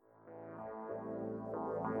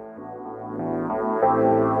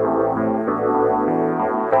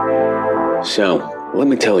So, let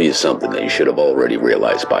me tell you something that you should have already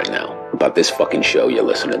realized by now about this fucking show you're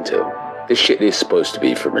listening to. This shit is supposed to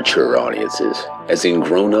be for mature audiences, as in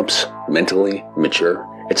grown-ups, mentally mature.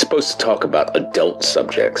 It's supposed to talk about adult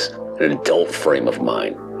subjects, an adult frame of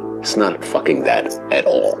mind. It's not fucking that at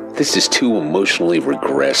all. This is two emotionally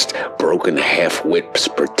regressed, broken half-wits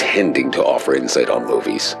pretending to offer insight on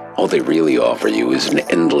movies. All they really offer you is an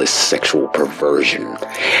endless sexual perversion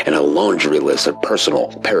and a laundry list of personal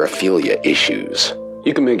paraphilia issues.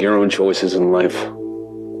 You can make your own choices in life,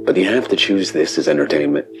 but you have to choose this as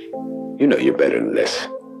entertainment. You know you're better than this.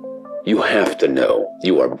 You have to know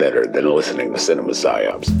you are better than listening to Cinema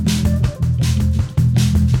Psyops.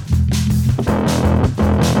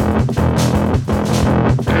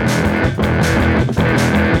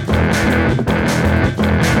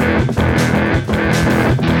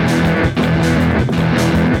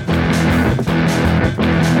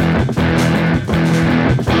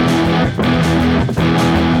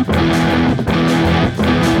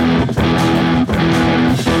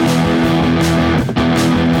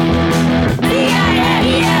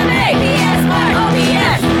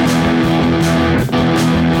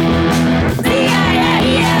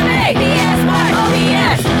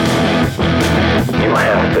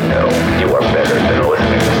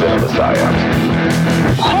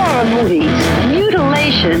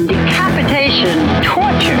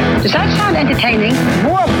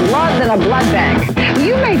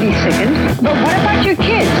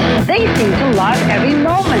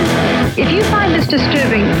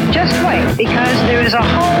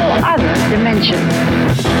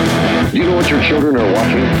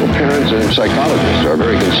 Psychologists are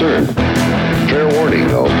very concerned. Fair warning,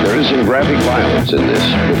 though, there is some graphic violence in this,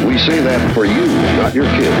 but we say that for you, not your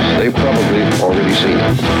kids. They've probably already seen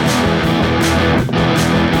it.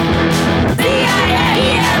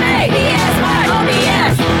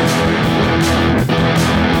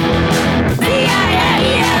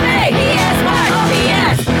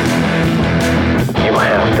 You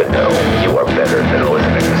have to know you are better than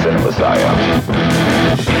listening to Cinema Psyops.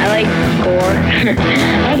 I like gore.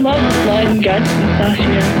 I love blood and guts and stuff, you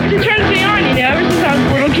know. It turns me on, you know, ever since I was a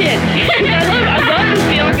little kid. I love the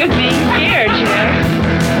feeling of being scared, you know.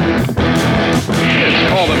 Kids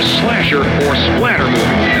call them slasher or splatter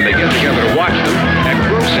movies, and they get together to watch them at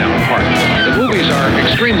Gross Out Party. The movies are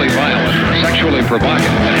extremely violent, sexually provocative,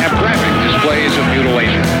 and have graphic displays of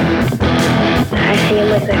mutilation. I see them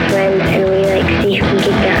with my friends, and we see who can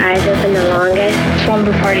keep their eyes open the longest.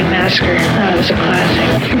 Slumber Party Massacre. That was a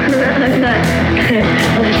classic.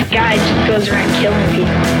 This guy just goes around killing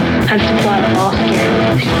people. That's the plot of all scary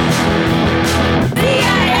movies.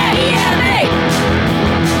 C-I-A-E-M-A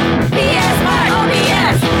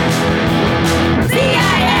P-S-Y-O-B-S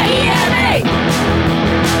C-I-A-E-M-A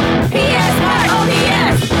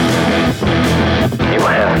P-S-Y-O-B-S You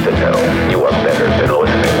have to know you are better than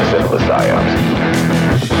listening to Cinema Psyops.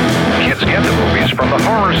 Kids get the movies from the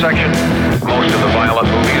horror section. Most of the violent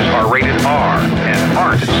movies are rated R and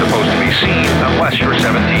aren't supposed to be seen unless you're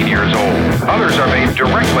 17 years old. Others are made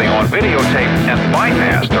directly on videotape and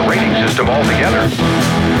bypass the rating system altogether.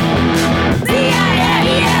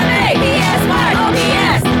 C-I-A-E-M-A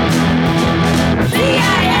P-S-Y-O-B-S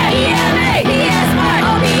C-I-A-E-M-A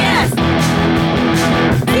P-S-Y-O-B-S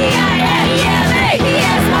C-I-A-E-M-A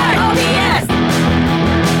P-S-Y-O-B-S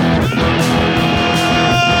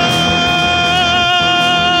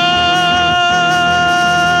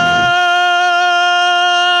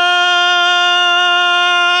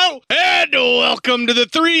Welcome to the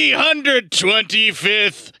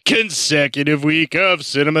 325th consecutive week of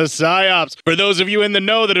Cinema Psyops. For those of you in the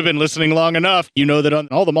know that have been listening long enough, you know that on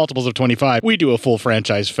all the multiples of 25, we do a full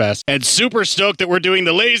franchise fest. And super stoked that we're doing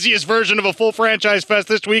the laziest version of a full franchise fest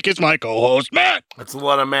this week is my co-host, Matt. That's a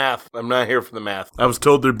lot of math. I'm not here for the math. I was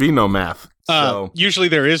told there'd be no math. So usually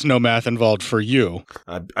there is no math involved for you.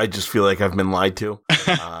 I just feel like I've been lied to.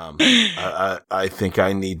 I think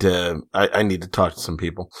I need to talk to some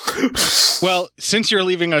people. Well, since you're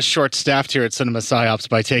leaving us short-staffed here at Cinema Psyops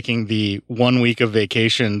by taking the 1 week of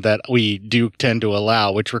vacation that we do tend to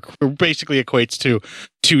allow, which basically equates to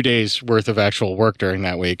 2 days worth of actual work during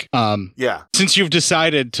that week. Yeah. Since you've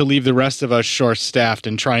decided to leave the rest of us short-staffed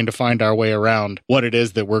and trying to find our way around what it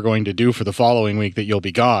is that we're going to do for the following week that you'll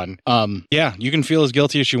be gone, yeah, you can feel as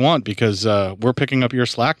guilty as you want because we're picking up your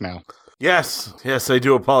slack now. Yes, I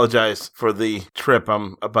do apologize for the trip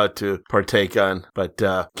I'm about to partake on, but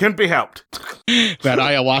can't be helped. That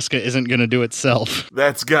ayahuasca isn't going to do itself.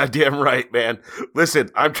 That's goddamn right, man.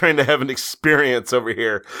 Listen, I'm trying to have an experience over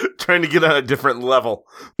here, trying to get on a different level.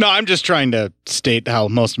 No, I'm just trying to state how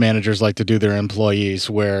most managers like to do their employees,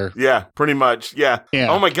 where... Yeah, pretty much, yeah.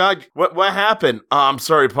 Oh my God, what happened? Oh, I'm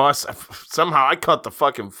sorry, boss. Somehow I caught the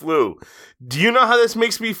fucking flu. Do you know how this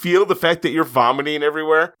makes me feel, the fact that you're vomiting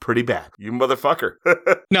everywhere? Pretty bad, you motherfucker.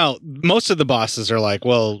 No, most of the bosses are like,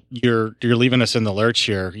 well, you're leaving us in the lurch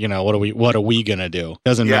here. You know, what are we gonna do?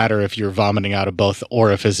 Doesn't matter if you're vomiting out of both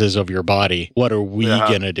orifices of your body. What are we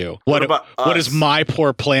gonna do? What is my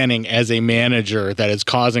poor planning as a manager that is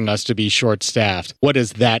causing us to be short-staffed? What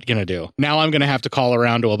is that gonna do? Now I'm gonna have to call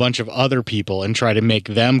around to a bunch of other people and try to make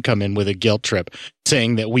them come in with a guilt trip,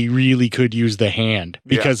 saying that we really could use the hand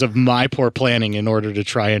because of my poor planning in order to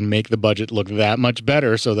try and make the budget look that much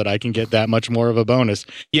better so that I can get that much more of a bonus.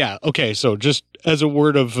 Yeah, okay, so just as a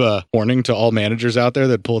word of warning to all managers out there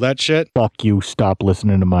that pull that shit, fuck you, stop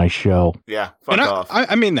listening to my show. Yeah, fuck off.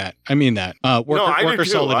 I mean that. Worker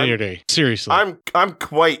solidarity. Seriously. I'm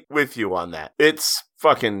quite with you on that. It's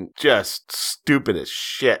fucking just stupid as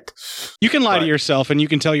shit. You can lie to yourself and you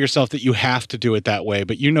can tell yourself that you have to do it that way,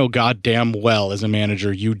 but you know goddamn well as a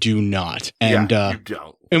manager you do not. And you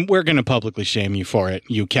don't. And we're going to publicly shame you for it,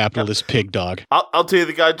 you capitalist pig dog. I'll tell you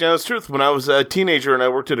the goddamn truth. When I was a teenager and I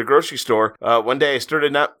worked at a grocery store, one day I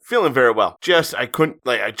started not feeling very well.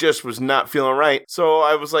 I just was not feeling right. So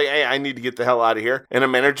I was like, hey, I need to get the hell out of here. And a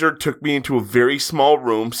manager took me into a very small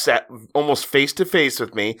room, sat almost face to face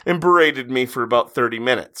with me, and berated me for about 30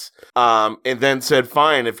 minutes. And then said,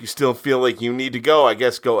 fine, if you still feel like you need to go, I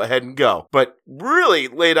guess go ahead and go. But really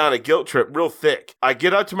laid on a guilt trip real thick. I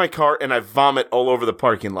get out to my car and I vomit all over the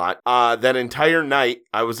parking lot. That entire night,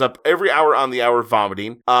 I was up every hour on the hour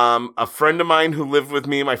vomiting. A friend of mine who lived with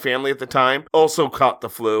me and my family at the time also caught the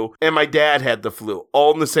flu, and my dad had the flu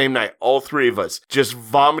all in the same night. All three of us just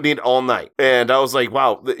vomiting all night. And I was like,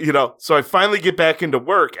 wow, so I finally get back into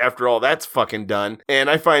work after all that's fucking done, and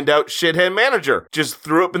I find out shithead manager just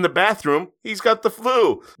threw up in the bathroom. He's got the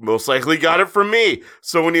flu. Most likely got it from me.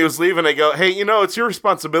 So when he was leaving, I go, hey, it's your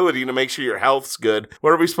responsibility to make sure your health's good.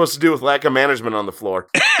 What are we supposed to do with lack of management on the floor?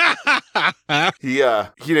 He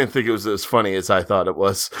didn't think it was as funny as I thought it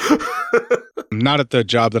was. Not at the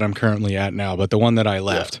job that I'm currently at now, but the one that I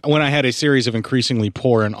left. Yeah. When I had a series of increasingly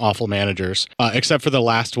poor and awful managers, except for the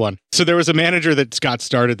last one. So there was a manager that got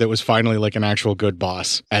started that was finally like an actual good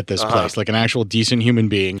boss at this place, like an actual decent human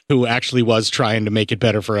being who actually was trying to make it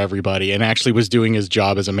better for everybody and actually was doing his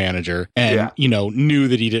job as a manager and, knew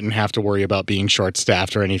that he didn't have to worry about being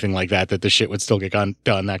short-staffed or anything like that the shit would still get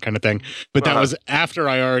done, that kind of thing. But that was after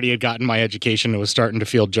I already had gotten my education and was starting to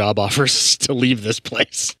field job offers to leave this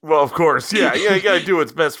place. Well, of course. Yeah, you gotta do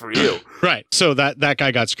what's best for you. Right. So that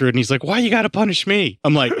guy got screwed and he's like, why you gotta punish me?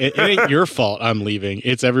 I'm like, it ain't your fault I'm leaving.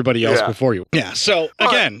 It's everybody else before you. Yeah. So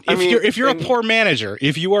again, if you're a poor manager,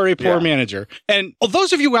 if you are a poor manager, and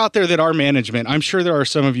those of you out there that are management, I'm sure there are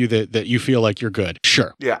some of you that you feel like you're good.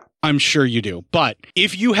 Sure. Yeah. I'm sure you do. But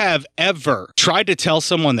if you have ever tried to tell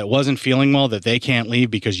someone that wasn't feeling well that they can't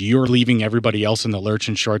leave because you're leaving everybody else in the lurch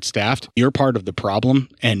and short-staffed, you're part of the problem,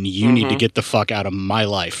 and you need to get the fuck out of my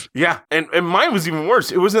life. Yeah, and mine was even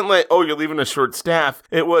worse. It wasn't like, oh, you're leaving a short staff.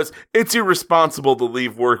 It was, it's irresponsible to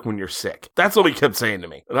leave work when you're sick. That's what he kept saying to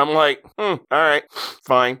me. And I'm like, all right,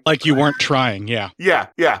 fine. Like you weren't trying, yeah.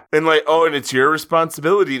 Yeah. And like, oh, and it's your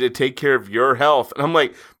responsibility to take care of your health. And I'm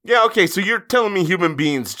like, yeah, okay, so you're telling me human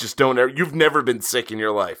beings just you've never been sick in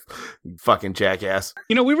your life, you fucking jackass.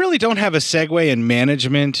 We really don't have a segue in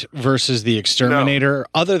management versus the exterminator,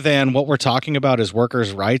 other than what we're talking about is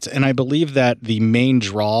workers' rights, and I believe that the main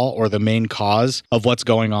draw or the main cause of what's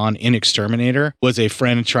going on in Exterminator was a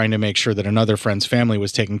friend trying to make sure that another friend's family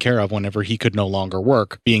was taken care of whenever he could no longer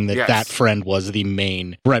work, being that that friend was the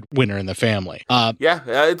main breadwinner in the family. I'm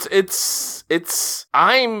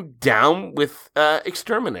down with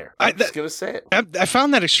Exterminator. I'm just going to say it. I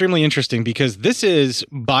found that extremely interesting because this is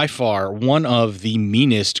by far one of the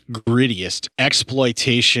meanest, grittiest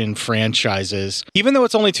exploitation franchises. Even though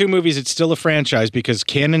it's only 2 movies, it's still a franchise because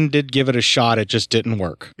Cannon did give it a shot. It just didn't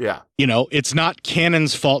work. Yeah. It's not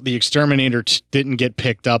Cannon's fault the Exterminator didn't get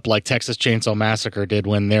picked up like Texas Chainsaw Massacre did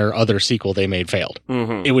when their other sequel they made failed.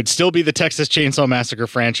 Mm-hmm. It would still be the Texas Chainsaw Massacre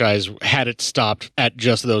franchise had it stopped at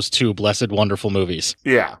just those 2 blessed, wonderful movies.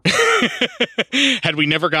 Yeah. Had we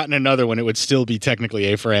never gotten another one, it would still be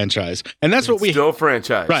technically a franchise. And that's what we still a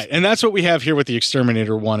franchise. Right. And that's what we have here with the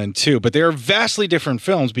Exterminator 1 and 2. But they are vastly different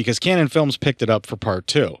films because Cannon Films picked it up for part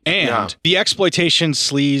 2. And the exploitation,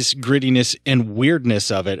 sleaze, grittiness, and weirdness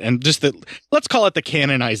of it, and just let's call it the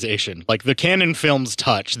canonization, like the canon film's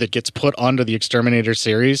touch that gets put onto the Exterminator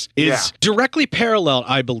series is directly parallel,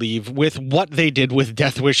 I believe, with what they did with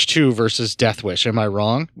Death Wish 2 versus Death Wish. Am I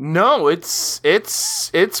wrong? No, it's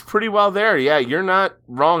pretty well there. Yeah, you're not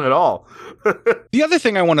wrong at all. The other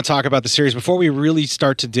thing I want to talk about the series before we really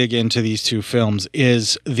start to dig into these two films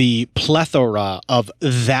is the plethora of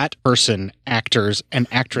that person actors and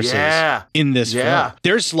actresses in this film.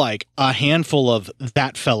 There's like a handful of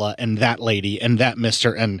that fella and that lady and that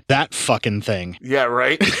mister and that fucking thing. Yeah,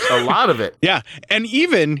 right. A lot of it. Yeah, and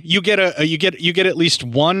even you get at least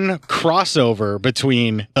one crossover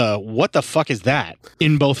between what the fuck is that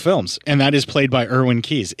in both films, and that is played by Erwin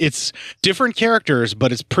Keyes. It's different characters,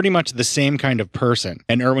 but it's pretty much the same kind of person,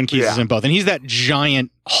 and Erwin Keyes is in both, and he's that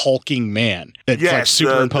giant hulking man that's like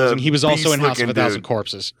superimposing. He was also in House of a Thousand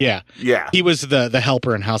Corpses. Yeah. He was the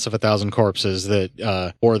helper in House of a Thousand Corpses,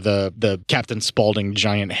 that or the Captain Spaulding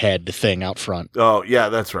giant head thing out front. Oh yeah,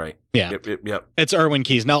 that's right. Yeah. Yep. It's Erwin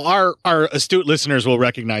Keyes. Now, our astute listeners will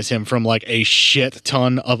recognize him from like a shit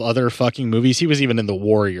ton of other fucking movies. He was even in The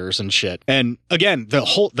Warriors and shit. And again,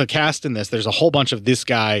 the cast in this, there's a whole bunch of this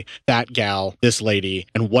guy, that gal, this lady,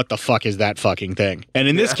 and what the fuck is that fucking thing? And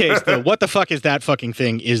in this case, the what the fuck is that fucking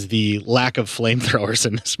thing is the lack of flamethrowers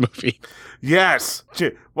in this movie. Yes.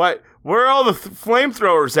 What? Where are all the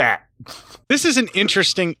flamethrowers at? This is an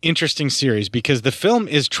interesting series because the film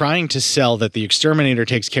is trying to sell that the Exterminator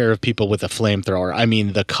takes care of people with a flamethrower. I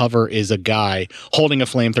mean, the cover is a guy holding a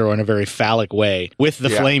flamethrower in a very phallic way, with the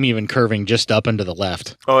flame even curving just up and to the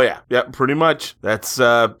left. Oh yeah, pretty much. That's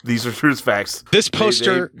these are truth facts. This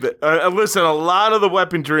poster. Listen, a lot of the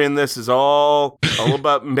weaponry in this is all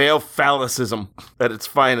about male phallicism at its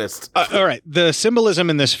finest. All right, the symbolism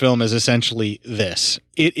in this film is essentially this.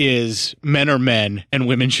 It is men are men and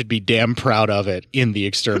women should be damn proud of it in The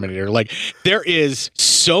Exterminator. Like, there is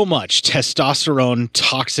so much testosterone,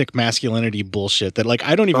 toxic masculinity bullshit that, like,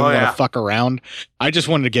 I don't even want to fuck around. I just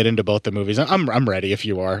wanted to get into both the movies. I'm ready if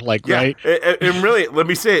you are. Like, right? And really, let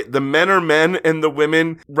me say it. The men are men and the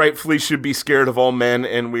women rightfully should be scared of all men,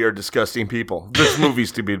 and we are disgusting people. This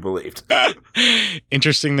movie's to be believed.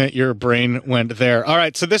 Interesting that your brain went there. All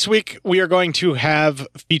right, so this week we are going to have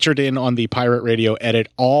featured in on the Pirate Radio edit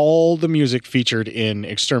all the music featured in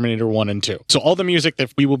Exterminator 1 and 2. So all the music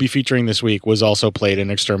that we will be featuring this week was also played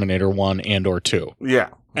in Exterminator 1 and or 2. Yeah.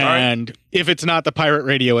 And if it's not the Pirate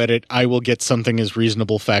Radio edit, I will get something as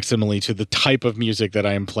reasonable facsimile to the type of music that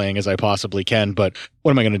I am playing as I possibly can. But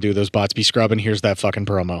what am I going to do? Those bots be scrubbing. Here's that fucking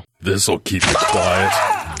promo. This'll keep it quiet.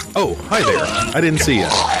 Oh, hi there. I didn't see you.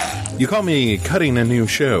 You caught me cutting a new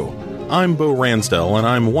show. I'm Bo Ransdell, and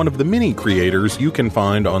I'm one of the many creators you can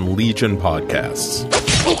find on Legion Podcasts.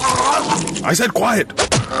 I said quiet!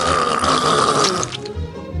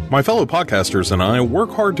 My fellow podcasters and I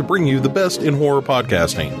work hard to bring you the best in horror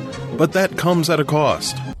podcasting, but that comes at a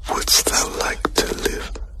cost. Wouldst thou like to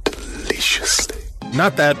live deliciously?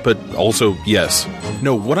 Not that, but also yes.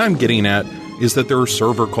 No, what I'm getting at is that there are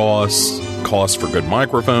server costs, costs for good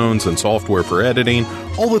microphones and software for editing,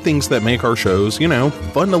 all the things that make our shows,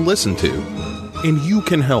 fun to listen to. And you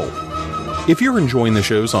can help. If you're enjoying the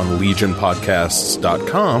shows on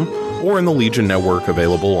legionpodcasts.com or in the Legion Network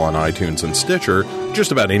available on iTunes and Stitcher,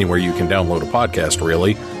 just about anywhere you can download a podcast,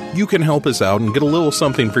 really, you can help us out and get a little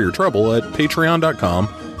something for your trouble at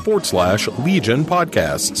patreon.com/Legion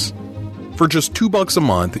Podcasts. For just $2 a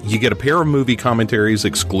month, you get a pair of movie commentaries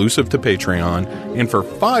exclusive to Patreon, and for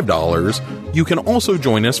 $5, you can also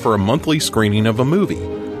join us for a monthly screening of a movie.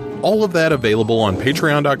 All of that available on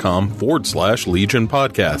patreon.com/Legion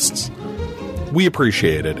Podcasts. We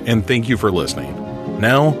appreciate it, and thank you for listening.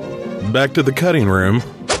 Now, back to the cutting room.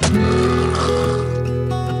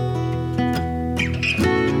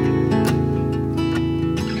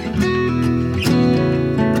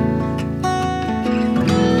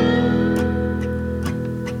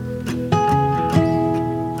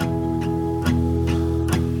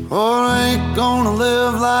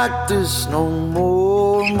 Like this no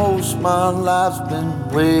more. Most my life's been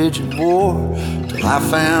waging war till I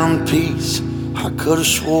found peace. I could have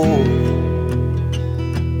swore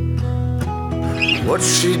what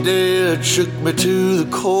she did shook me to the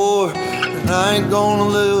core, and I ain't gonna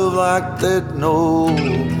live like that no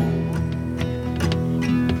more.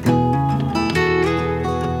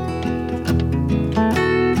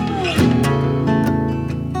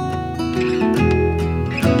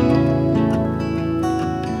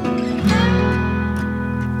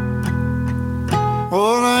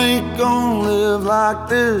 gonna live like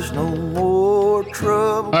there's no more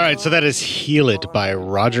trouble. All right, so that is Heal It by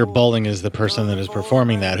Roger Bowling is the person that is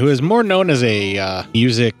performing that, who is more known as a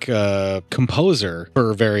music composer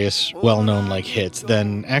for various well-known like hits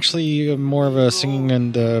than actually more of a singing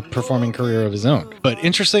and performing career of his own. But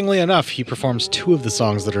interestingly enough, he performs 2 of the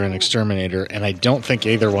songs that are in Exterminator, and I don't think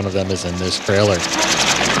either one of them is in this trailer.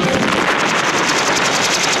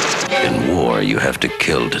 In war, you have to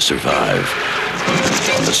kill to survive.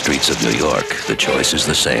 On the streets of New York, the choice is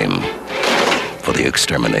the same. For the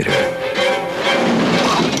Exterminator.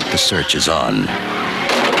 The search is on.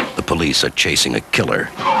 The police are chasing a killer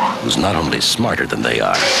who's not only smarter than they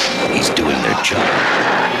are, he's doing their job.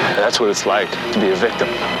 That's what it's like to be a victim.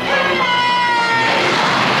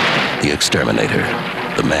 The Exterminator.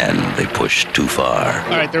 The man they pushed too far. All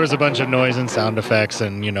right, there was a bunch of noise and sound effects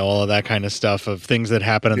and, all of that kind of stuff of things that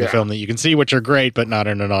happen in the film that you can see, which are great, but not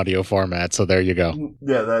in an audio format. So there you go.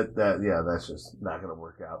 Yeah, that's just not going to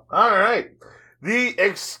work out. All right. The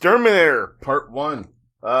Exterminator, Part 1.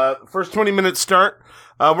 First 20 minutes start.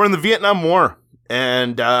 We're in the Vietnam War,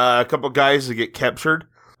 and a couple guys that get captured.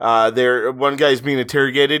 One guy's being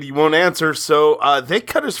interrogated. He won't answer, so they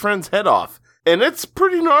cut his friend's head off, and it's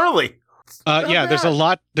pretty gnarly. There's a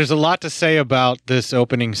lot to say about this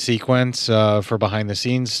opening sequence for behind the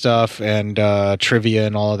scenes stuff and trivia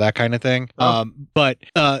and all of that kind of thing. But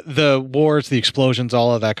the wars, the explosions,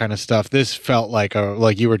 all of that kind of stuff, this felt like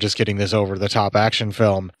you were just getting this over the top action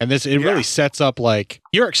film. And it really sets up like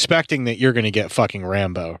you're expecting that you're going to get fucking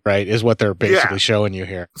Rambo, right? Is what they're basically showing you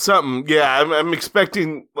here. I'm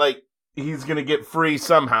expecting like he's going to get free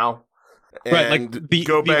somehow. And right,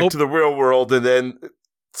 go back to the real world, and then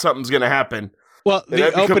something's going to happen. Well,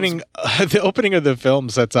 the opening of the film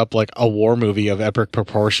sets up like a war movie of epic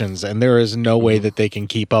proportions, and there is no way that they can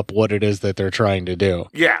keep up what it is that they're trying to do.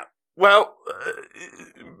 Yeah. Well,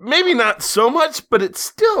 maybe not so much, but it's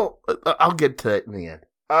still. I'll get to it in the end.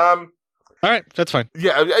 All right, that's fine.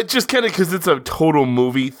 Yeah, just kind of because it's a total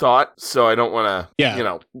movie thought, so I don't want to, do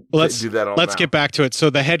that all Let's get back to it. So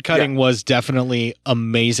the head cutting was definitely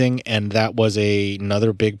amazing, and that was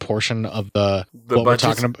another big portion of the what we're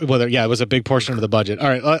talking about. Well, it was a big portion of the budget. All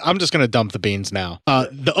right, I'm just going to dump the beans now.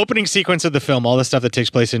 The opening sequence of the film, all the stuff that takes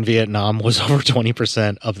place in Vietnam, was over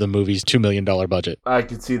 20% of the movie's $2 million budget. I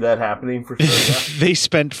could see that happening for sure. They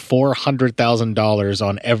spent $400,000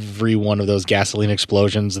 on every one of those gasoline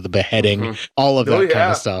explosions, the beheading. All of that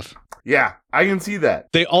kind of stuff. Yeah, I can see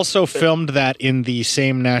that. They also filmed that in the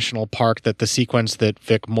same national park that the sequence that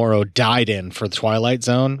Vic Morrow died in for the Twilight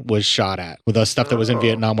Zone was shot at. With the stuff that was in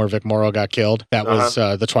Vietnam where Vic Morrow got killed. That was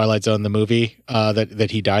the Twilight Zone, the movie that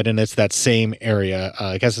he died in. It's that same area.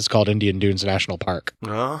 I guess it's called Indian Dunes National Park.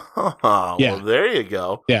 Well, there you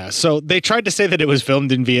go. Yeah, so they tried to say that it was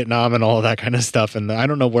filmed in Vietnam and all of that kind of stuff. And I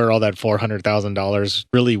don't know where all that $400,000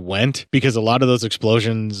 really went, because a lot of those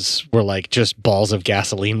explosions were like just balls of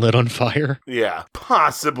gasoline lit on fire. Yeah,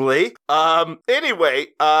 possibly. Anyway,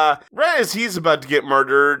 right as he's about to get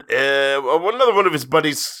murdered, another one of his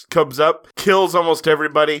buddies comes up, kills almost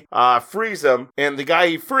everybody, frees him, and the guy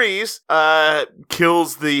he frees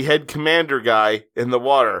kills the head commander guy in the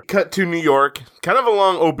water. Cut to New York. Kind of a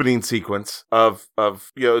long opening sequence of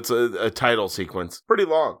it's a title sequence. Pretty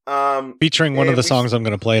long. Featuring one of the songs I'm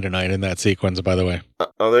going to play tonight in that sequence, by the way.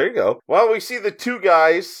 There you go. Well, we see the two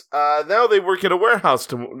guys. Now they work at a warehouse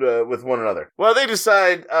with one another. Well, they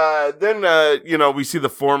decide. Then we see the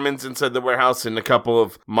foremans inside the warehouse, and a couple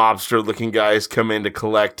of mobster-looking guys come in to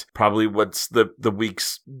collect probably what's the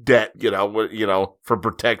week's debt. For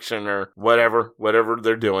protection or whatever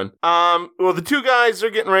they're doing. Well, the two guys are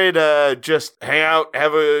getting ready to just hang out,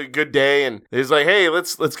 have a good day, and he's like, "Hey,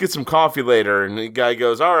 let's get some coffee later." And the guy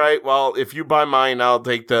goes, "All right, well, if you buy mine, I'll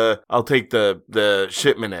take the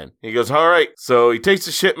shipment in." He goes, "All right." So he takes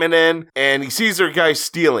the shipment in, and he sees their guy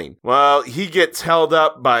stealing. Well, he gets held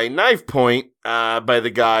up by knife point by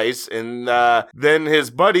the guys, and then his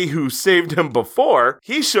buddy who saved him before,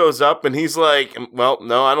 he shows up, and he's like, "Well,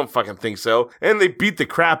 no, I don't fucking think so." And they beat the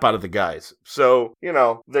crap out of the guys. So,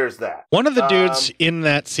 there's that. One of the dudes in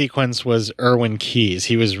that sequence was Erwin Keyes.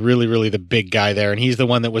 He was really, really the big guy there, and he's the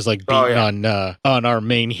one that was like beating on our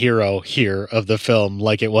main hero here of the film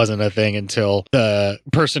like it wasn't a thing until the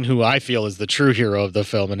person who I feel is the true hero of the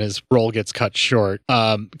film, and his role gets cut short,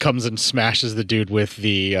 comes and smashes the dude with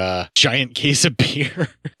the giant cable sees a beer.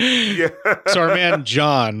 Yeah. So our man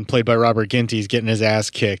John, played by Robert Ginty, is getting his ass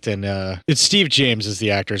kicked, and it's Steve James is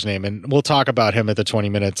the actor's name, and we'll talk about him at the 20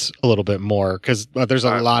 minutes a little bit more, because there's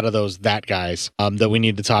a lot of those that guys that we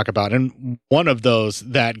need to talk about, and one of those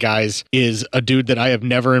that guys is a dude that I have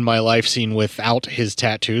never in my life seen without his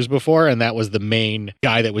tattoos before, and that was the main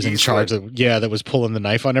guy that was in charge of, that was pulling the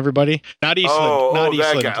knife on everybody. Not Eastland, not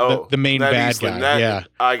Eastland, the main bad Eastland, guy. Yeah.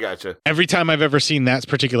 I gotcha. Every time I've ever seen that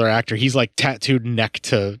particular actor, he's like tattooed neck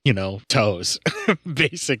to, toes,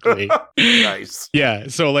 basically. Nice. Yeah.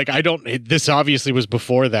 So like, this obviously was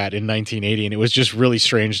before that in 1980, and it was just really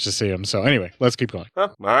strange to see him. So anyway, let's keep going. All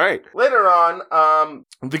right. Later on,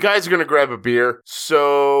 the guys are going to grab a beer.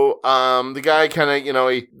 So, the guy kind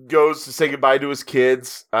of, he goes to say goodbye to his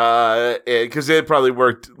kids, because they had probably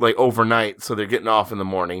worked like overnight. So they're getting off in the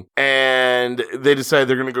morning, and they decide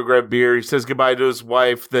they're going to go grab beer. He says goodbye to his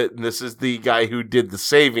wife, that this is the guy who did the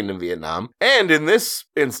saving in Vietnam. And in this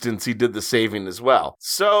instance, he did the saving as well.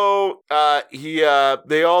 So,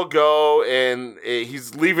 they all go, and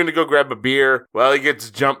he's leaving to go grab a beer. Well, he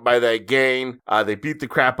gets jumped by that gang. They beat the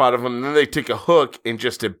crap out of him, and then they take a hook and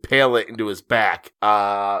just impale it into his back.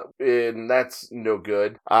 And that's no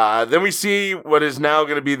good. Then we see what is now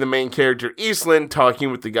going to be the main character, Eastland,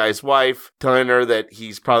 talking with the guy's wife, telling her that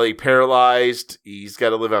he's probably paralyzed. He's got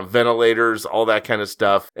to live on ventilators, all that kind of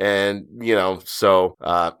stuff. And, so,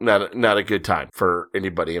 not a good time for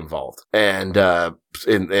anybody involved. And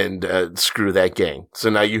screw that gang. So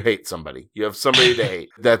now you hate somebody. You have somebody to hate.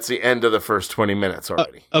 That's the end of the first 20 minutes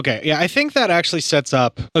already. Okay. Yeah, I think that actually sets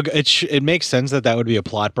up, it makes sense that would be a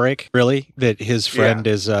plot break, really, that his friend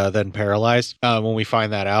is then paralyzed when we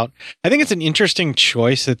find that out. I think it's an interesting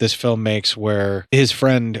choice that this film makes, where his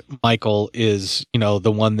friend Michael is,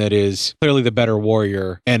 the one that is clearly the better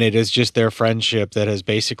warrior, and it is just their friendship that has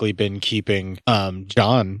basically been keeping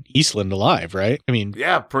John Eastland alive, right? I mean,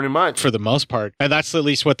 yeah, pretty much. For the most part. And that's at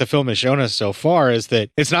least what the film has shown us so far, is that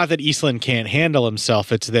it's not that Eastland can't handle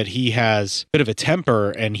himself, it's that he has a bit of a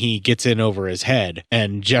temper and he gets in over his head,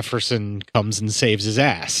 and Jefferson comes and saves his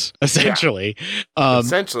ass, essentially. Yeah.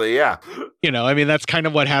 Essentially, yeah. That's kind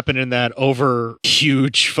of what happened in that over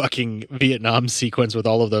huge fucking Vietnam sequence with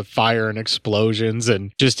all of the fire and explosions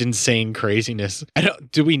and just insane craziness.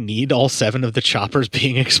 Do we need all 7 of the choppers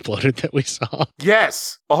being exploded that we saw?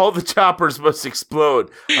 Yes. All the choppers must explode.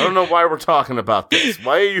 I don't know why we're talking about this.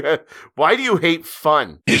 Why do you hate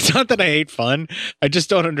fun? It's not that I hate fun. I just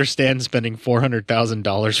don't understand spending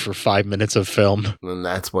 $400,000 for 5 minutes of film. And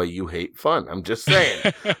that's why you hate fun. I'm just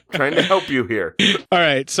saying. Trying to help you here. All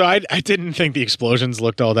right. So I didn't think the explosions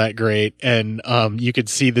looked all that great. And you could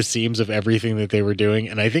see the seams of everything that they were doing.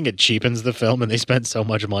 And I think it cheapens the film, and they spent so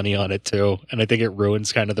much money on it too. And I think it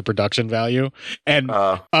ruins kind of the production value. And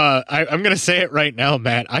I'm going to say it right now,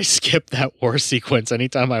 Matt. I skip that war sequence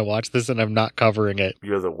anytime I watch this, and I'm not covering it.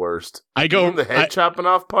 You're the worst. I go even the head chopping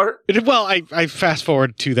off part. Well, I fast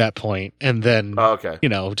forward to that point, and then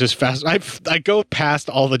just fast. I go past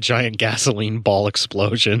all the giant gasoline ball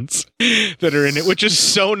explosions that are in it, which is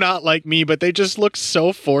so not like me, but they just look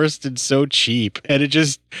so forced and so cheap, and it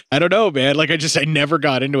just, I don't know, man. Like I never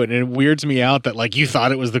got into it, and it weirds me out that like you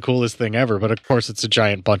thought it was the coolest thing ever, but of course it's a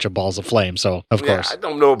giant bunch of balls of flame. So of course, I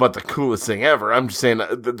don't know about the coolest thing ever. I'm just saying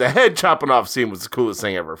the head chopping off scene was the coolest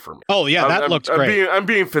thing ever for me. Oh yeah, that looked great. I'm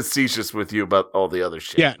being facetious with you about all the other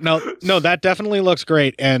shit. Yeah, no, that definitely looks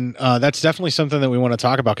great, and that's definitely something that we want to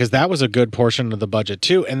talk about, because that was a good portion of the budget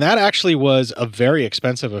too, and that actually was a very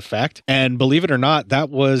expensive effect. And believe it or not, that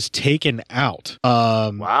was taken out.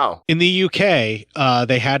 Wow. In the UK,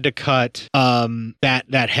 they had to cut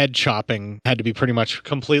that head chopping had to be pretty much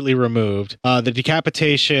completely removed. The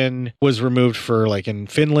decapitation was removed for like in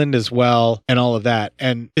Finland as well, and all of that.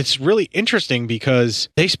 And it's really interesting because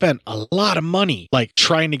they spent a lot of money like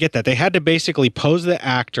trying to get that. They had to basically pose the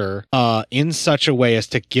actor in such a way as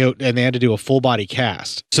to get, and they had to do a full body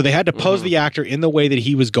cast. So they had to pose the actor in the way that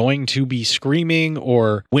he was going to be screaming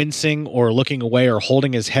or wincing or looking away or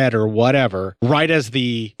holding his head or whatever, right as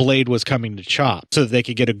the blade was coming to chop, so that they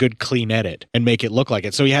could get a good clean edit and make it look like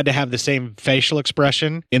it. So he had to have the same facial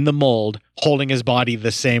expression in the mold, holding his body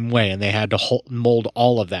the same way, and they had to mold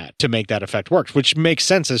all of that to make that effect work, which makes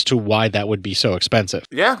sense as to why that would be so expensive.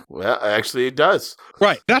 Yeah, well, actually it does.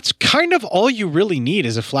 Right. That's kind of all you really need,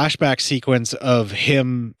 is a flashback sequence of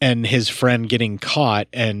him and his friend getting caught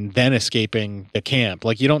and then escaping the camp.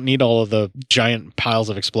 Like, you don't need all of the giant piles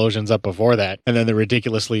of explosions up before that, and then the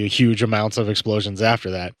ridiculously huge amounts of explosions after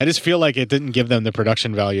that. I just feel like it didn't give them the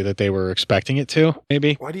production value that they were expecting it to,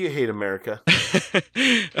 maybe. Why do you hate America?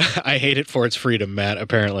 I hate it for its freedom, Matt,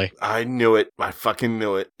 apparently. I knew it. I fucking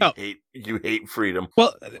knew it. Oh. You hate freedom.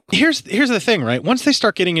 Well, here's the thing, right? Once they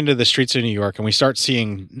start getting into the streets of New York and we start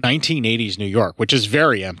seeing 1980s New York, which is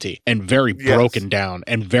very empty and very broken down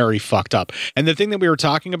and very fucked up. And the thing that we were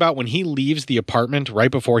talking about, when he leaves the apartment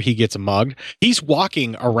right before he gets mugged, he's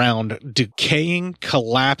walking around decaying,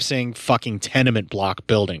 collapsing fucking tenement block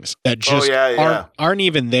buildings that just aren't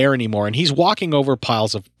even there anymore. And he's walking over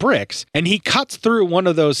piles of bricks, and he cuts through one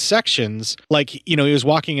of those sections, like, you know, he was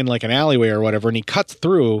walking in like an alleyway or whatever, and he cuts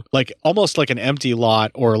through like almost like an empty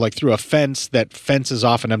lot, or like through a fence that fences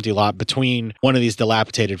off an empty lot between one of these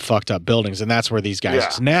dilapidated, fucked up buildings. And that's where these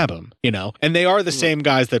guys nab him, you know, and they are the same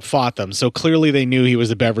guys that fought them. So clearly they knew he was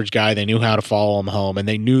a beverage guy. They knew how to follow him home, and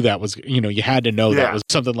they knew that was, you know, you had to know that was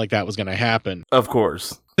something like that was going to happen. Of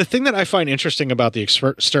course. The thing that I find interesting about the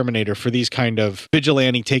Exterminator for these kind of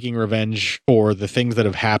vigilante taking revenge for the things that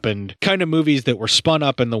have happened, kind of movies that were spun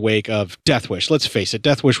up in the wake of Death Wish. Let's face it,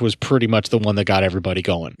 Death Wish was pretty much the one that got everybody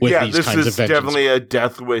going with these kinds of vengeance. Definitely a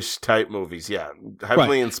Death Wish type movies. Yeah,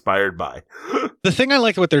 heavily inspired by. The thing I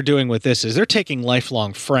like what they're doing with this is they're taking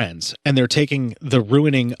lifelong friends, and they're taking the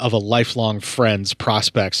ruining of a lifelong friend's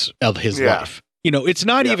prospects of his life. You know, it's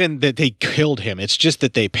not even that they killed him. It's just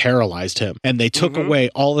that they paralyzed him, and they took away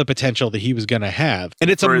all the potential that he was going to have. And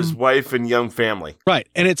it's for his wife and young family. Right.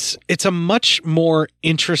 And it's a much more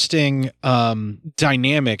interesting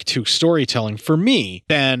dynamic to storytelling for me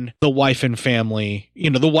than the wife and family, you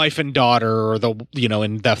know, the wife and daughter, or the, you know,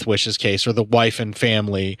 in Death Wish's case, or the wife and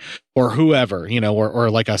family, or whoever, you know, or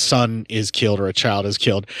like a son is killed or a child is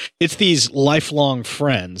killed. It's these lifelong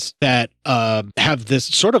friends that have this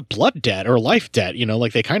sort of blood debt or life debt, you know,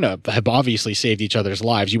 like they kind of have obviously saved each other's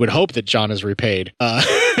lives. You would hope that John is repaid.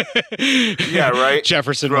 Yeah, right.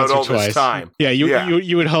 Jefferson throughout once or all twice. this time. Yeah,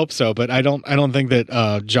 you would hope so, but I don't think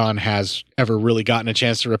that John has ever really gotten a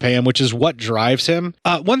chance to repay him, which is what drives him.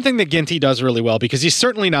 One thing that Ginty does really well, because he's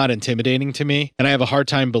certainly not intimidating to me, and I have a hard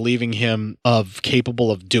time believing him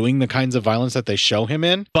capable of doing the kinds of violence that they show him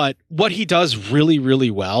in. But what he does really,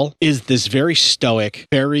 really well is this very stoic,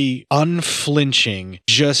 very unflinching,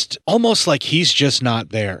 just almost like he's just not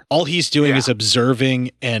there. All he's doing is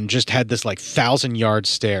observing, and just had this like 1,000-yard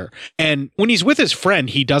stare. And when he's with his friend,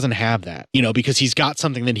 he doesn't have that, you know, because he's got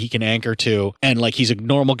something that he can anchor to. And like, he's a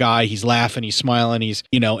normal guy. He's laughing, he's smiling, he's,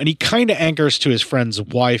 you know, and he kind of anchors to his friend's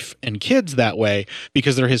wife and kids that way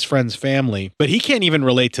because they're his friend's family. But he can't even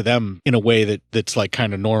relate to them in a way that's like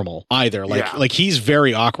kind of normal either. Like he's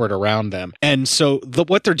very awkward around them. And so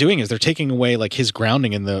what they're doing is they're taking away like his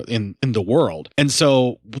grounding in the world. And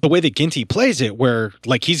so the way that Ginty plays it, where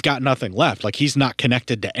like he's got nothing left, like he's not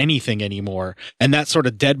connected to anything anymore, and that sort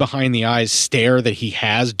of dead behind the eyes stare that he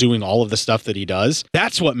has doing all of the stuff that he does,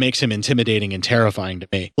 that's what makes him intimidating and terrifying to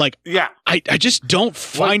me. Like, I just don't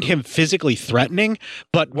find him physically threatening,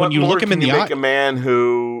 but when you look him in the eye, make a man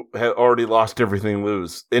who had already lost everything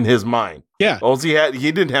lose in his mind. Yeah. All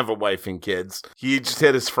he didn't have a wife and kids. He just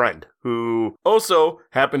had his friend who also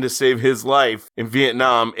happened to save his life in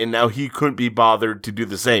Vietnam, and now he couldn't be bothered to do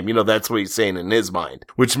the same. You know, that's what he's saying in his mind,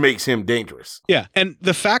 which makes him dangerous. Yeah. And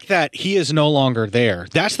the fact that he is no longer there,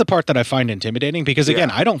 that's the part that I find intimidating, because again,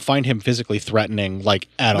 I don't find him physically threatening like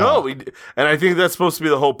at all. No, and I think that's supposed to be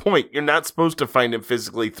the whole point. You're not supposed to find him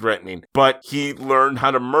physically threatening, but he learned how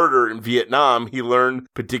to murder in Vietnam. He learned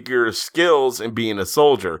particular skills in being a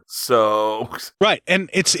soldier. So right. And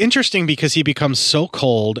it's interesting because he becomes so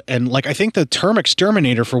cold, and like I think the term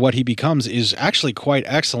exterminator for what he becomes is actually quite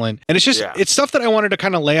excellent. And it's just it's stuff that I wanted to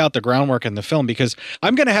kind of lay out the groundwork in the film, because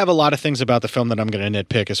I'm going to have a lot of things about the film that I'm going to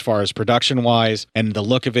nitpick as far as production wise and the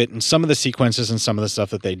look of it and some of the sequences and some of the stuff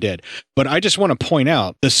that they did. But I just want to point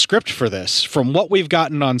out the script for this, from what we've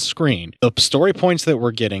gotten on screen, the story points that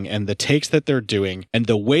we're getting and the takes that they're doing and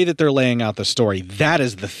the way that they're laying out the story, that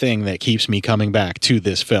is the thing that keeps me coming back to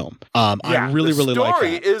this film. I really like that. The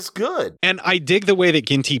story is good. And I dig the way that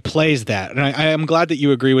Ginty plays that. And I am glad that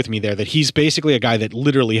you agree with me there, that he's basically a guy that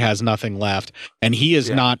literally has nothing left, and he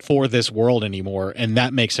is not for this world anymore, and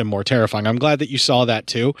that makes him more terrifying. I'm glad that you saw that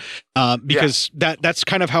too, because that's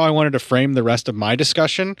kind of how I wanted to frame the rest of my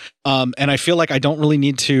discussion. And I feel like I don't really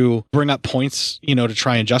need to bring up points, you know, to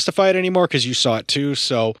try and justify it anymore, because you saw it too.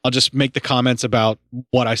 So I'll just make the comments about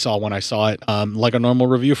what I saw when I saw it, like a normal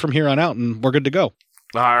review from here on out, and we're good to go.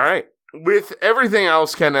 All right. with everything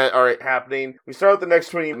else kind of happening, we start with the next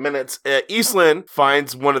 20 minutes. Eastland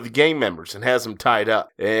finds one of the gang members and has him tied up.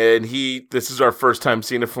 And this is our first time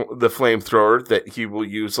seeing the flamethrower that he will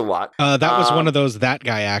use a lot. That was one of those That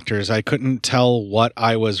Guy actors. I couldn't tell what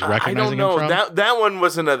I was recognizing him from. That one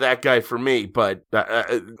wasn't a That Guy for me, but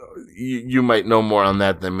you might know more on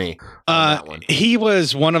that than me. He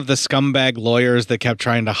was one of the scumbag lawyers that kept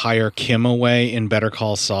trying to hire Kim away in Better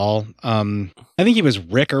Call Saul. I think he was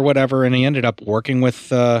Rick or whatever, and he ended up working with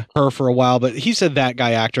her for a while, but he's a That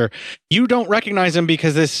Guy actor. You don't recognize him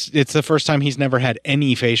because it's the first time he's never had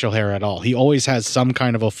any facial hair at all. He always has some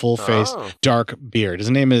kind of a full face, dark beard. His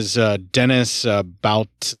name is Dennis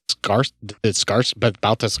Baltaskarsky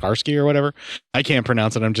or whatever. I can't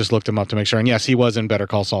pronounce it. I just looked him up to make sure. And yes, he was in Better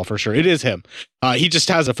Call Saul for sure. It is him. He just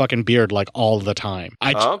has a fucking beard like all the time.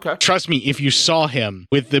 Trust me, if you saw him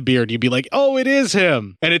with the beard, you'd be like, oh, it is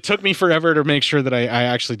him. And it took me forever to make sure that I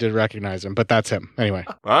actually did recognize him, but that's him. Anyway.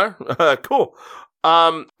 All right. Cool.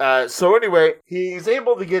 So anyway, he's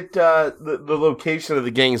able to get the location of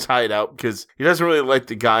the gang's hideout because he doesn't really light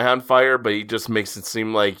the guy on fire, but he just makes it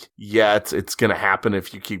seem like, it's gonna happen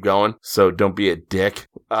if you keep going, so don't be a dick.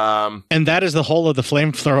 And that is the whole of the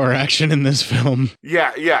flamethrower action in this film.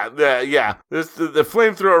 Yeah. The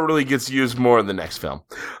flamethrower really gets used more in the next film.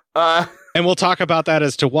 And we'll talk about that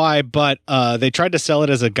as to why, but they tried to sell it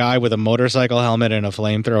as a guy with a motorcycle helmet and a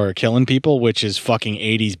flamethrower killing people, which is fucking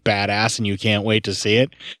 80s badass, and you can't wait to see it.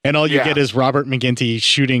 And all you get is Robert McGinty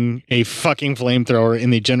shooting a fucking flamethrower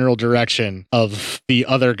in the general direction of the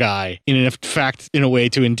other guy, in fact, in a way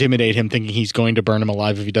to intimidate him, thinking he's going to burn him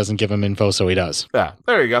alive if he doesn't give him info, so he does. Yeah,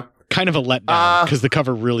 there you go. Kind of a letdown, because the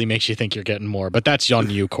cover really makes you think you're getting more, but that's on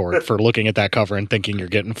you, Court, for looking at that cover and thinking you're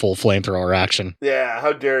getting full flamethrower action. Yeah,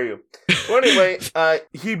 how dare you. Well, anyway,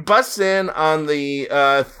 he busts in on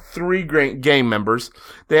the 3 gang members.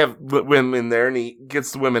 They have women there, and he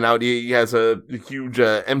gets the women out. He has a huge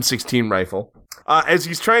M16 rifle. As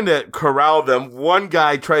he's trying to corral them, one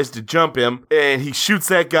guy tries to jump him, and he shoots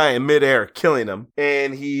that guy in midair, killing him,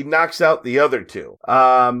 and he knocks out the other 2.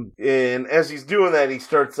 And as he's doing that, he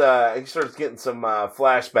starts getting some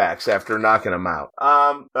flashbacks after knocking him out.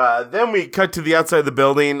 Then we cut to the outside of the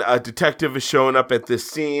building. A detective is showing up at this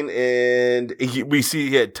scene, and we see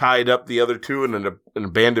he had tied up the other 2 in an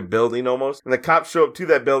abandoned building almost. And the cops show up to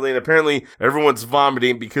that building. Apparently, everyone's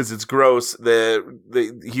vomiting because it's gross.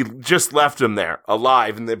 He just left him there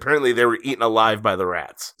alive, and apparently they were eaten alive by the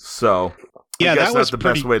rats. So yeah, that was the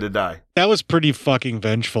best way to die. That was pretty fucking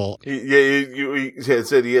vengeful. He said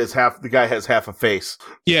the guy has half a face.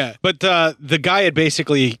 Yeah, but the guy had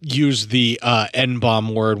basically used the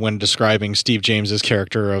N-bomb word when describing Steve James's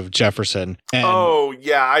character of Jefferson. And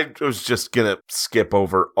I was just gonna skip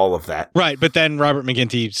over all of that. Right, but then Robert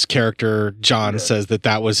McGinty's character, John, says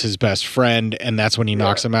that was his best friend, and that's when he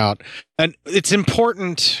knocks him out. And it's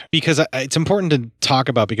important because it's important to talk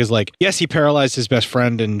about because, like, yes, he paralyzed his best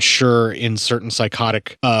friend, and sure, in certain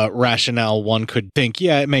psychotic rationale, one could think,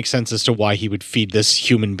 yeah, it makes sense as to why he would feed this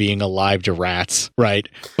human being alive to rats, right?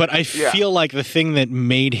 But I feel like the thing that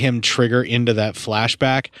made him trigger into that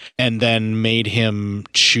flashback and then made him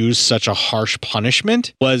choose such a harsh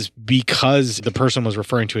punishment was because the person was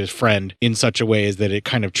referring to his friend in such a way as that it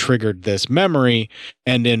kind of triggered this memory,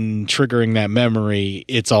 and in triggering that memory,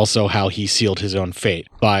 it's also how he sealed his own fate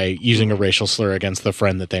by using a racial slur against the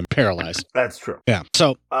friend that they paralyzed. That's true. Yeah.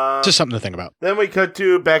 So just something to think about. Then we cut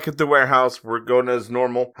to back at the warehouse. We're going as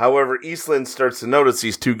normal. However, Eastland starts to notice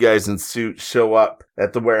these 2 guys in suits show up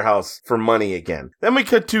at the warehouse for money again. Then we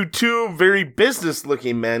cut to 2 very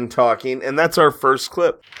business-looking men talking, and that's our first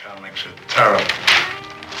clip. That makes it terrible.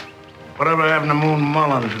 Whatever happened to Moon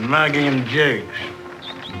Mullins and Maggie and Jiggs?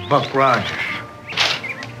 And Buck Rogers?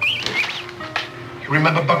 You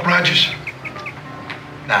remember Buck Rogers?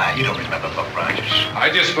 Nah, you don't remember Buck Rogers. I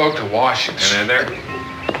just spoke to Washington, and they're...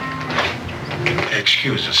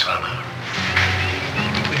 Excuse us, Hunter.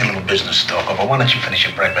 We got a little business to talk over. Why don't you finish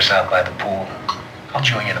your breakfast out by the pool? I'll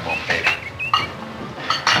join you in a boat, baby.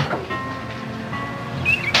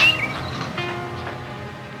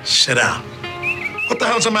 Sit down. What the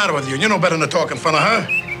hell's the matter with you? You know better than to talk in front of her.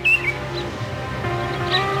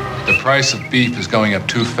 The price of beef is going up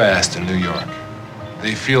too fast in New York.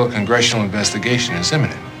 They feel a congressional investigation is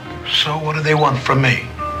imminent. So what do they want from me?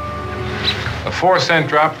 A 4-cent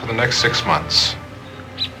drop for the next 6 months.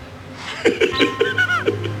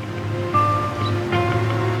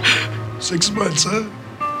 6 months, huh?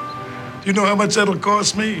 Do you know how much that'll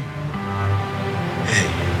cost me? Hey,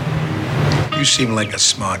 you seem like a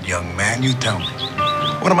smart young man. You tell me.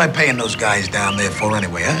 What am I paying those guys down there for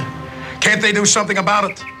anyway, huh? Can't they do something about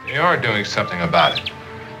it? They are doing something about it.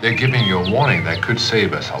 They're giving you a warning that could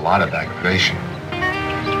save us a lot of aggravation.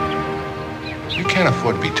 You can't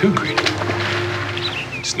afford to be too greedy.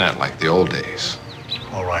 It's not like the old days.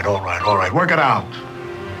 All right. Work it out.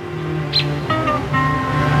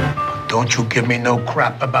 But don't you give me no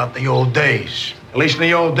crap about the old days. At least in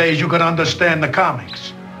the old days, you could understand the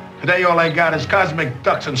comics. Today, all I got is cosmic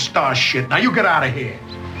ducks and star shit. Now, you get out of here.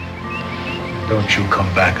 Don't you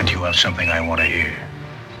come back until you have something I want to hear.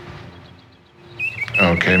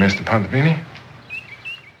 Okay, Mr. Pontabini?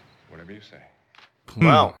 Whatever you say.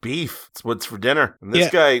 Wow, beef. It's what's for dinner. And this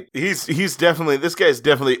guy, this guy's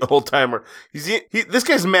definitely old timer. This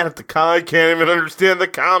guy's mad at the comic. Can't even understand the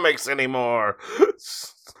comics anymore.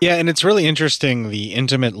 Yeah, and it's really interesting, the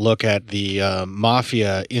intimate look at the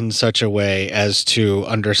mafia in such a way as to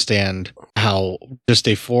understand how just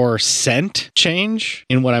a 4-cent change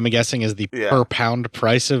in what I'm guessing is the per pound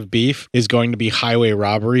price of beef is going to be highway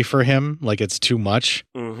robbery for him. Like, it's too much.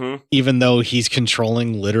 Mm-hmm. Even though he's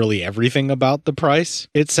controlling literally everything about the price,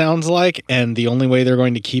 it sounds like. And the only way they're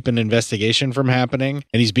going to keep an investigation from happening,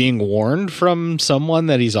 and he's being warned from someone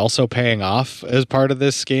that he's also paying off as part of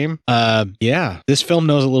this scheme. This film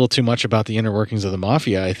knows a little too much about the inner workings of the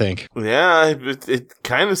mafia, I think. Yeah, it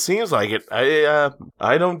kind of seems like it.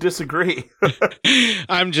 I don't disagree.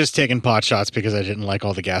 I'm just taking pot shots because I didn't like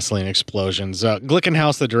all the gasoline explosions.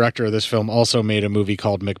 Glickenhaus, the director of this film, also made a movie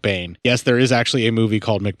called McBain. Yes, there is actually a movie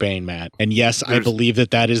called McBain, Matt. And yes, I believe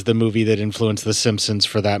that is the movie that influenced The Simpsons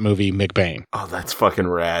for that movie, McBain. Oh, that's fucking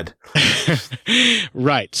rad.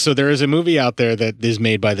 Right. So there is a movie out there that is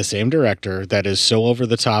made by the same director that is so over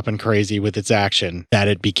the top and crazy with its action that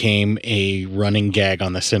it became a running gag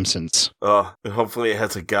on The Simpsons. Hopefully it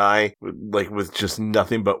has a guy with just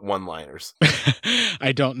nothing but one-liners.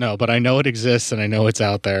 I don't know, but I know it exists and I know it's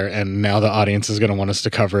out there, and now the audience is going to want us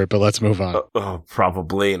to cover it, but let's move on.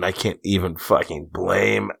 Probably, and I can't even fucking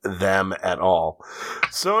blame them at all.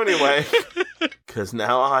 So anyway, because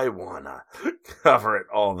now I want to cover it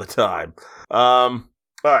all the time. All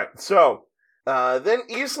right, so then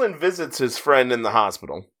Eastland visits his friend in the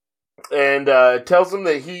hospital and tells him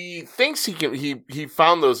that he thinks he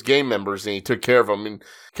found those gang members and he took care of them, and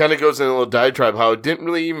kind of goes in a little diatribe how it didn't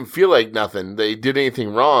really even feel like nothing. They did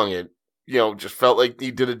anything wrong. It, just felt like he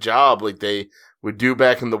did a job like they would do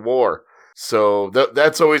back in the war. So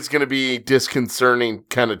that's always going to be disconcerting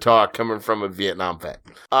kind of talk coming from a Vietnam vet.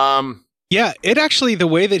 Yeah, it actually, the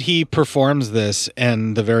way that he performs this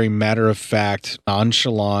and the very matter-of-fact,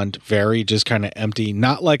 nonchalant, very just kind of empty,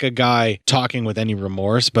 not like a guy talking with any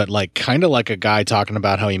remorse, but kind of like a guy talking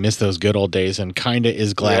about how he missed those good old days and kind of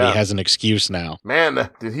is glad he has an excuse now. Man,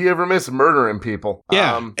 did he ever miss murdering people?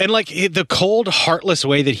 Yeah, and the cold, heartless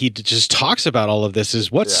way that he just talks about all of this is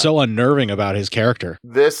what's so unnerving about his character.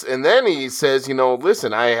 And then he says,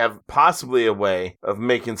 listen, I have possibly a way of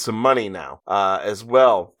making some money now, as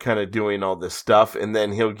well, kind of doing all this stuff, and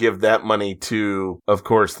then he'll give that money to, of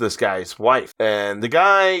course, this guy's wife. And the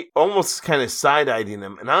guy almost kind of side-eyeing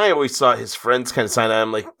him, and I always saw his friends kind of side-eye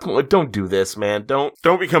him like, don't do this, man.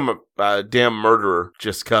 Don't become a damn murderer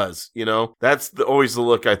just cuz, That's always the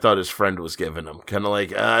look I thought his friend was giving him. Kind of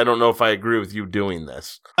like, I don't know if I agree with you doing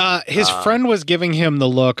this. His friend was giving him the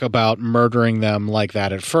look about murdering them like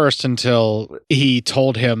that at first, until he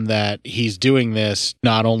told him that he's doing this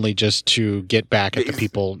not only just to get back at the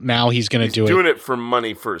people, now he's going to do it. He's doing it for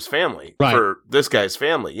money for his family, for this guy's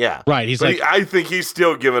family, yeah. Right, I think he's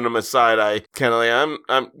still giving him a side eye, kind of like,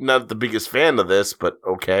 I'm not the biggest fan of this, but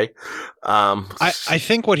okay. I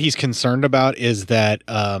think what he's concerned about is that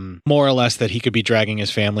more or less that he could be dragging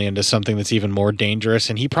his family into something that's even more dangerous,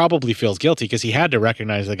 and he probably feels guilty because he had to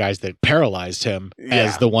recognize the guys that paralyzed him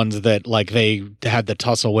as the ones that they had the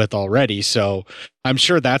tussle with already, so I'm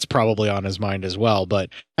sure that's probably on his mind as well, but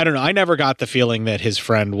I don't know. I never got the feeling that his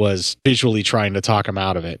friend was visually trying to talk him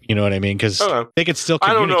out of it. You know what I mean? Because they could still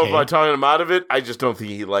communicate. I don't know about talking him out of it. I just don't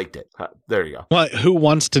think he liked it. There you go. Well, who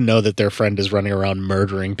wants to know that their friend is running around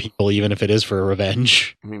murdering people, even if it is for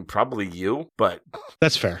revenge? I mean, probably you, but...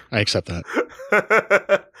 That's fair. I accept that.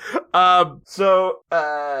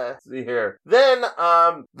 Let's see here. Then,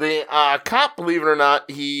 the cop, believe it or not,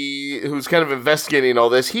 who's kind of investigating all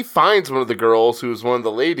this, he finds one of the girls who was one of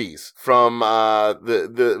the ladies from,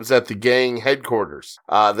 was at the gang headquarters,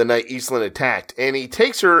 the night that Eastland attacked, and he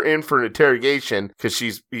takes her in for an interrogation because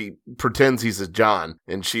he pretends he's a John,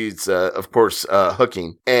 and she's of course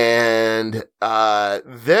hooking. And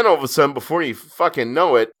then all of a sudden, before you fucking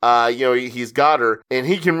know it, he's got her, and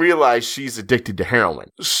he can realize she's addicted to heroin.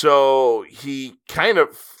 So he kind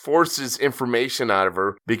of forces information out of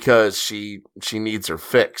her because she needs her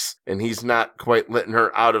fix, and he's not quite letting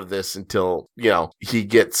her out of this until he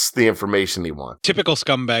gets the information he wants. Typical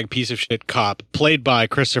scumbag piece of shit cop, played by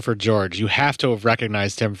Christopher George. You have to have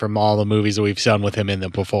recognized him from all the movies that we've done with him in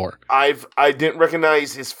them before. I didn't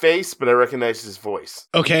recognize his face, but I recognized his voice.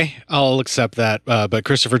 Okay, I'll accept that. But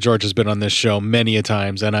Christopher George has been on this show many a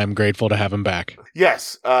times, and I'm grateful to have him back.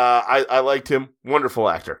 Yes, I liked him. Wonderful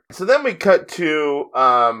actor. So then we cut to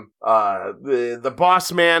the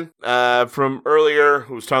boss man from earlier,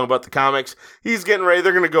 who was talking about the comics. He's getting ready.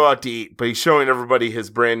 They're going to go out to eat, but he's showing everybody his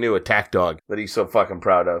brand new attack dog that he's so fucking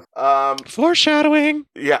proud of. Foreshadowing.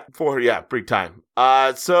 Yeah, big time.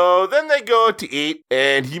 So then they go out to eat,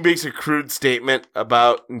 and he makes a crude statement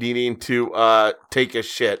about needing to take a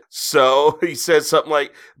shit. So he says something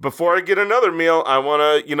like, "Before I get another meal, I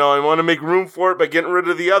want to make room for it by getting rid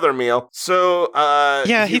of the other meal." So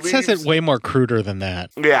he says it way more cruder than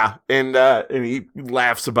that. Yeah, and he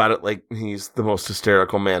laughs about it like he's the most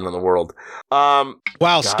hysterical man in the world.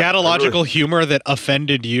 Wow, scatological humor that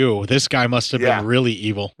offended you. This guy must have been really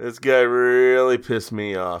evil. This guy really pissed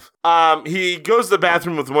me off. He goes to the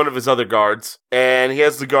bathroom with one of his other guards, and he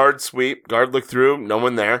has the guard sweep. Guard look through, no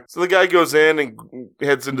one there. So the guy goes in and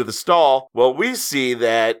heads into the stall. Well, we see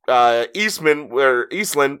that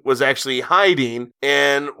Eastland was actually hiding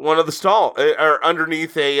in one of the stall, or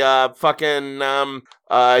underneath a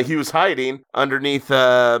he was hiding underneath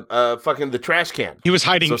fucking the trash can. He was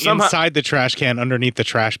hiding inside the trash can underneath the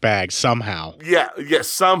trash bag somehow.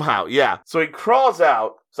 Somehow. So he crawls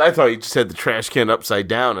out. So I thought he just had the trash can upside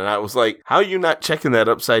down, and I was like, how are you not checking that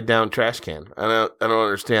upside down trash can? I don't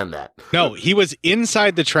understand that. No, he was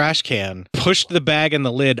inside the trash can, pushed the bag and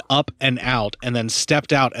the lid up and out, and then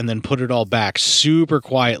stepped out and then put it all back super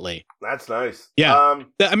quietly. That's nice. Yeah.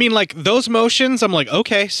 I mean, like, those motions, I'm like,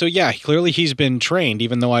 okay, so yeah, clearly he's been trained,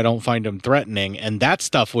 even though I don't find him threatening. And that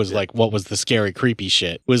stuff was like, what was the scary, creepy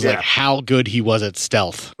shit? Was like how good he was at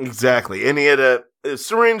stealth. Exactly. And he had a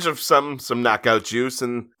syringe of some knockout juice,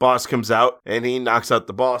 and boss comes out and he knocks out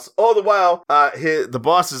the boss. All the while, the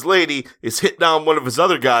boss's lady is hitting on one of his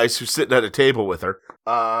other guys who's sitting at a table with her.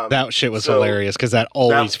 That shit was hilarious because that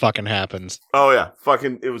always fucking happens. Oh yeah,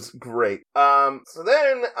 it was great. So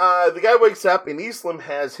then the guy wakes up and Eastland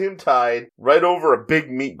has him tied right over a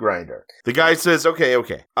big meat grinder. The guy says, okay,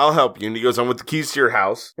 I'll help you. And he goes, I want the keys to your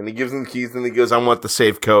house. And he gives him the keys, and he goes, I want the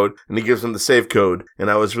safe code. And he gives him the safe code.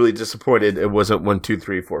 And I was really disappointed it wasn't 1, 2,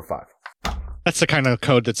 3, 4, 5. That's the kind of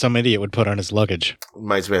code that some idiot would put on his luggage.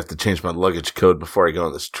 Reminds me I have to change my luggage code before I go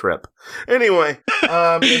on this trip. Anyway.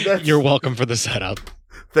 You're welcome for the setup.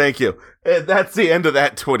 Thank you. And that's the end of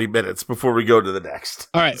that 20 minutes before we go to the next.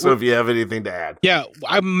 All right. So if you have anything to add. Yeah,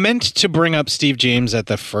 I meant to bring up Steve James at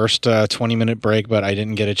the first 20-minute break, but I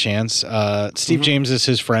didn't get a chance. Steve James is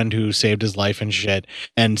his friend who saved his life and shit.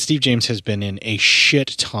 And Steve James has been in a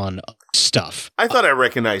shit ton of stuff. I thought I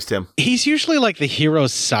recognized him. He's usually like the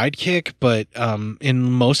hero's sidekick, but in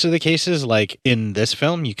most of the cases, like in this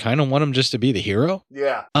film, you kind of want him just to be the hero.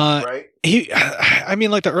 Yeah, right? I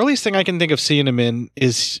mean, like the earliest thing I can think of seeing him in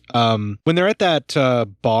is when they're at that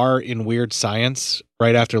bar in Weird Science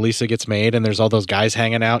right after Lisa gets made, and there's all those guys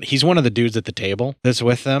hanging out. He's one of the dudes at the table that's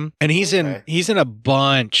with them, and he's in a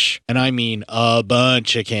bunch, and I mean a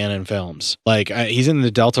bunch of canon films. Like he's in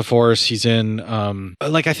the Delta Force. He's in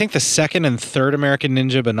like I think the second and third American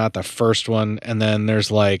Ninja, but not the first one. And then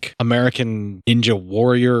there's like American Ninja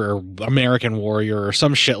Warrior or American Warrior or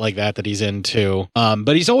some shit like that he's into.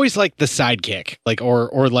 But he's always like the sidekick, like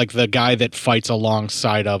or like the guy that fights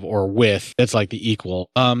alongside of or with. That's like the equal.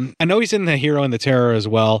 I know he's in The Hero and the Terror as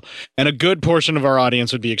well, and a good portion of our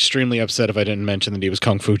audience would be extremely upset if I didn't mention that he was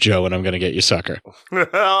Kung Fu Joe and I'm Gonna Get You Sucker.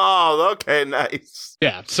 Oh, okay, nice.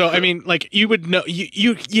 Yeah, so I mean, like you would know,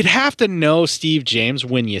 you'd have to know Steve James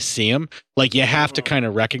when you see him. Like you have to kind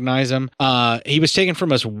of recognize him. He was taken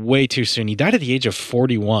from us way too soon. He died at the age of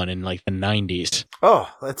 41 in like the 90s. Oh,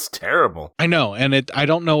 that's terrible. I know, and I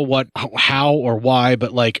don't know how or why,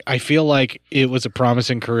 but like I feel like it was a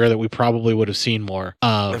promising career that we probably would have seen more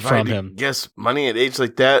from him. Guess money at age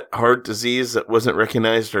like that, heart disease that wasn't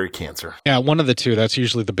recognized, or cancer. Yeah, one of the two. That's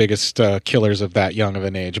usually the biggest killers of that young of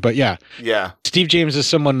an age. But yeah, Steve James is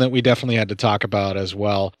someone that we definitely had to talk about as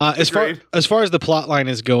well. As far as the plot line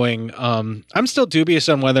is going, I'm still dubious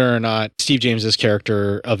on whether or not Steve James's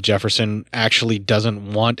character of Jefferson actually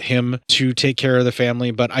doesn't want him to take care of the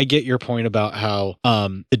family, but I get your point about how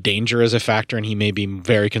the danger is a factor, and he may be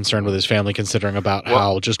very concerned with his family, considering about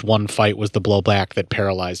how just one fight was the blowback that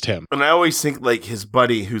paralyzed him. And I always think like his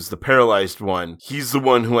buddy, who's the paralyzed one, he's the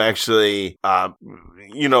one who actually,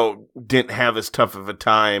 didn't have as tough of a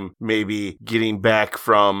time maybe getting back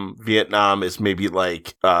from Vietnam as maybe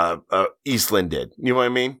like Eastland did. You know what I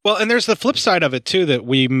mean? Well, and there's the flip side of it too, that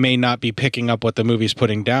we may not be picking up what the movie's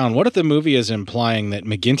putting down. What if the movie is implying that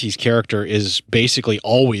McGinty's character is basically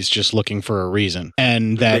always just looking for a reason,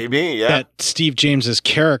 and that that Steve James's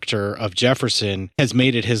character of Jefferson has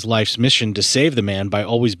made it his life's mission to save the man by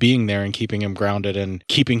always being there and keeping him grounded and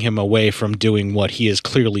keeping him away from doing what he is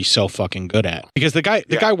clearly so fucking good at? Because the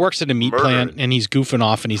guy works at a meat plant and he's goofing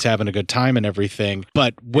off and he's having a good time and everything,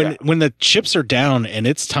 but when the chips are down and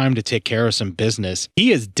it's time to take care of some business,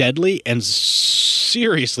 he is deadly and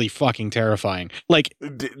seriously fucking terrifying. Like,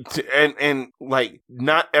 and like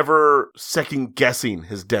not ever second guessing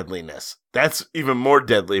his deadliness. That's even more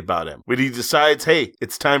deadly about him. When he decides, hey,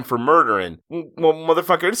 it's time for murdering. Well,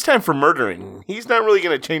 motherfucker, it's time for murdering. He's not really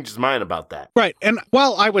going to change his mind about that. Right. And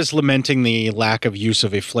while I was lamenting the lack of use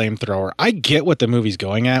of a flamethrower, I get what the movie's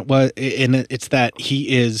going at. And it's that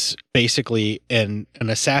he is basically an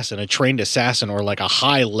assassin, a trained assassin, or like a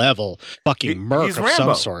high-level fucking merc of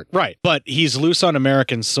some sort. Right. But he's loose on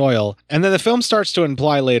American soil. And then the film starts to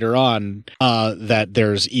imply later on that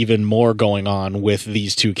there's even more going on with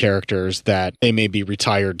these two characters, that they may be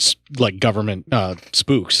retired like government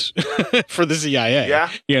spooks for the CIA.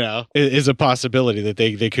 Yeah, is a possibility that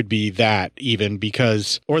they could be that, even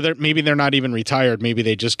because, or maybe they're not even retired. Maybe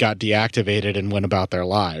they just got deactivated and went about their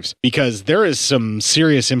lives, because there is some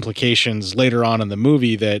serious implications later on in the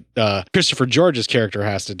movie that Christopher George's character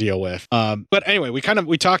has to deal with. But anyway, we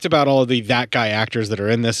talked about all of the that guy actors that are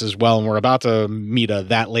in this as well, and we're about to meet a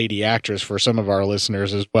that lady actress for some of our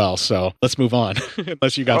listeners as well. So let's move on,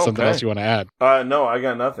 unless you got something else you want to add. No, I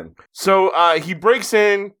got nothing. So he breaks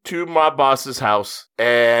in to my boss's house,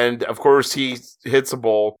 and of course he hits a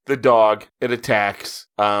bowl. The dog, it attacks,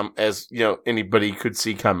 as anybody could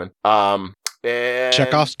see coming. And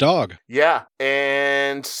Chekhov's dog. Yeah,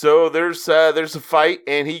 and so there's a fight,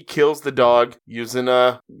 and he kills the dog using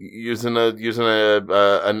a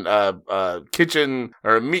kitchen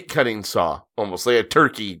or a meat cutting saw, almost like a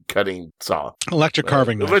turkey cutting saw. Electric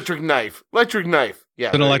carving knife. Electric knife.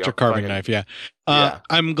 Yeah, an electric carving knife. Yeah.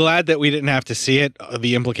 I'm glad that we didn't have to see it.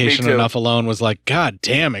 The implication enough alone was like, God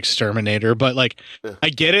damn, Exterminator. But like, I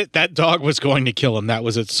get it. That dog was going to kill him. That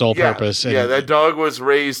was its sole purpose. And that dog was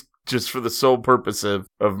raised just for the sole purpose of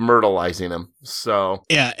myrtleizing him. So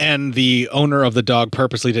yeah, and the owner of the dog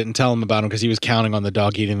purposely didn't tell him about him because he was counting on the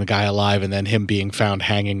dog eating the guy alive, and then him being found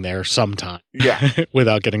hanging there sometime. Yeah,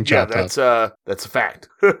 without getting chopped up. That's a fact.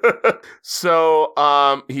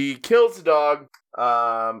 So he kills the dog.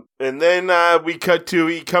 And then we cut to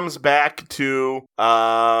he comes back to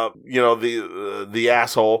the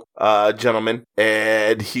asshole gentleman,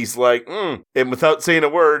 and he's like, and without saying a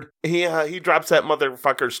word, he drops that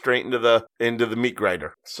motherfucker straight into the meat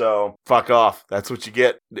grinder. So fuck off. That's what you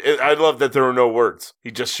get. I love that there were no words.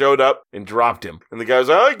 He just showed up and dropped him, and the guy was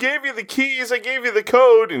like, I gave you the keys, I gave you the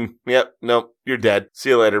code, and yep, nope, you're dead. See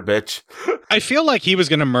you later, bitch. I feel like he was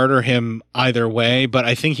going to murder him either way, but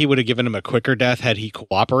I think he would have given him a quicker death had he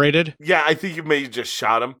cooperated. Yeah, I think you may have just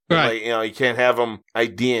shot him. Right. Like, you can't have him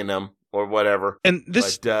IDing him or whatever. And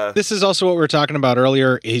this is also what we were talking about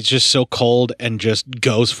earlier. He's just so cold and just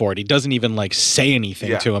goes for it. He doesn't even like say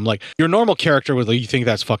anything to him. Like your normal character would, like, you think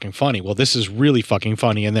that's fucking funny. Well, this is really fucking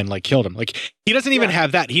funny, and then like killed him. Like he doesn't even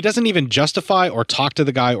have that. He doesn't even justify or talk to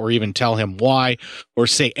the guy or even tell him why or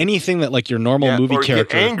say anything that like your normal movie or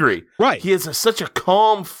character. Get angry. Right. He has such a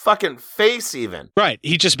calm fucking face even. Right.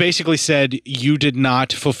 He just basically said, you did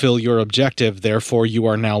not fulfill your objective, therefore you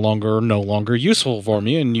are no longer useful for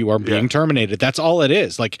me, and you are being terminated. That's all it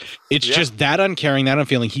is. Like, it's just that uncaring, that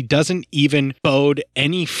unfeeling. He doesn't even bode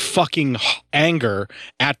any fucking anger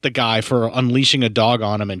at the guy for unleashing a dog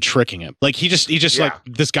on him and tricking him. Like, he just like,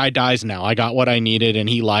 this guy dies now. I got what I needed, and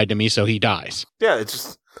he lied to me, so he dies. Yeah, it's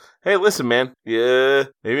just, hey, listen, man. Yeah,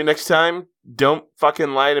 maybe next time, don't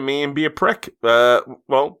fucking lie to me and be a prick.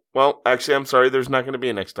 Well, actually, I'm sorry. There's not going to be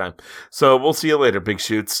a next time. So we'll see you later, Big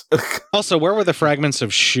Shoots. Also, where were the fragments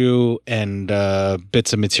of shoe and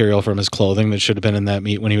bits of material from his clothing that should have been in that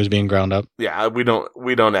meat when he was being ground up? Yeah, we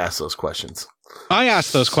don't ask those questions. I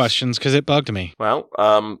asked those questions because it bugged me. Well,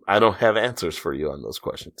 I don't have answers for you on those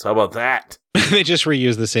questions. How about that? They just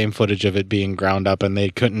reused the same footage of it being ground up, and they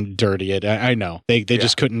couldn't dirty it. I know. They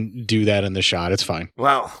just couldn't do that in the shot. It's fine.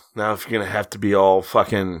 Well, now if you're going to have to be all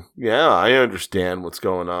fucking, yeah, I understand what's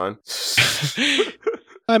going on.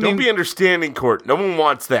 Don't be understanding, Court. No one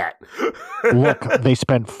wants that. Look, they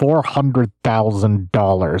spent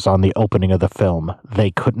 $400,000 on the opening of the film.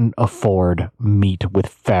 They couldn't afford meat with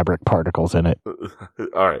fabric particles in it.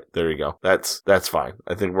 All right, there you go. That's fine.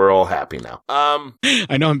 I think we're all happy now.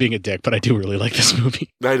 I know I'm being a dick, but I do really like this movie.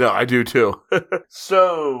 I know, I do too.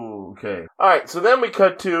 So, okay. All right, so then we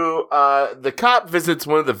cut to the cop visits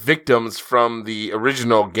one of the victims from the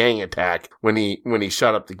original gang attack when he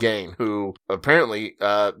shot up the gang, who apparently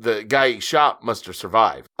the guy he shot must have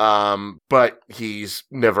survived. But he's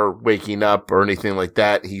never waking up or anything like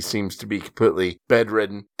that. He seems to be completely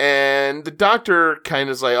bedridden. And the doctor kind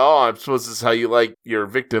of is like, oh, I suppose this is how you like your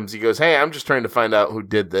victims. He goes, hey, I'm just trying to find out who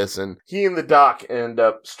did this. And he and the doc end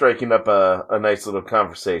up striking up a nice little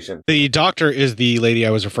conversation. The doctor is the lady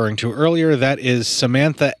I was referring to earlier. That is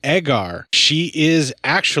Samantha Eggar. She is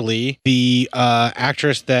actually the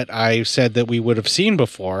actress that I said that we would have seen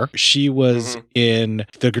before. She was in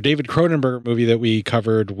the David Cronenberg movie that we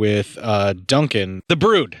covered with Duncan. The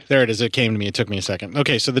Brood. There it is. It came to me. It took me a second.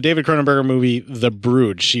 Okay, so the David Cronenberg movie, The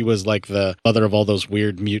Brood. She was like the mother of all those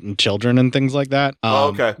weird mutant children and things like that.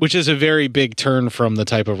 Okay. Which is a very big turn from the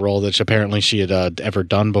type of role that apparently she had ever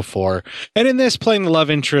done before. And in this, playing the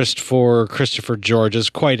love interest for Christopher George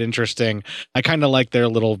is quite interesting. I kind of like their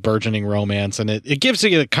little burgeoning romance, and it gives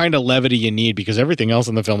you the kind of levity you need because everything else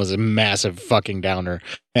in the film is a massive fucking downer.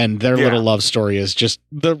 And their little love story is just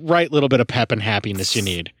the right little bit of pep and happiness you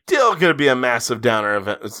need. Still going to be a massive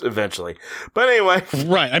downer eventually. But anyway.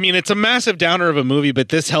 Right. I mean, it's a massive downer of a movie, but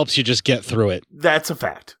this helps you just get through it. That's a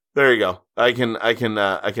fact. There you go. I can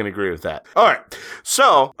agree with that. All right.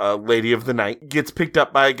 So, Lady of the Night gets picked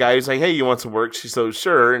up by a guy who's like, hey, you want some work? She's so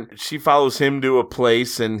sure. And she follows him to a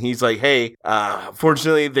place and he's like, hey,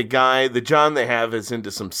 fortunately, the John they have is into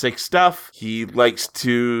some sick stuff. He likes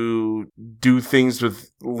to do things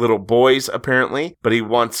with little boys, apparently, but he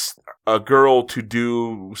wants a girl to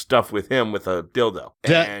do stuff with him with a dildo.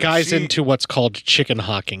 That guy's into what's called chicken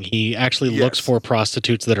hawking. He actually looks for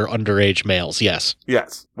prostitutes that are underage males. Yes.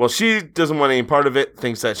 Yes. Well, she doesn't want any part of it,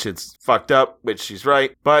 thinks that shit's fucked up, which she's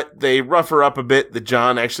right. But they rough her up a bit. The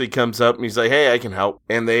John actually comes up and he's like, hey, I can help.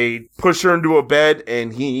 And they push her into a bed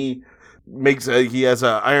and he has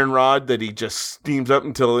an iron rod that he just steams up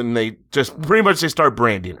and they just pretty much they start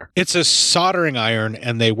branding her. It's a soldering iron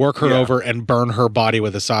and they work her over and burn her body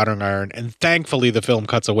with a soldering iron. And thankfully the film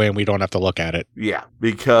cuts away and we don't have to look at it. Yeah,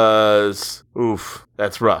 because,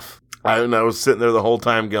 that's rough. I was sitting there the whole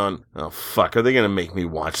time going, oh, fuck, are they going to make me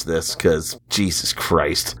watch this? Because, Jesus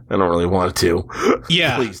Christ, I don't really want to.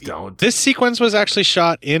 Yeah. Please don't. This sequence was actually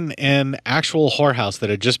shot in an actual whorehouse that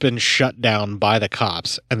had just been shut down by the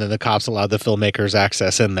cops, and then the cops allowed the filmmakers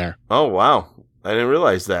access in there. Oh, wow. I didn't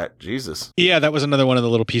realize that. Jesus. Yeah, that was another one of the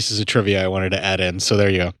little pieces of trivia I wanted to add in, so there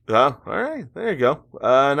you go. Oh, all right. There you go.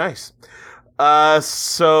 Nice.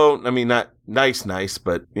 So, I mean, not nice,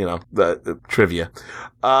 but, the trivia.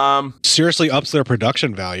 Seriously ups their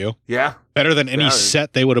production value. Yeah. Better than any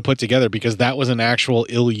set they would have put together because that was an actual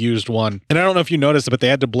ill-used one. And I don't know if you noticed, but they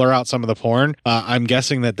had to blur out some of the porn. I'm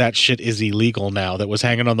guessing that shit is illegal now that was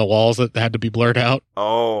hanging on the walls that had to be blurred out.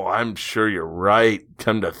 Oh, I'm sure you're right.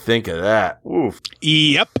 Come to think of that. Oof.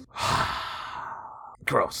 Yep.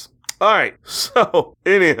 Gross. All right. So,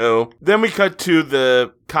 anywho, then we cut to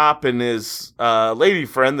the cop and his lady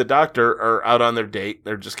friend, the doctor, are out on their date.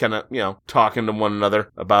 They're just kind of, talking to one another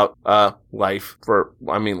about life, for,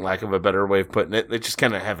 lack of a better way of putting it. They just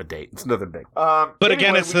kind of have a date. It's nothing big. But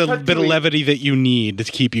again, it's the bit of levity that you need to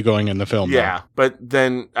keep you going in the film. Yeah, but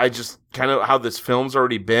then I just kind of how this film's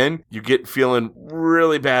already been, you get feeling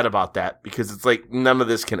really bad about that because it's like none of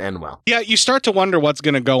this can end well. Yeah, you start to wonder what's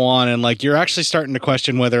going to go on, and like you're actually starting to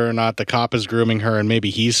question whether or not the cop is grooming her and maybe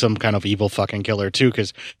he's some kind of evil fucking killer too,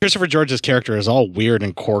 because Christopher George's character is all weird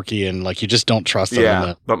and quirky and like you just don't trust him.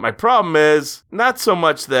 Yeah, but my problem is not so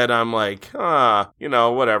much that I'm like,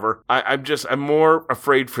 whatever. I'm more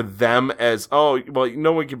afraid for them as,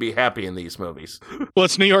 no one can be happy in these movies. Well,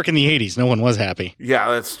 it's New York in the 80s. No one was happy.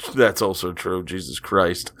 Yeah, that's also true. Jesus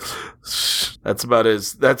Christ.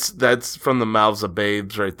 That's from the mouths of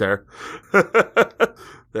babes right there.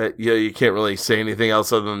 That you can't really say anything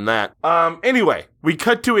else other than that. Anyway, we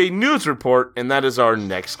cut to a news report, and that is our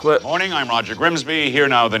next clip. Morning, I'm Roger Grimsby. Here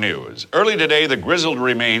now the news. Early today, the grizzled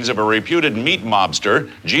remains of a reputed meat mobster,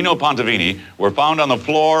 Gino Pontevini, were found on the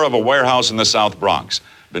floor of a warehouse in the South Bronx.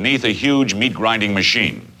 beneath a huge meat grinding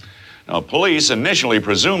machine. Now, police initially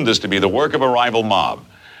presumed this to be the work of a rival mob.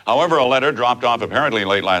 However, a letter dropped off apparently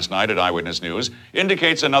late last night at Eyewitness News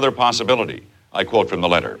indicates another possibility. I quote from the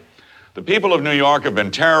letter. The people of New York have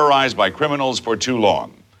been terrorized by criminals for too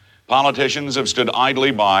long. Politicians have stood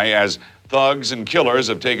idly by as thugs and killers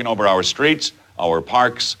have taken over our streets, our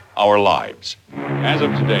parks, our lives. As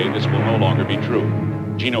of today, this will no longer be true.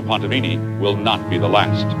 Gino Pontevini will not be the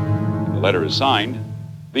last. The letter is signed,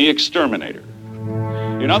 The Exterminator.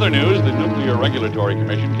 In other news, the Nuclear Regulatory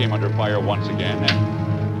Commission came under fire once again.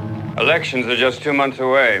 Elections are just 2 months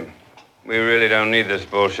away. We really don't need this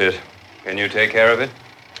bullshit. Can you take care of it?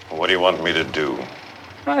 What do you want me to do?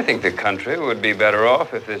 I think the country would be better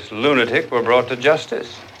off if this lunatic were brought to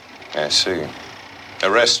justice. I see.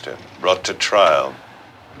 Arrested, brought to trial.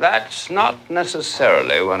 That's not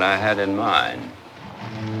necessarily what I had in mind.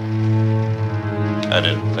 I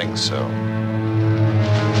didn't think so.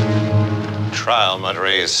 Trial might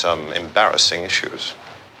raise some embarrassing issues.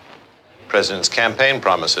 President's campaign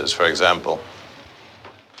promises, for example.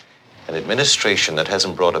 An administration that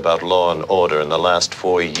hasn't brought about law and order in the last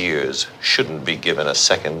 4 years shouldn't be given a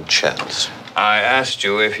second chance. I asked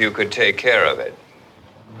you if you could take care of it.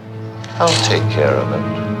 I'll take care of it.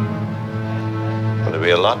 It'll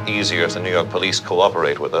be a lot easier if the New York police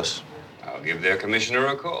cooperate with us. I'll give their commissioner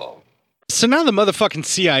a call. So now the motherfucking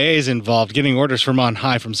CIA is involved, getting orders from on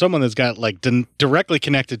high from someone that's got like directly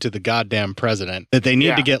connected to the goddamn president, that they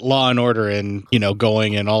need to get law and order and,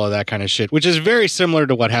 going and all of that kind of shit, which is very similar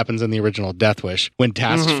to what happens in the original Death Wish when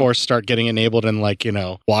task force start getting enabled and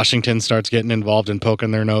Washington starts getting involved and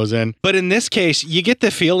poking their nose in. But in this case, you get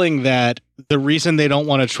the feeling that the reason they don't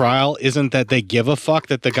want a trial isn't that they give a fuck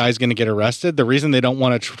that the guy's going to get arrested. The reason they don't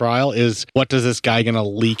want a trial is what does this guy going to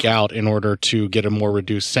leak out in order to get a more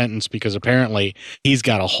reduced sentence? Because apparently he's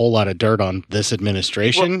got a whole lot of dirt on this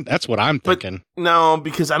administration. Well, that's what I'm thinking. No,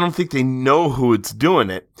 because I don't think they know who it's doing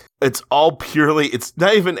it. It's all purely, it's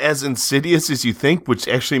not even as insidious as you think, which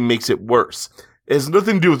actually makes it worse. It has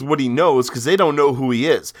nothing to do with what he knows because they don't know who he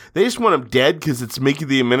is. They just want him dead because it's making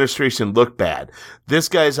the administration look bad. This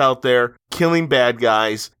guy's out there killing bad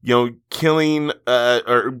guys, killing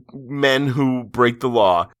or men who break the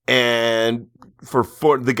law. And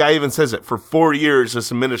the guy even says it, for 4 years,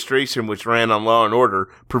 this administration, which ran on law and order,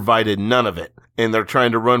 provided none of it. And they're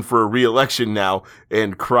trying to run for a re-election now,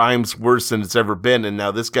 and crime's worse than it's ever been. And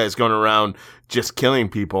now this guy's going around just killing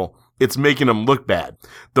people. It's making them look bad.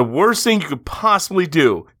 The worst thing you could possibly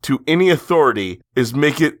do to any authority is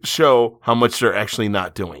make it show how much they're actually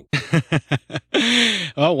not doing.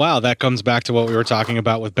 Oh, wow. That comes back to what we were talking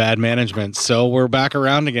about with bad management. So we're back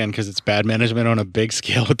around again because it's bad management on a big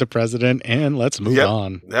scale with the president. And let's move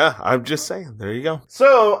on. Yeah, I'm just saying. There you go.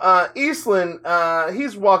 So Eastland,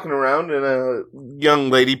 he's walking around and a young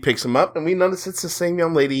lady picks him up. And we notice it's the same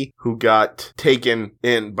young lady who got taken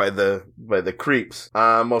in by the creeps.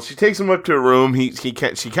 Well, she takes him up to a room. She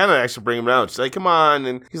kind of actually bring him down. She's like, come on.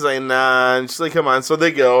 And he's like, nah. And she's like, come on. So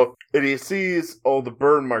they go. And he sees all the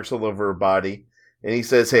burn marks all over her body. And he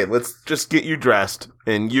says, hey, let's just get you dressed.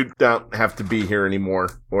 And you don't have to be here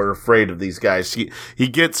anymore or afraid of these guys. He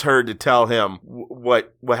gets her to tell him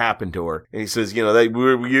what happened to her. And he says, you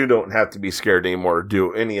don't have to be scared anymore or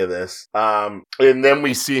do any of this. And then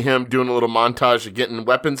we see him doing a little montage of getting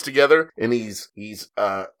weapons together. And he's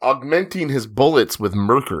augmenting his bullets with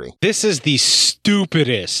mercury. This is the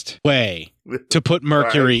stupidest way to put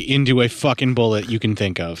mercury into a fucking bullet you can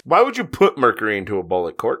think of. Why would you put mercury into a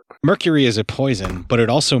bullet, Court? Mercury is a poison, but it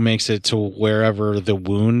also makes it to wherever the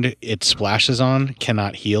wound it splashes on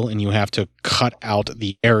cannot heal, and you have to cut out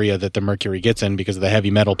the area that the mercury gets in because of the heavy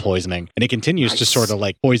metal poisoning. And it continues to sort of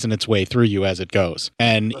poison its way through you as it goes.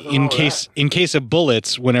 And in case of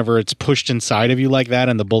bullets, whenever it's pushed inside of you like that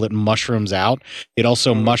and the bullet mushrooms out, it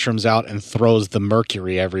also mushrooms out and throws the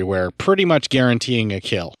mercury everywhere, pretty much guaranteeing a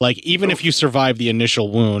kill. Even if you survive the initial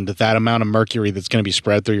wound, that amount of mercury that's going to be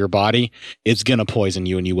spread through your body, it's going to poison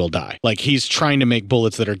you and you will die. He's trying to make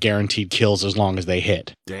bullets that are guaranteed kills as long as they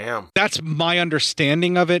hit. Damn. That's my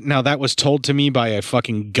understanding of it. Now, that was told to me by a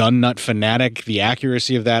fucking gun nut fanatic. The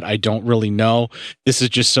accuracy of that, I don't really know. This is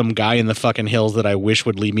just some guy in the fucking hills that I wish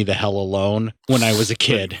would leave me the hell alone when I was a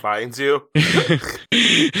kid. Finds you?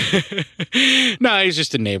 No, he's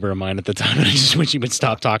just a neighbor of mine at the time. And I just wish he would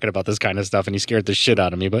stop talking about this kind of stuff, and he scared the shit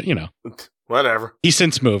out of me, but whatever. He's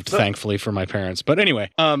since moved, thankfully, for my parents. But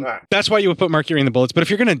anyway, that's why you would put mercury in the bullets. But if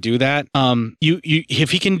you're going to do that,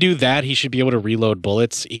 if he can do that, he should be able to reload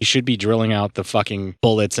bullets. He should be drilling out the fucking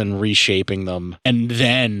bullets and reshaping them and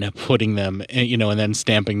then putting them, and then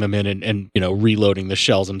stamping them in and reloading the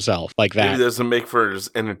shells himself like that. Maybe it doesn't make for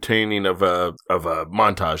as entertaining of a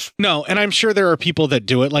montage. No, and I'm sure there are people that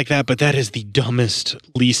do it like that, but that is the dumbest,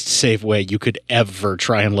 least safe way you could ever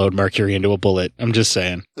try and load mercury into a bullet. I'm just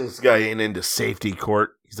saying. This guy ain't into safety,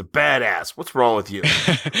 Court. He's a badass. What's wrong with you?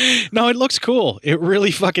 No, it looks cool. It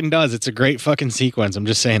really fucking does. It's a great fucking sequence. I'm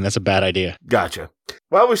just saying that's a bad idea. Gotcha.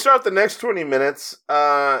 Well, we start the next 20 minutes.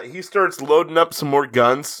 He starts loading up some more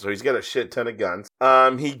guns. So he's got a shit ton of guns.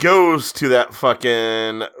 He goes to that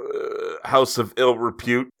fucking house of ill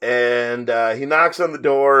repute, and he knocks on the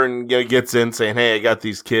door and gets in saying, hey, I got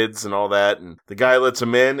these kids and all that. And the guy lets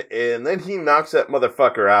him in, and then he knocks that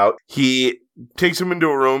motherfucker out. He takes him into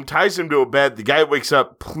a room, ties him to a bed. The guy wakes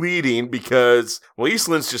up pleading because,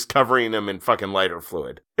 Eastland's just covering him in fucking lighter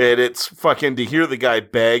fluid. And it's fucking, to hear the guy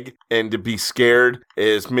beg and to be scared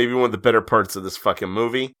is maybe one of the better parts of this fucking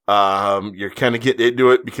movie. You're kind of getting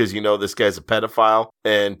into it because this guy's a pedophile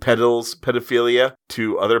and peddles pedophilia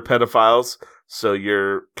to other pedophiles. So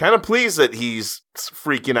you're kind of pleased that he's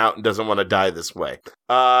freaking out and doesn't want to die this way.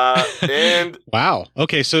 And wow.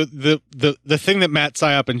 Okay, so the thing that Matt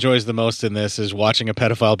Syop enjoys the most in this is watching a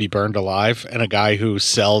pedophile be burned alive and a guy who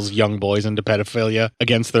sells young boys into pedophilia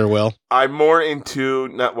against their will. I'm more into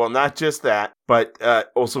not just that, but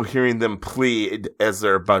also hearing them plead as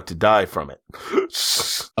they're about to die from it.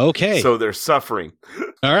 Okay. So they're suffering.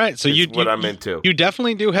 All right. So I'm into. You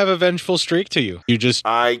definitely do have a vengeful streak to you.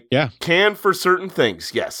 I can for certain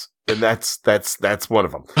things, yes. And that's one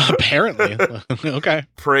of them. Apparently. Okay.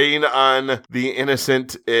 Preying on the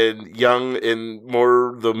innocent and young and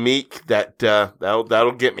more the meek,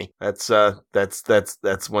 that'll get me. That's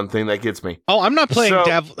one thing that gets me. Oh, I'm not playing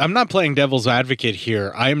I'm not playing devil's advocate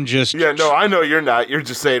here. I'm just I know you're not. You're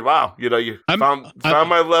just saying, wow, you found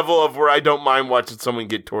my level of where I don't mind watching someone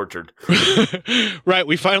get tortured. Right.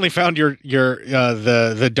 We finally found your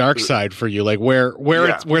the dark side for you, like where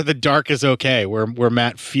the dark is okay, where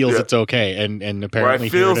Matt feels it's okay, and apparently where I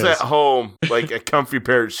feels here it is. at home like a comfy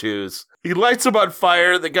pair of shoes. He lights him on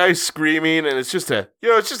fire. The guy's screaming, and it's just a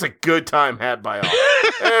good time had by all.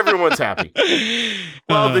 Everyone's happy.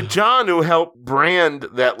 Well, the John who helped brand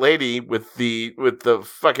that lady with the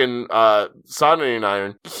fucking soldering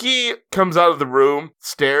iron, he comes out of the room,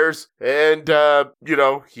 stares, and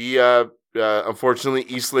unfortunately,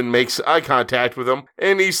 Eastland makes eye contact with him,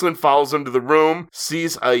 and Eastland follows him to the room,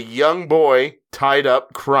 sees a young boy tied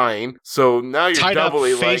up, crying. So now you're tied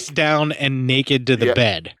doubly up, face down and naked to the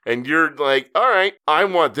bed. And you're like, all right, I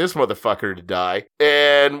want this motherfucker to die.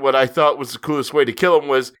 And what I thought was the coolest way to kill him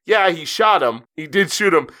was, he shot him. He did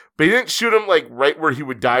shoot him, but he didn't shoot him like right where he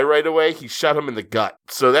would die right away. He shot him in the gut.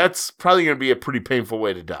 So that's probably going to be a pretty painful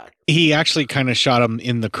way to die. He actually kind of shot him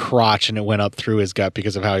in the crotch, and it went up through his gut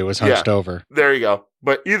because of how he was hunched over. There you go.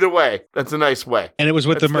 But either way, that's a nice way. And it was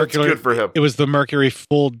with the mercury. That's good for him. It was the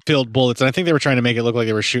mercury-filled bullets, and I think they were trying to make it look like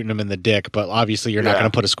they were shooting him in the dick. But obviously, you're not going to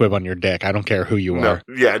put a squib on your dick. I don't care who you are.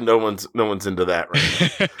 Yeah, no one's into that,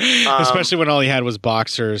 right? Especially when all he had was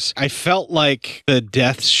boxers. I felt like the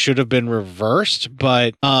deaths should have been reversed,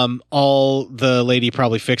 but all the lady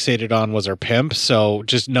probably fixated on was her pimp. So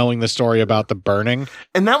just knowing the story about the burning,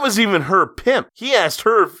 and that was even her pimp. He asked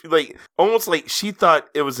her, almost like she thought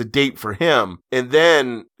it was a date for him, and then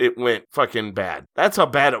it went fucking bad. That's how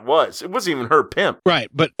bad it was. It wasn't even her pimp. Right.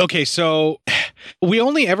 But okay, so we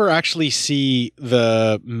only ever actually see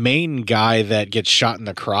the main guy that gets shot in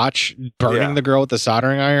the crotch burning the girl with the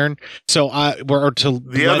soldering iron. So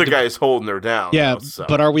the other guy's holding her down. Yeah. So.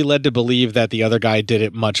 But are we led to believe that the other guy did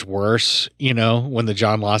it much worse, when the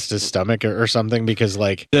John lost his stomach or something? Because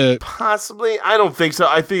possibly, I don't think so.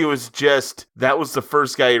 I think it was just that was the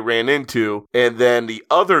first guy he ran into, and then the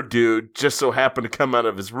other dude just so happened to come out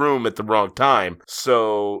of his room at the wrong time.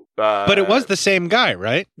 So but it was the same guy,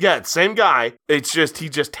 right? Yeah, same guy. It's just he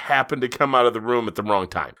just happened to come out of the room at the wrong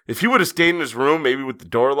time. If he would have stayed in his room, maybe with the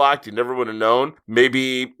door locked, you never would have known.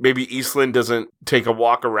 Maybe Eastland doesn't take a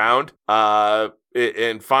walk around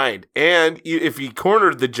and find. And if he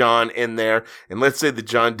cornered the John in there, and let's say the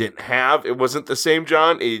John it wasn't the same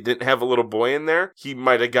John, and he didn't have a little boy in there, he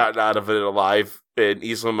might have gotten out of it alive. And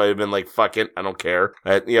Eastland might have been like, fuck it, I don't care.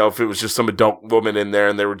 If it was just some adult woman in there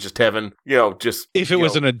and they were just having, if it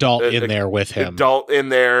was an adult in there with him. Adult in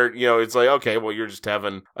there, it's like, okay, well, you're just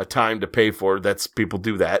having a time to pay for. That's, people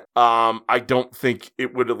do that. I don't think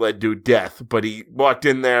it would have led to death, but he walked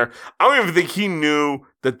in there. I don't even think he knew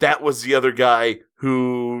that was the other guy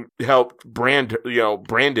who helped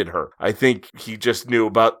branded her. I think he just knew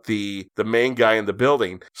about the main guy in the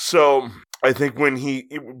building. So I think when he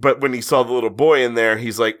saw the little boy in there,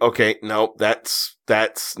 he's like, okay, no, that's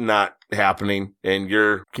not happening, and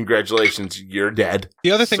congratulations, you're dead.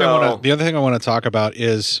 The other thing I want to talk about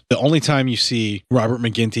is the only time you see Robert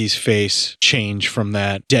McGinty's face change from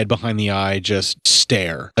that dead behind the eye, just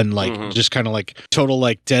stare and just kind of like total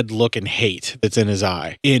like dead look and hate that's in his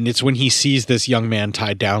eye. And it's when he sees this young man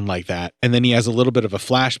tied down like that. And then he has a little bit of a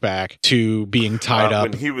flashback to being tied up.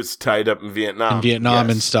 When he was tied up in Vietnam.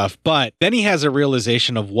 And stuff. But then he has a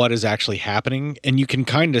realization of what is actually happening. And you can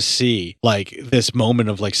kind of see like this moment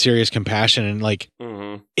of like serious compassion. And like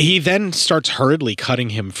he then starts hurriedly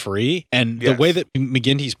cutting him free. And the way that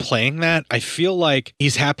McGinty's playing that, I feel like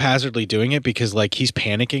he's haphazardly doing it because like he's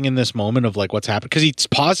panicking in this moment of like what's happened. Because he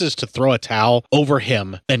pauses to throw a towel over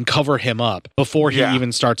him and cover him up before he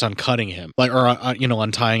even starts uncutting him,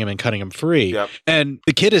 untying him and cutting him free. Yep. And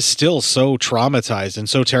the kid is still so traumatized and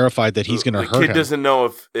so terrified that he's going to hurt him. The kid doesn't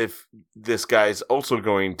know if this guy's also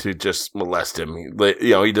going to just molest him.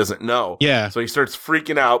 He doesn't know. Yeah. So he starts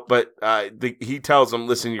freaking out, but he tells him,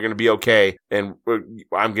 "Listen, you're going to be okay, and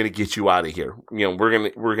I'm going to get you out of here.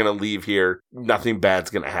 We're gonna leave here. Nothing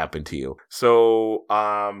bad's going to happen to you." So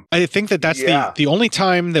I think that's the only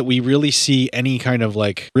time that we really see any kind of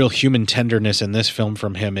like real human tenderness in this film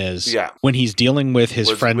from him is when he's dealing with his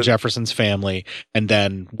friend Jefferson's family, and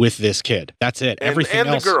then with this kid. That's it. Everything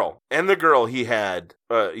else. The girl he had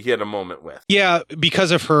a moment with. Yeah,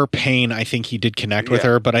 because of her pain, I think he did connect with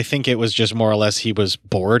her, but I think it was just more or less he was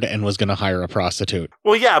bored and was going to hire a prostitute.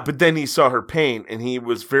 Well, yeah, but then he saw her pain and he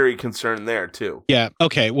was very concerned there too. Yeah,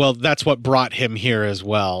 okay, well, that's what brought him here as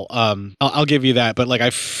well. I'll give you that, but like I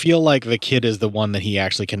feel like the kid is the one that he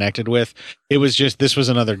actually connected with. It was just, this was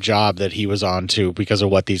another job that he was on to because of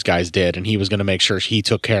what these guys did, and he was going to make sure he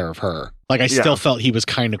took care of her. Like I still felt he was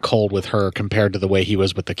kind of cold with her compared to the way he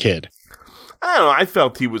was with the kid. I don't know. I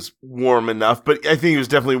felt he was warm enough, but I think he was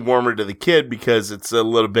definitely warmer to the kid because it's a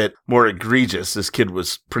little bit more egregious. This kid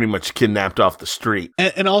was pretty much kidnapped off the street.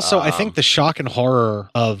 And also, I think the shock and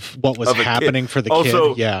horror of what was happening for the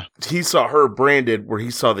also, kid. He saw her branded where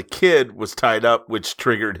he saw the kid was tied up, which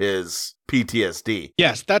triggered his PTSD.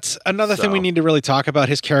 Yes, that's another thing we need to really talk about.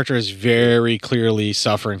 His character is very clearly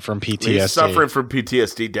suffering from PTSD. He's suffering from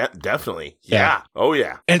PTSD, definitely. Yeah. Oh,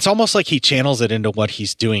 yeah. And it's almost like he channels it into what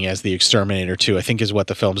he's doing as the exterminator, too, I think is what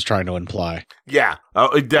the film's trying to imply. Yeah,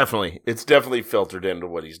 definitely. It's definitely filtered into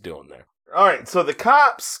what he's doing there. All right, so the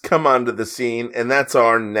cops come onto the scene, and that's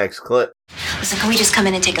our next clip. Listen, can we just come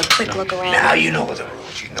in and take a quick look around? Now you know the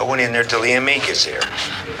rules. You no one in there till the ME gets here.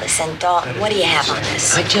 Listen, Dalton, what do you have on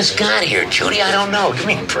this? I just got here, Judy. I don't know. Give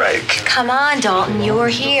me a break. Come on, Dalton. You're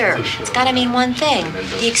here. It's got to mean one thing.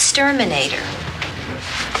 The exterminator.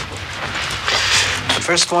 The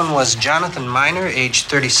first one was Jonathan Miner, age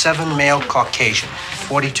 37, male, Caucasian.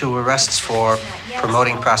 42 arrests for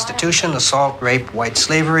promoting prostitution, assault, rape, white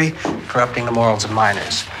slavery, corrupting the morals of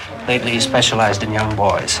minors. Lately, he specialized in young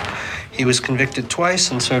boys. He was convicted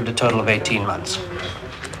twice and served a total of 18 months.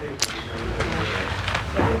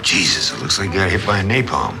 Jesus, it looks like he got hit by a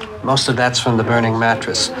napalm. Most of that's from the burning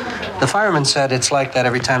mattress. The fireman said it's like that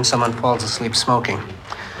every time someone falls asleep smoking.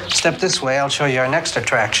 Step this way, I'll show you our next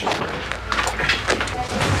attraction.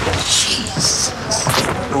 Jesus.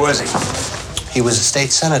 Who was he? He was a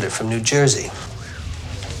state senator from New Jersey.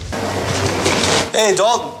 Hey,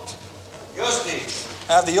 Dalton. Yosti.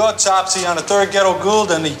 Have the autopsy on the third Ghetto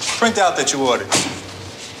Gould and the printout that you ordered.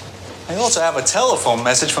 I also have a telephone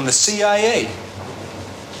message from the CIA.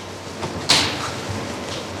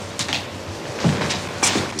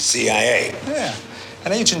 The CIA? Yeah.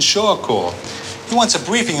 An Agent Shaw called. He wants a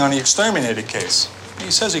briefing on the exterminator case.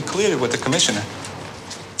 He says he cleared it with the commissioner.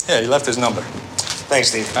 Yeah, he left his number. Thanks,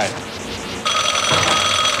 Steve. All right.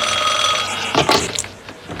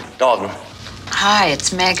 Dalton. Hi,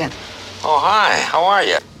 it's Megan. Oh, hi. How are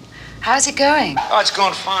you? How's it going? Oh, it's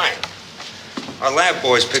going fine. Our lab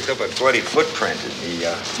boys picked up a bloody footprint in the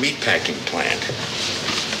meatpacking plant.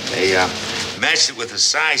 They matched it with a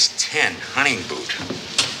size 10 hunting boot,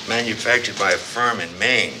 manufactured by a firm in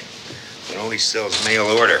Maine that only sells mail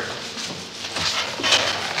order.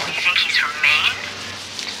 You think he's from Maine?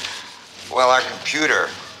 Well, our computer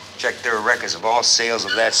checked their records of all sales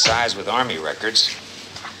of that size with Army records.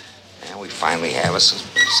 And we finally have us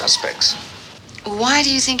suspects. Why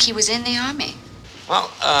do you think he was in the Army? Well,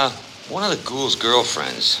 one of the Gould's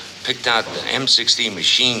girlfriends picked out the M16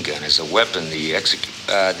 machine gun as a weapon the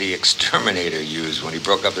exterminator used when he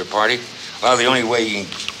broke up their party. Well, the only way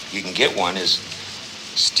you can get one is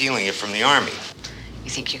stealing it from the Army. You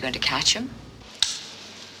think you're going to catch him?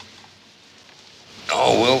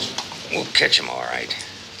 we'll catch him all right.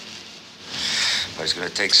 But it's going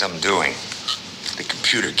to take some doing. The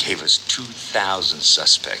computer gave us 2,000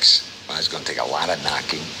 suspects. Well, it's going to take a lot of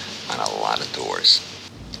knocking on a lot of doors.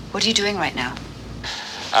 What are you doing right now?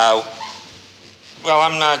 Well,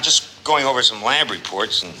 I'm just going over some lab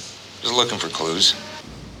reports and just looking for clues.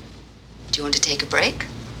 Do you want to take a break?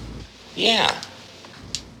 Yeah.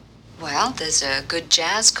 Well, there's a good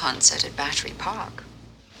jazz concert at Battery Park.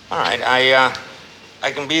 All right,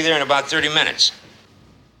 I can be there in about 30 minutes.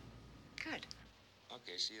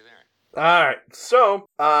 All right. So,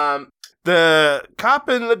 the cop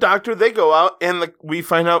and the doctor, they go out, and we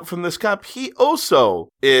find out from this cop, he also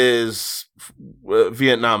is a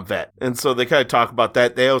Vietnam vet. And so they kind of talk about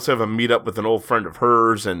that. They also have a meetup with an old friend of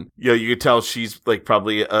hers, and, you could tell she's, like,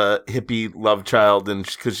 probably a hippie love child, and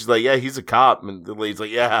because she's like, yeah, he's a cop. And the lady's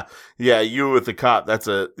like, yeah, you with the cop,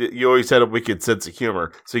 you always had a wicked sense of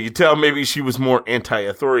humor. So you tell maybe she was more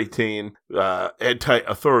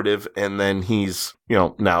anti-authoritative, and then he's,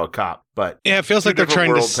 now a cop. But yeah, it feels like they're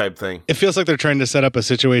trying to type thing. It feels like they're trying to set up a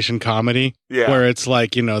situation comedy, yeah, where it's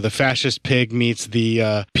like the fascist pig meets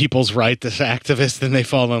the people's rights activist, and they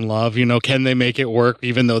fall in love. Can they make it work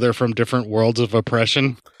even though they're from different worlds of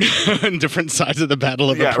oppression and different sides of the battle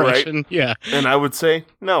of oppression? Right. Yeah, and I would say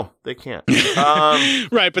no, they can't.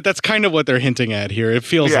 Right, but that's kind of what they're hinting at here. It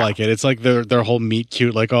feels like it. It's like their whole meet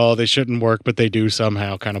cute, like, oh, they shouldn't work, but they do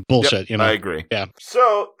somehow, kind of bullshit. Yep, I agree. Yeah.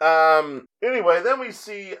 So, anyway, then we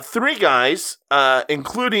see 3 guys,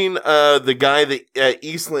 including the guy that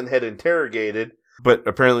Eastland had interrogated, but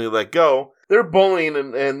apparently let go. They're bullying,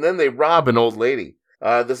 and then they rob an old lady.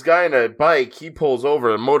 This guy on a bike, he pulls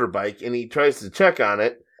over a motorbike, and he tries to check on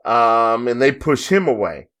it, and they push him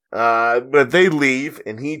away. But they leave,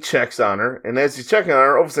 and he checks on her, and as he's checking on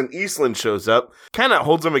her, all of a sudden Eastland shows up, kind of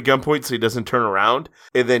holds him at gunpoint so he doesn't turn around,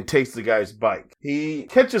 and then takes the guy's bike. He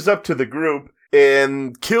catches up to the group,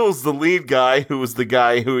 and kills the lead guy, who was the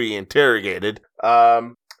guy who he interrogated.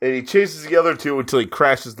 And he chases the other 2 until he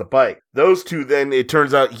crashes the bike. Those 2 then, it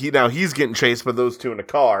turns out he's getting chased by those 2 in a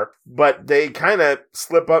car. But they kind of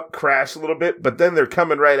slip up, crash a little bit, but then they're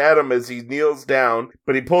coming right at him as he kneels down.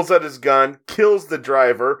 But he pulls out his gun, kills the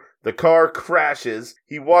driver. The car crashes.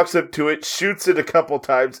 He walks up to it, shoots it a couple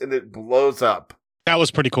times, and it blows up. That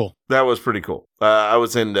was pretty cool. That was pretty cool. I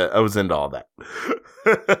was into all that.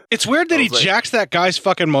 It's weird that he jacks that guy's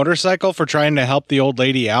fucking motorcycle for trying to help the old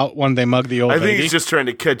lady out when they mug the old lady. I think he's just trying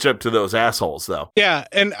to catch up to those assholes, though. Yeah,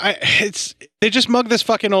 and they just mug this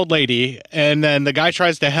fucking old lady, and then the guy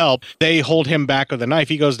tries to help. They hold him back with a knife.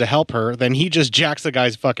 He goes to help her. Then he just jacks the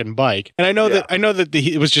guy's fucking bike. And I know that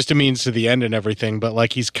it was just a means to the end and everything, but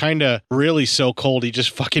like he's kind of really so cold. He just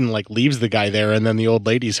fucking like leaves the guy there, and then the old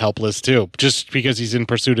lady's helpless too, just because he's in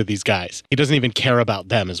pursuit of these guys. He doesn't even care about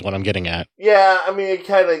them, is what I'm getting at. Yeah, I mean,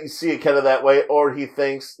 you see it kind of that way, or he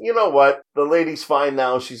thinks, you know what, the lady's fine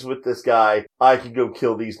now, she's with this guy, I can go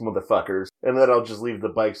kill these motherfuckers, and then I'll just leave the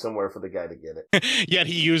bike somewhere for the guy to get it. Yet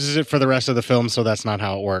he uses it for the rest of the film, so that's not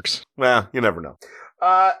how it works. Well, you never know.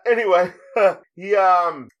 Anyway,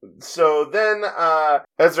 so then,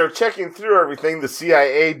 as they're checking through everything, the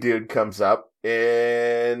CIA dude comes up,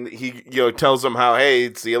 and he, tells them how, hey,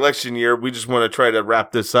 it's the election year. We just want to try to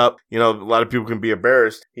wrap this up. A lot of people can be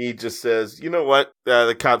embarrassed. He just says, you know what?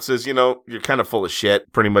 The cop says, you're kind of full of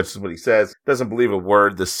shit. Pretty much is what he says. Doesn't believe a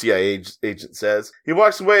word the CIA agent says. He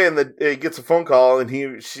walks away, and he gets a phone call, and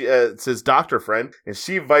it's his doctor friend, and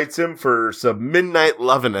she invites him for some midnight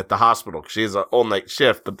loving at the hospital. She has an all-night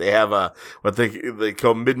shift, but they have what they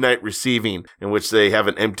call midnight receiving, in which they have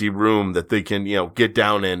an empty room that they can, get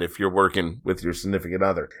down in if you're working with your significant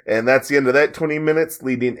other. And that's the end of that 20 minutes,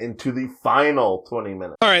 leading into the final 20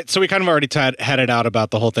 minutes. All right, so we kind of already had it out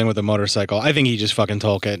about the whole thing with the motorcycle. I think he just fucking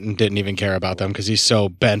took it and didn't even care about them because he's so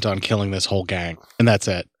bent on killing this whole gang. And that's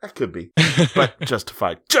it. That could be. But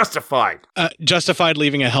justified. Justified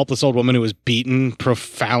leaving a helpless old woman who was beaten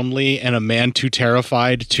profoundly and a man too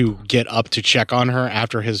terrified to get up to check on her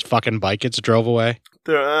after his fucking bike gets drove away.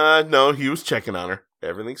 No, he was checking on her.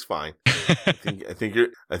 Everything's fine. I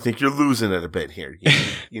think you're losing it a bit here.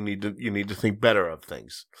 You need to think better of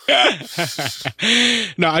things.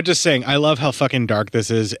 No, I'm just saying, I love how fucking dark this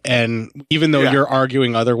is, and even though you're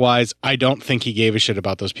arguing otherwise, I don't think he gave a shit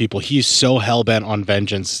about those people. He's so hell-bent on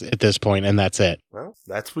vengeance at this point, and that's it. Well,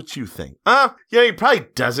 that's what you think. He probably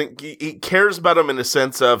doesn't. He cares about them in the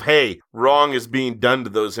sense of, hey, wrong is being done to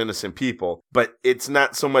those innocent people, but it's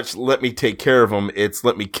not so much let me take care of them, it's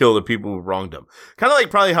let me kill the people who wronged them. Kind of Kind of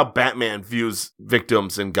like probably how Batman views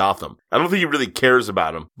victims in Gotham. I don't think he really cares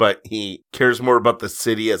about them, but he cares more about the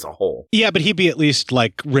city as a whole. Yeah, but he'd be at least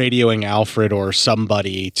like radioing Alfred or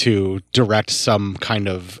somebody to direct some kind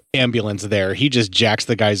of ambulance there. He just jacks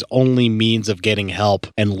the guy's only means of getting help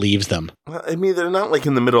and leaves them. Well, I mean, they're not like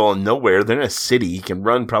in the middle of nowhere. They're in a city. He can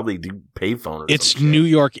run, probably do payphone or It's New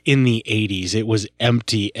York in the 80s. It was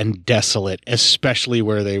empty and desolate, especially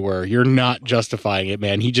where they were. You're not justifying it,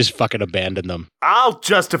 man. He just fucking abandoned them. I'll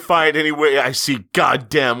justify it any way I see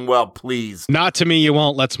goddamn well, please. Not to me, you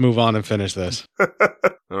won't. Let's move on and finish this. I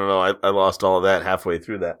don't know. I lost all of that halfway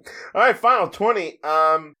through that. All right, final 20.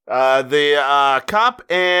 The cop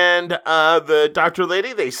and the doctor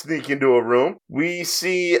lady, they sneak into a room. We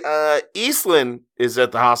see Eastland is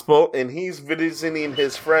at the hospital, and he's visiting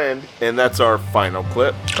his friend, and that's our final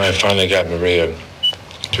clip. I finally got Maria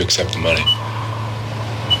to accept the money.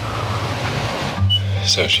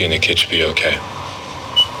 So she and the kid should be okay.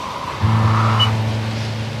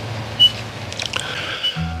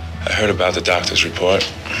 I heard about the doctor's report.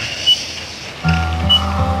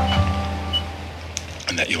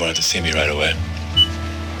 And that you wanted to see me right away.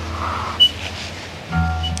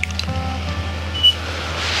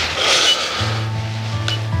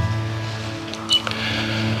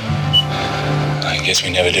 I guess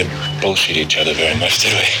we never did bullshit each other very much,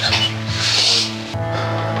 did we?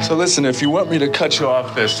 So listen, if you want me to cut you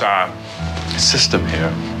off this system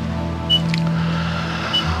here,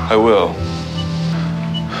 I will.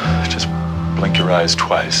 Just blink your eyes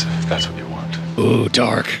twice, if that's what you want. Ooh,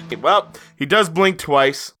 dark. Well, he does blink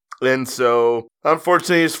twice, and so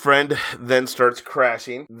unfortunately his friend then starts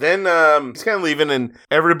crashing. Then he's kind of leaving, and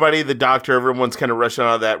everybody, the doctor, everyone's kind of rushing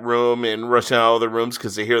out of that room and rushing out of the rooms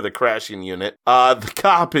because they hear the crashing unit. The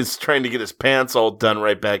cop is trying to get his pants all done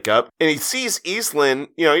right back up, and he sees Eastland.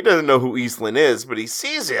 You know, he doesn't know who Eastland is, but he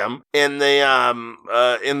sees him in the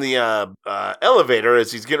elevator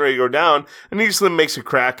as he's getting ready to go down, and Eastland makes a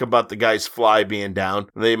crack about the guy's fly being down.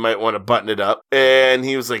 They might want to button it up, and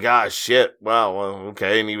he was like, ah, shit, wow, well,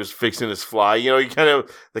 okay, and he was fixing his fly. You know,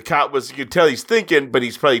 the cop was, you could tell he's thinking, but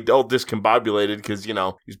he's probably all discombobulated because, you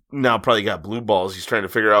know, he's now probably got blue balls. He's trying to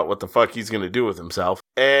figure out what the fuck he's going to do with himself.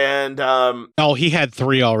 And, oh, he had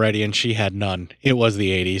 3 already and she had none. It was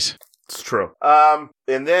the 80s. It's true.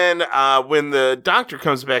 And then when the doctor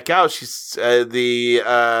comes back out, she's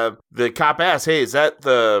the cop asks, "Hey, is that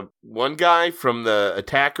the one guy from the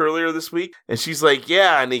attack earlier this week?" And she's like,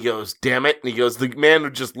 "Yeah." And he goes, "Damn it!" And he goes, "The man who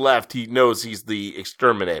just left, he knows he's the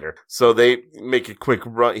exterminator." So they make a quick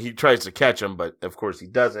run. He tries to catch him, but of course he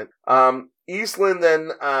doesn't. Eastland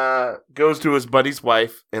then goes to his buddy's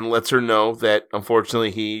wife and lets her know that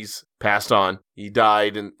unfortunately he's passed on. He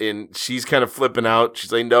died, and she's kind of flipping out.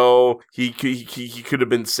 She's like, "No, he could have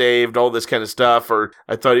been saved," all this kind of stuff, or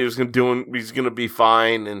 "I thought he's gonna be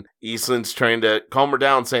fine." And Eastland's trying to calm her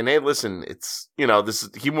down, saying, "Hey, listen, it's, you know,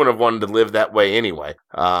 he wouldn't have wanted to live that way anyway.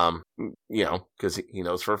 You know, because he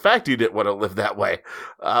knows for a fact he didn't want to live that way."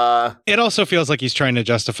 It also feels like he's trying to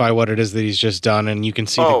justify what it is that he's just done, and you can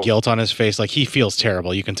see the guilt on his face. Like, he feels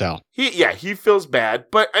terrible. You can tell. He feels bad,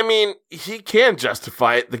 but I mean, he can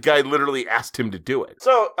justify it. The guy literally asked him to do it.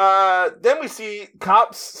 So then we see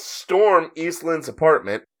cops storm Eastland's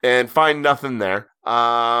apartment and find nothing there.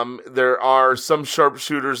 There are some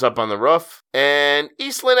sharpshooters up on the roof, and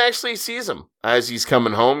Eastland actually sees him as he's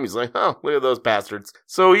coming home. He's like, "Oh, look at those bastards."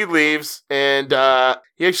 So he leaves, and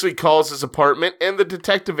he actually calls his apartment, and the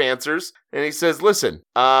detective answers, and he says, "Listen,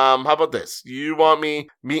 how about this? You want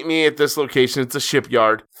meet me at this location. It's a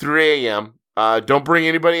shipyard, 3 a.m. Don't bring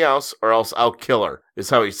anybody else, or else I'll kill her,"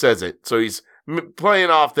 is how he says it. So he's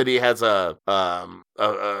playing off that he has a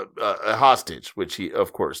hostage, which he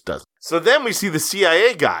of course doesn't. So then we see the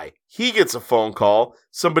CIA guy. He gets a phone call,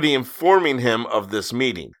 somebody informing him of this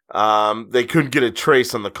meeting. They couldn't get a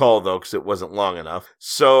trace on the call though, because it wasn't long enough.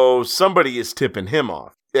 So somebody is tipping him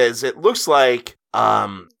off, as it looks like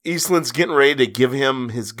Eastland's getting ready to give him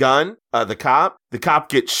his gun. The cop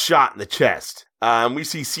gets shot in the chest. We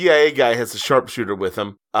see CIA guy has a sharpshooter with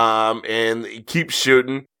him, and he keeps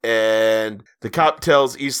shooting, and the cop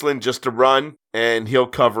tells Eastland just to run, and he'll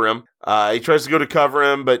cover him. He tries to go to cover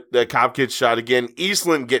him, but the cop gets shot again.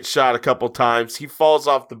 Eastland gets shot a couple times. He falls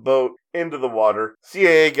off the boat into the water.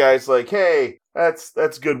 CIA guy's like, "Hey,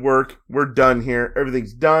 that's good work. We're done here.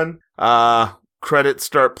 Everything's done." Credits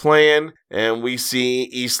start playing, and we see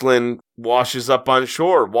Eastland washes up on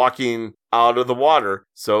shore, walking out of the water.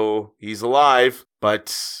 So he's alive,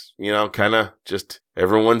 but, you know, kind of just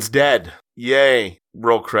everyone's dead. Yay.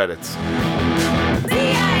 Roll credits.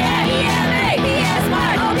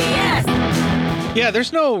 Yeah,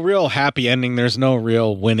 there's no real happy ending. There's no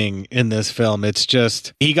real winning in this film. It's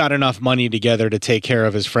just he got enough money together to take care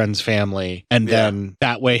of his friend's family, and then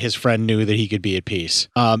that way his friend knew that he could be at peace.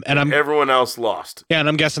 And everyone else lost. Yeah, and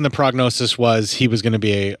I'm guessing the prognosis was he was going to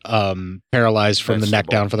be paralyzed from the neck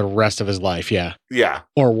down for the rest of his life. Yeah. Yeah.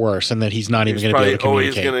 Or worse, and that he's not even going to be able to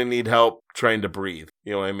communicate. Always going to need help trying to breathe.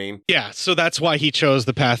 You know what I mean? Yeah, so that's why he chose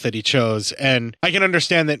the path that he chose. And I can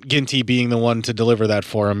understand that Ginty being the one to deliver that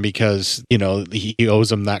for him because, you know, he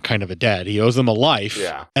owes him that kind of a debt. He owes him a life.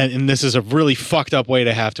 Yeah. And this is a really fucked up way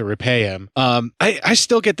to have to repay him. I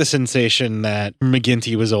still get the sensation that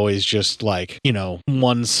McGinty was always just like, you know,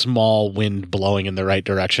 one small wind blowing in the right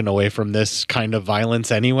direction away from this kind of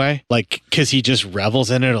violence anyway. Like, because he just revels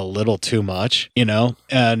in it a little too much, you know?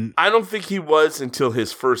 And I don't think he was until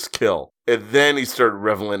his first kill. And then he started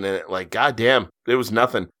reveling in it like, God damn, it was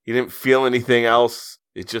nothing. He didn't feel anything else.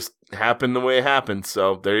 It just happened the way it happened.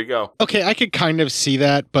 So there you go. Okay, I could kind of see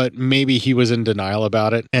that, but maybe he was in denial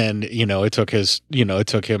about it. And, you know, it took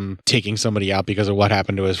him taking somebody out because of what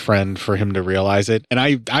happened to his friend for him to realize it. And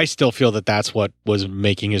I still feel that that's what was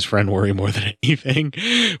making his friend worry more than anything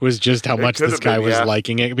was just how much this guy was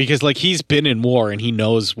liking it. Because, like, he's been in war and he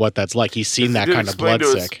knows what that's like. He's seen that kind of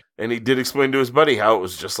bloodsick. And he did explain to his buddy how it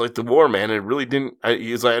was just like the war, man. It really didn't.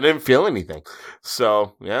 He's like, I didn't feel anything.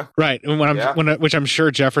 So yeah, right. And which I'm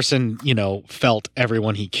sure Jefferson, you know, felt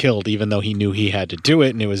everyone he killed, even though he knew he had to do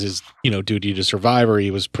it, and it was his, you know, duty to survive, or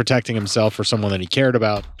he was protecting himself or someone that he cared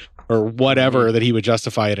about, or whatever, that he would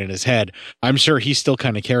justify it in his head. I'm sure he still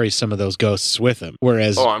kind of carries some of those ghosts with him.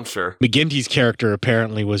 Whereas, I'm sure McGinty's character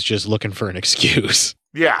apparently was just looking for an excuse.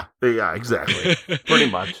 Yeah, exactly.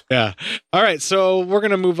 Pretty much. Yeah. All right, so we're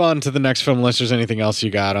going to move on to the next film unless there's anything else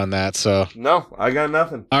you got on that. So no, I got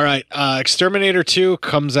nothing. All right, Exterminator 2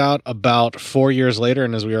 comes out about 4 years later,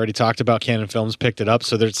 and as we already talked about, Canon Films picked it up,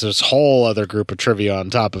 so there's this whole other group of trivia on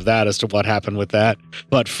top of that as to what happened with that.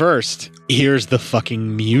 But first, here's the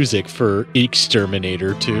fucking music for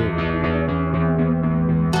Exterminator 2.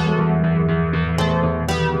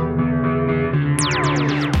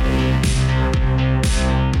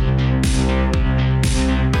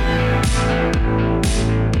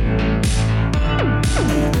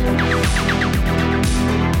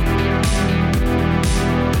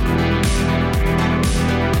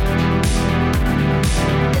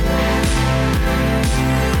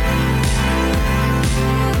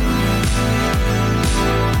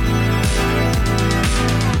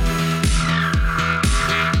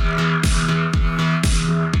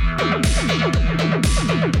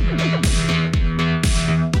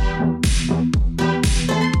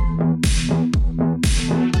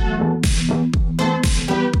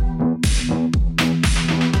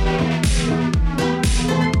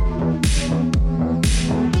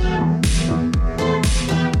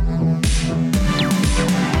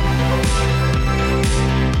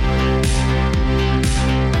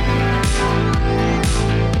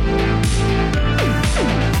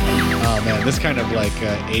 Kind of like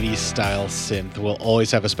 80s style synth will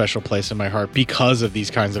always have a special place in my heart because of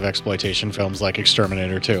these kinds of exploitation films like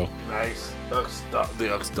Exterminator 2. Nice.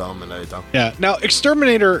 The Exterminator. Yeah. Now,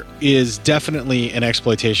 Exterminator is definitely an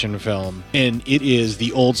exploitation film, and it is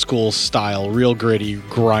the old school style, real gritty,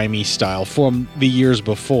 grimy style from the years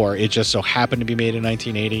before. It just so happened to be made in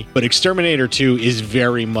 1980. But Exterminator 2 is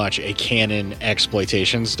very much a canon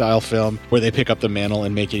exploitation style film where they pick up the mantle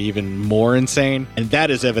and make it even more insane, and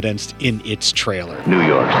that is evidenced in its trailer. New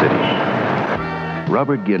York City.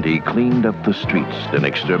 Robert Ginty cleaned up the streets in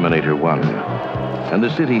Exterminator 1, and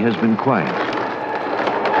the city has been quiet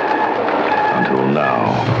until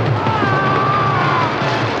now.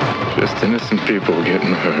 Just innocent people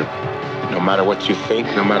getting hurt. No matter what you think,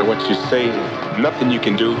 no matter what you say, nothing you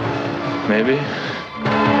can do. Maybe.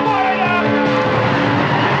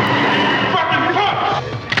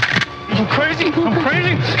 You crazy? I'm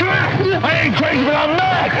crazy? Come here! I ain't crazy, but I'm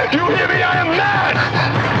mad! You hear me? I am mad!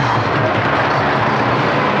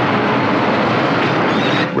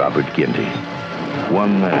 Robert Ginty,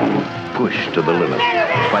 one man pushed to the limit,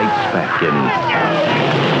 fights back in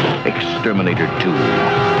Exterminator 2.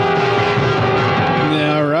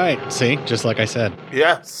 All right. See? Just like I said.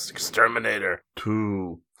 Yes, Exterminator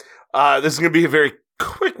 2. This is going to be a very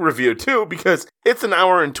quick review, too, because it's an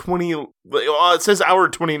hour and 20... it says hour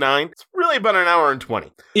 29. It's really about an hour and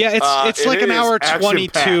 20. Yeah, it's like an hour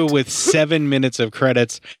 22 with 7 minutes of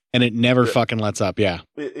credits, and it never fucking lets up, yeah.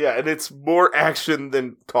 Yeah, and it's more action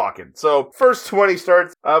than talking. So, first 20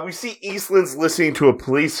 starts, we see Eastland's listening to a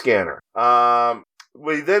police scanner.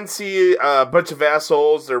 We then see a bunch of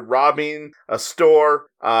assholes. They're robbing a store.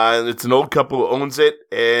 And it's an old couple who owns it,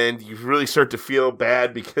 and you really start to feel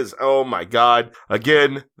bad because, oh my god,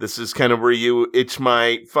 again, this is kind of where you itch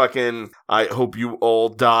my fucking, I hope you all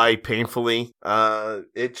die painfully,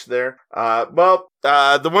 itch there.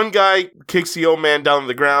 The one guy kicks the old man down on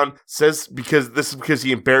the ground, says because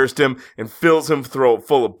he embarrassed him, and fills him throat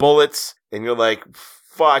full of bullets, and you're like,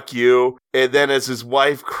 fuck you. And then as his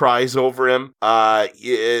wife cries over him,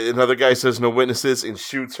 another guy says no witnesses and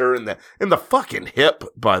shoots her in the fucking hip,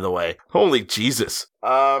 by the way. Holy Jesus.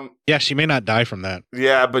 Yeah, she may not die from that.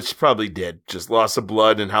 Yeah, but she probably did. Just loss of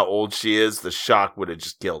blood and how old she is. The shock would have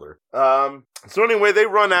just killed her. So anyway, they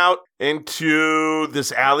run out into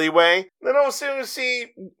this alleyway. Then all of a sudden you see,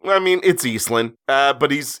 it's Eastland,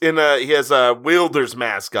 but he has a wielder's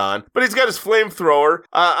mask on, but he's got his flamethrower.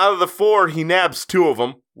 Out of the 4, he nabs 2 of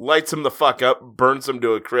them. Lights them the fuck up, burns them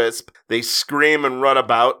to a crisp. They scream and run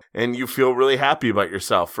about, and you feel really happy about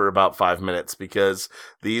yourself for about 5 minutes because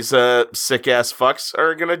these sick-ass fucks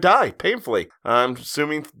are gonna die painfully. I'm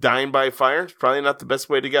assuming dying by fire is probably not the best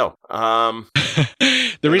way to go.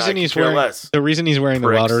 The reason he's wearing the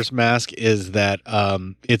welder's mask is that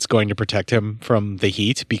it's going to protect him from the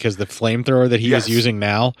heat because the flamethrower that he is using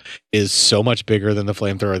now is so much bigger than the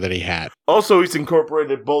flamethrower that he had. Also, he's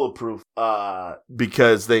incorporated bulletproof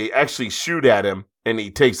because they actually shoot at him and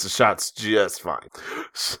he takes the shots just fine.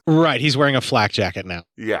 Right, he's wearing a flak jacket now.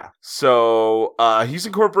 Yeah, so he's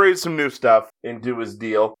incorporated some new stuff into his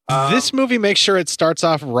deal. This movie makes sure it starts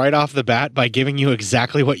off right off the bat by giving you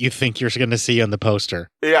exactly what you think you're going to see on the poster.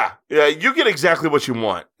 Yeah, you get exactly what you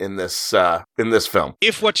want in this film.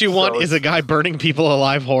 If what you want is a guy burning people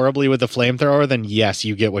alive horribly with a flamethrower, then yes,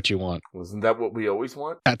 you get what you want. Wasn't that what we always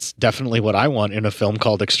want? That's definitely what I want in a film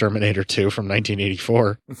called Exterminator 2 from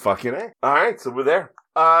 1984. Fucking A. All right, so we're there.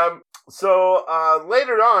 So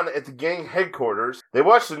later on at the gang headquarters, they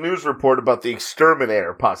watched the news report about the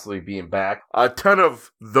Exterminator possibly being back. A ton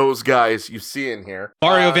of those guys you see in here.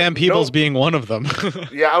 Mario Van Peebles being one of them.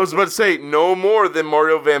 Yeah, I was about to say, no more than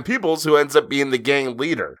Mario Van Peebles, who ends up being the gang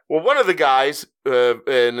leader. Well, one of the guys, and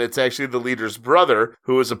it's actually the leader's brother,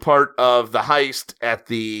 who was a part of the heist at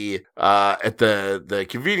the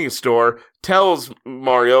convenience store, tells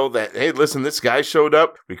Mario that, hey, listen, this guy showed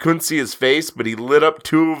up. We couldn't see his face, but he lit up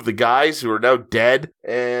 2 of the guys who are now dead,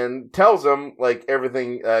 and tells him like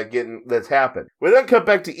everything that's happened. We then cut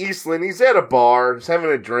back to Eastland. He's at a bar, he's having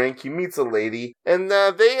a drink. He meets a lady, and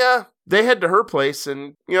they head to her place,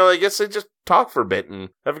 and I guess they just talk for a bit and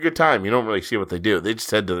have a good time. You don't really see what they do. They just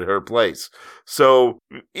head to her place. So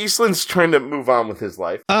Eastland's trying to move on with his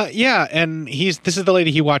life. Yeah, and this is the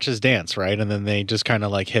lady he watches dance, right? And then they just kind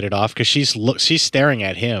of like hit it off because she's staring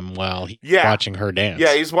at him while he's watching her dance.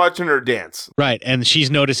 Yeah, he's watching her dance. Right, and she's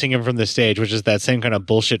noticing him from the stage, which is that same kind of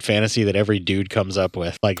bullshit fantasy that every dude comes up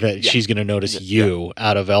with, like that she's going to notice you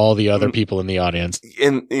out of all the other people in the audience,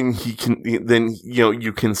 and he can then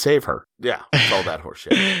you can save her. Yeah, it's all that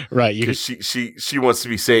horseshit. Right, because she wants to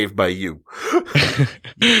be saved by you.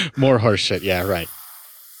 More horseshit. Yeah, right.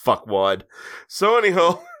 Fuckwad. So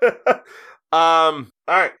anyhow, all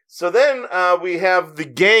right. So then we have the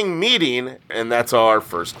gang meeting, and that's our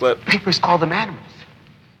first clip. Papers call them animals.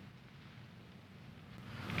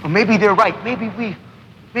 Or maybe they're right. Maybe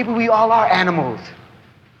we all are animals.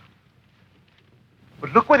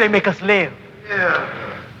 But look where they make us live.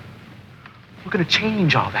 Yeah. We're gonna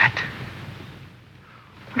change all that.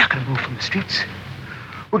 We're not gonna move from the streets.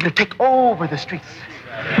 We're gonna take over the streets.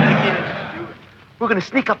 We're gonna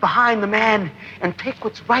sneak up behind the man and take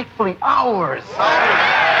what's rightfully ours.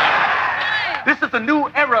 This is a new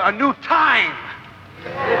era, a new time.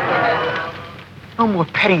 No more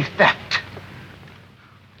petty theft.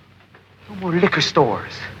 No more liquor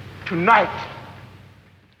stores. Tonight,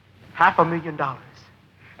 $500,000,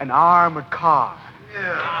 an armored car.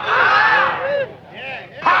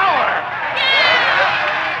 Power!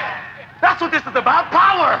 That's what this is about,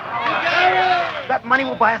 power! That money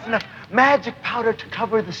will buy us enough magic powder to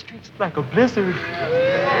cover the streets like a blizzard.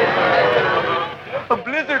 A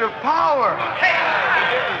blizzard of power.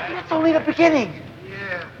 And that's only the beginning.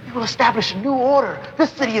 We will establish a new order.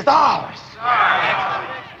 This city is ours.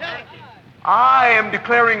 I am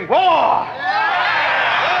declaring war.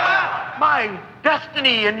 My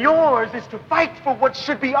destiny and yours is to fight for what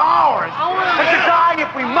should be ours. And to die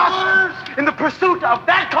if we must in the pursuit of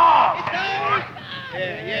that cause.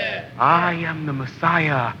 I am the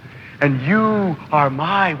Messiah, and you are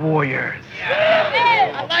my warriors.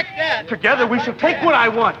 I like that. Together we shall take what I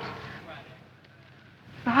want.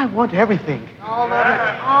 I want everything. All of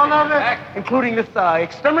it. All of it. Including this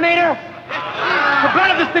exterminator. The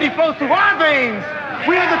blood of the city flows through our veins.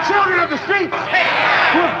 We are the children of the streets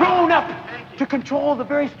who have grown up to control the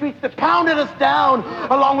very streets that pounded us down,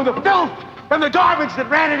 along with the filth and the garbage that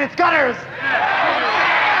ran in its gutters.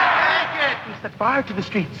 We set fire to the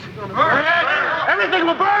streets. Everything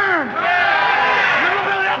will burn. Then we'll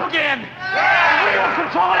build it up again. We will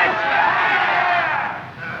control it.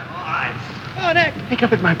 Think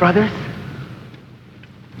of it, my brothers.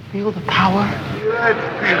 Feel the power that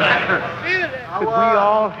we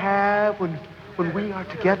all have when we are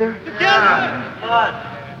together.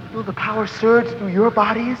 Feel the power surge through your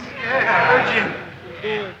bodies.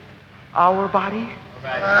 Our body.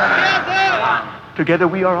 Together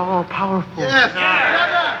we are all powerful. And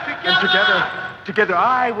together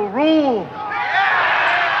I will rule.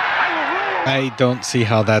 I don't see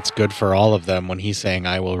how that's good for all of them when he's saying,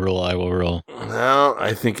 I will rule, I will rule. Well,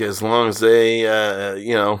 I think as long as they,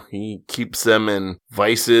 he keeps them in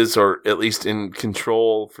vices or at least in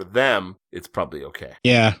control for them, it's probably okay.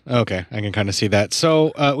 Yeah, okay. I can kind of see that.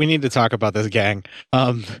 So we need to talk about this gang.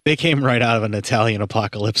 They came right out of an Italian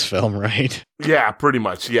apocalypse film, right? Yeah, pretty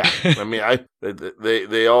much. Yeah. I mean,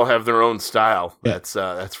 they all have their own style. Yeah.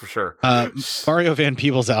 That's for sure. Mario Van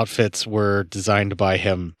Peebles' outfits were designed by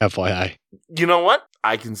him, FYI. You know what?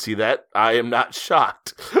 I can see that. I am not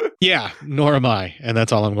shocked. Yeah, nor am I. And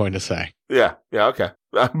that's all I'm going to say. Yeah, okay.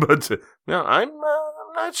 But no, I'm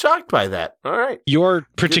not shocked by that. All right. Your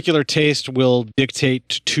particular taste will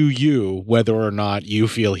dictate to you whether or not you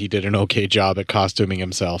feel he did an okay job at costuming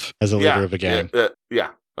himself as a leader of a gang.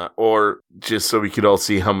 Or just so we could all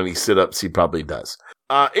see how many sit-ups he probably does.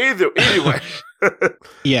 Anyway.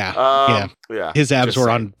 Yeah. His abs were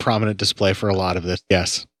saying. on prominent display for a lot of this.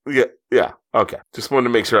 Yes. Yeah. Okay. Just wanted to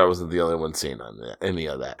make sure I wasn't the only one seeing any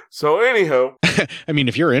of that. So anyhow. I mean,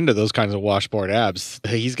 if you're into those kinds of washboard abs,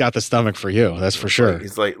 he's got the stomach for you. That's for sure.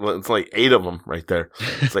 It's like 8 of them right there.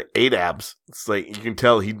 It's like 8 abs. It's like you can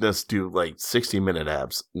tell he must do like 60-minute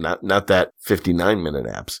abs, not that 59-minute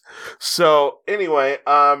abs. So anyway,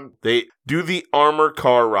 they do the armor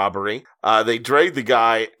car robbery. They drag the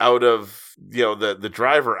guy out of, the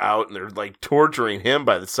driver out, and they're like torturing him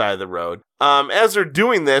by the side of the road. As they're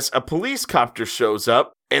doing this, a police copter shows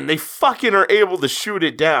up, and they fucking are able to shoot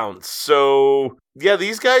it down. So, yeah,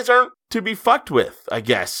 these guys aren't to be fucked with, I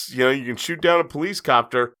guess. You can shoot down a police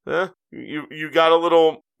copter. You got a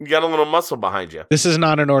little muscle behind you. This is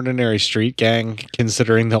not an ordinary street gang,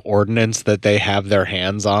 considering the ordinance that they have their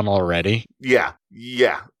hands on already. Yeah,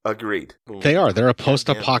 agreed. They are. They're a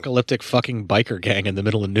post-apocalyptic fucking biker gang in the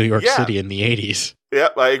middle of New York City in the 80s.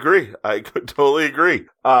 Yep, I agree. I could totally agree.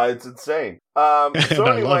 It's insane. So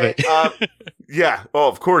anyway, love it. Yeah. Oh,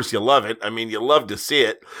 of course you love it. I mean, you love to see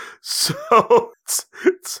it. So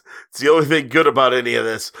it's the only thing good about any of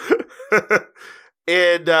this.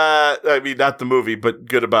 And, I mean, not the movie, but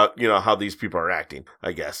good about, how these people are acting,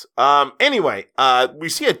 I guess. Anyway, we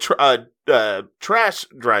see a trash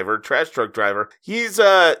truck driver.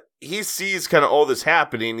 He sees kind of all this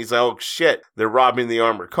happening. He's like, oh shit, they're robbing the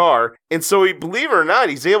armored car. And so believe it or not,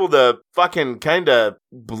 he's able to fucking kind of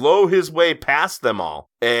blow his way past them all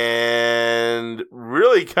and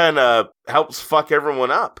really kind of helps fuck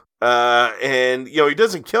everyone up. And he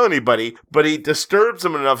doesn't kill anybody, but he disturbs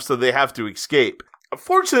them enough so they have to escape.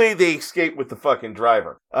 Unfortunately, they escape with the fucking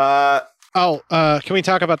driver. Can we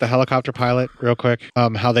talk about the helicopter pilot real quick?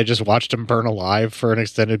 How they just watched him burn alive for an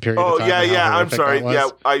extended period of time. Oh, yeah, I'm sorry. Yeah,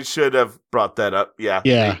 I should have brought that up.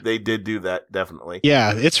 Yeah. They did do that, definitely.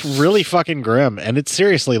 Yeah, it's really fucking grim. And it's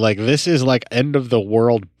seriously like, this is like end of the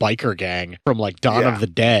world biker gang from like Dawn of the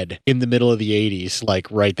Dead in the middle of the 80s, like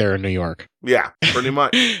right there in New York. Yeah, pretty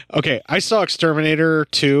much. Okay, I saw Exterminator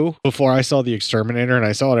 2 before I saw The Exterminator, and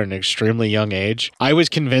I saw it at an extremely young age. I was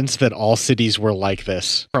convinced that all cities were like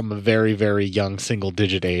this from a very, very young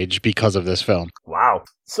single-digit age because of this film. Wow.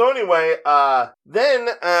 So anyway, then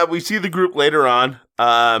we see the group later on.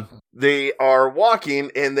 They are walking,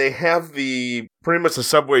 and they have pretty much the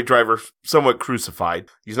subway driver somewhat crucified.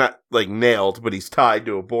 He's not like nailed, but he's tied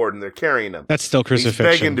to a board, and they're carrying him. That's still crucifixion.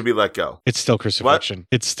 He's begging to be let go. It's still crucifixion. What?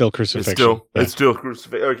 It's still crucifixion. It's still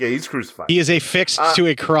crucifixion. Okay, he's crucified. He is affixed to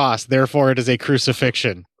a cross, therefore it is a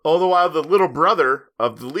crucifixion. All the while, the little brother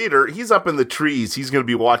of the leader, he's up in the trees. He's going to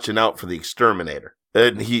be watching out for the exterminator.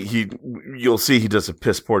 And you'll see he does a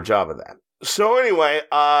piss poor job of that. So anyway,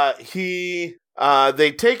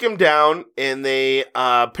 they take him down and they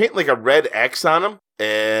paint like a red X on him.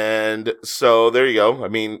 And so there you go. I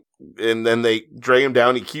mean, and then they drag him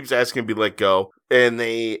down. He keeps asking to be let go. And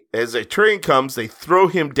as a train comes, they throw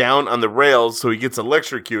him down on the rails so he gets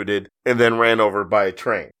electrocuted and then ran over by a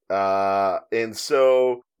train. And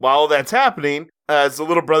so while that's happening, as the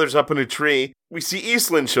little brother's up in a tree, we see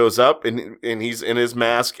Eastland shows up, and he's in his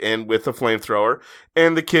mask and with a flamethrower,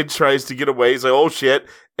 and the kid tries to get away. He's like, oh shit,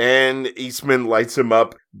 and Eastman lights him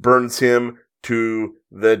up, burns him to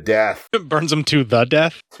the death. Burns him to the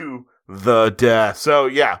death? To the death. So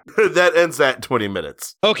yeah, that ends that 20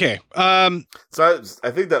 minutes. Okay. So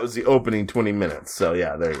I think that was the opening 20 minutes. So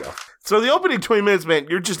yeah, there you go. So the opening 20 minutes, man,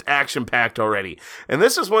 you're just action-packed already. And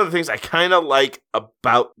this is one of the things I kind of like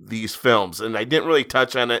about these films. And I didn't really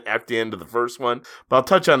touch on it at the end of the first one, but I'll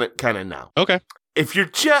touch on it kind of now. Okay. If you're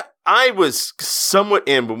I was somewhat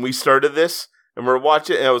in when we started this, and I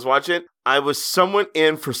was watching it, I was somewhat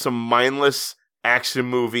in for some mindless action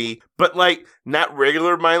movie, but like not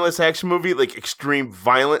regular mindless action movie, like extreme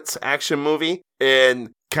violence action movie, and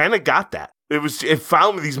kind of got that.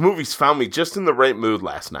 These movies found me just in the right mood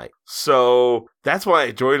last night. So that's why I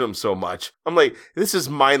enjoyed them so much. I'm like, this is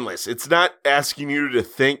mindless. It's not asking you to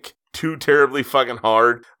think too terribly fucking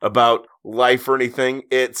hard about life or anything.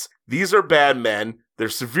 These are bad men. They're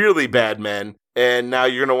severely bad men. And now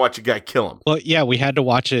you're going to watch a guy kill him. Well, yeah, we had to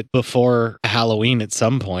watch it before Halloween at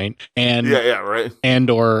some point. And yeah, right. And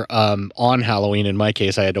or on Halloween, in my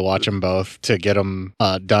case, I had to watch them both to get them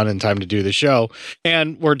done in time to do the show.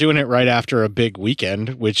 And we're doing it right after a big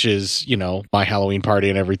weekend, which is, my Halloween party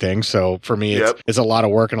and everything. So for me, it's a lot of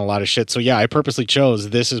work and a lot of shit. So yeah, I purposely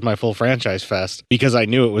chose this is my full franchise fest because I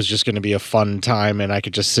knew it was just going to be a fun time and I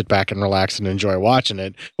could just sit back and relax and enjoy watching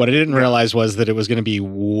it. What I didn't realize was that it was going to be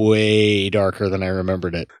way darker than I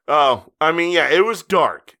remembered it. Oh, I mean, yeah, it was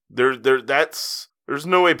dark. There's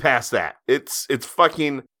no way past that. It's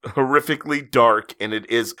fucking horrifically dark, and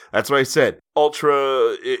that's why I said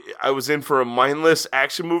I was in for a mindless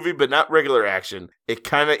action movie, but not regular action. It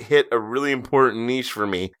kind of hit a really important niche for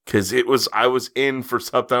me, because I was in for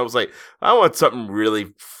something. I was like, I want something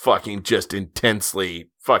really fucking just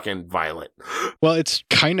intensely fucking violent. Well, it's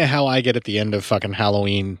kind of how I get at the end of fucking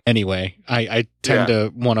Halloween anyway. I tend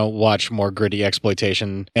to want to watch more gritty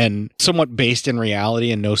exploitation and somewhat based in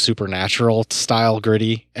reality and no supernatural style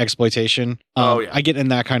gritty exploitation. I get in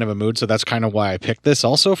that kind of a mood, so that's kind of why I picked this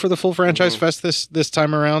also for the full franchise fest this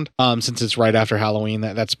time around. Since it's right after Halloween,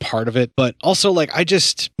 that's part of it. But also, like, I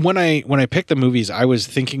just when I picked the movies, I was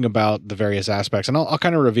thinking about the various aspects, and I'll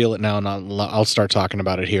kind of reveal it now, and I'll start talking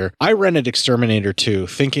about it here. I rented Exterminator 2,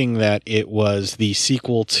 thinking that it was the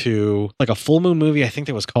sequel to like a Full Moon movie. I think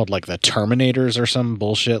that was called like The Terminators or some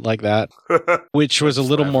bullshit like that, which was a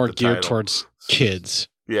little more geared towards kids.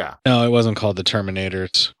 Yeah. No, it wasn't called The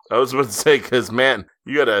Terminators. I was about to say, because man,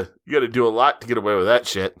 you gotta do a lot to get away with that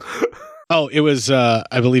shit. Oh, it was I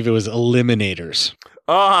believe it was Eliminators.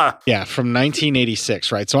 Yeah, from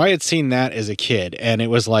 1986, right? So I had seen that as a kid, and it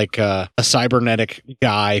was like a cybernetic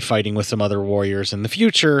guy fighting with some other warriors in the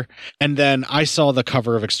future. And then I saw the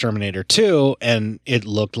cover of Exterminator 2, and it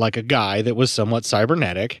looked like a guy that was somewhat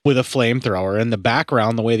cybernetic with a flamethrower. In the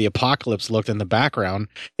background, the way the apocalypse looked in the background,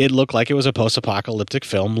 it looked like it was a post-apocalyptic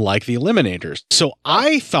film like The Eliminators. So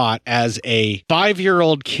I thought as a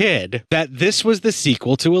 5-year-old kid that this was the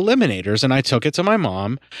sequel to Eliminators, and I took it to my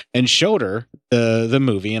mom and showed her the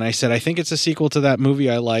movie, and I said, I think it's a sequel to that movie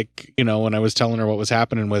I like, when I was telling her what was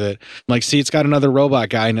happening with it. I'm like, see, it's got another robot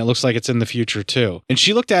guy, and it looks like it's in the future too. And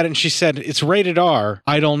she looked at it and she said, it's rated R.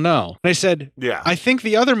 I don't know. And I said, yeah, I think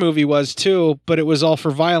the other movie was too, but it was all for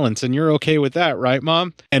violence, and you're okay with that, right,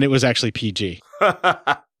 Mom? And it was actually PG.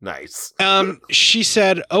 Nice. She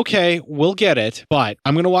said, okay, we'll get it, but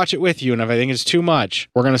I'm going to watch it with you. And if I think it's too much,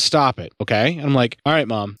 we're going to stop it. Okay. And I'm like, all right,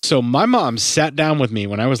 Mom. So my mom sat down with me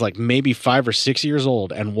when I was like maybe 5 or 6 years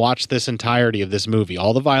old and watched this entirety of this movie,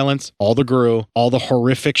 all the violence, all the gru, all the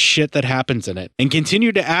horrific shit that happens in it, and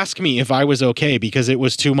continued to ask me if I was okay because it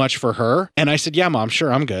was too much for her. And I said, yeah, Mom,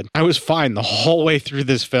 sure, I'm good. I was fine the whole way through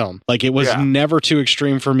this film. Like, it was never too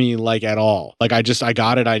extreme for me, like, at all. Like, I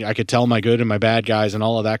got it. I could tell my good and my bad guys and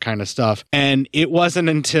all of that kind of stuff. And it wasn't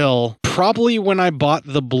until probably when I bought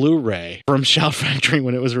the Blu-ray from Shout Factory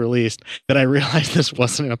when it was released that I realized this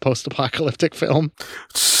wasn't a post-apocalyptic film.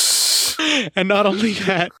 And not only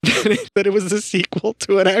that, that it was a sequel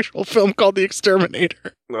to an actual film called The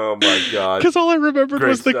Exterminator. Oh my God. Because all I remembered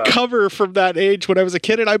was the cover from that age when I was a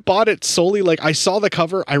kid, and I bought it solely, like, I saw the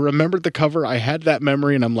cover, I remembered the cover, I had that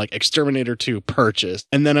memory, and I'm like, Exterminator 2 purchased.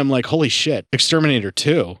 And then I'm like, holy shit, Exterminator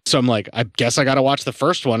 2. So I'm like, I guess I gotta watch the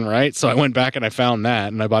first one, right? So I went back and I found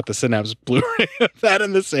that, and I bought the Synapse Blu-ray of that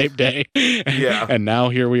in the same day. Yeah. And now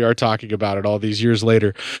here we are talking about it all these years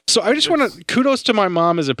later. So I just want to, kudos to my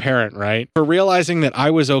mom as a parent, right? For realizing that I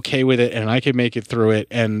was okay with it and I could make it through it,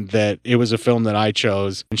 and that it was a film that I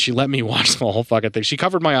chose, and she let me watch the whole fucking thing. She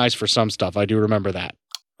covered my eyes for some stuff. I do remember that.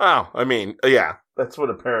 Oh, I mean, yeah. That's what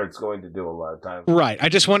a parent's going to do a lot of times. Right. I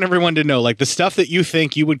just want everyone to know, like, the stuff that you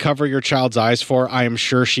think you would cover your child's eyes for, I am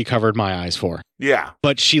sure she covered my eyes for. Yeah.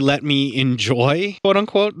 But she let me enjoy, quote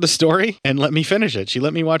unquote, the story and let me finish it. She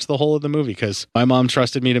let me watch the whole of the movie because my mom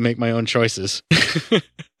trusted me to make my own choices.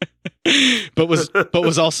 but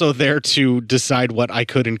was also there to decide what I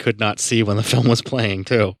could and could not see when the film was playing,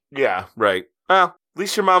 too. Yeah, right. Well, at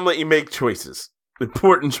least your mom let you make choices.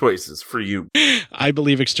 Important choices for you. I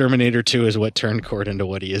believe Exterminator 2 is what turned Cord into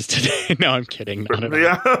what he is today. No, I'm kidding. Not at all.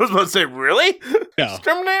 Yeah, I was about to say, really? No.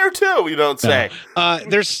 Exterminator 2, you don't say.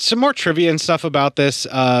 There's some more trivia and stuff about this.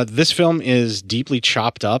 This film is deeply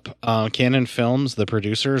chopped up. Canon Films, the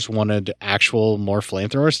producers, wanted actual more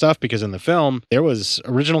flamethrower stuff because in the film, there was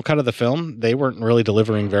original cut of the film. They weren't really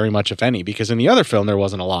delivering very much, if any, because in the other film, there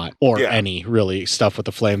wasn't a lot or any really stuff with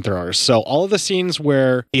the flamethrowers. So all of the scenes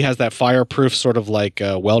where he has that fireproof sort of like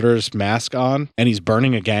a welder's mask on and he's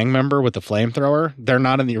burning a gang member with the flamethrower, they're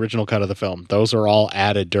not in the original cut of the film. Those are all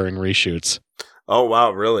added during reshoots. Oh,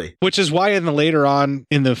 wow, really? Which is why in the later on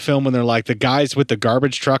in the film, when they're like the guys with the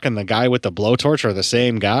garbage truck and the guy with the blowtorch are the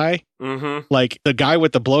same guy. Mm-hmm. Like the guy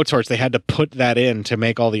with the blowtorch, they had to put that in to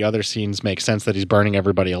make all the other scenes make sense that he's burning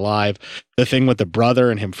everybody alive. The thing with the brother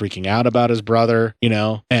and him freaking out about his brother, you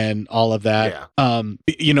know, and all of that. Yeah.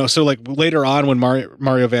 You know, so like later on when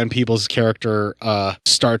Mario Van Peebles' character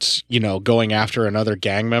starts, you know, going after another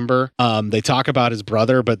gang member, they talk about his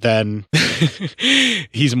brother, but then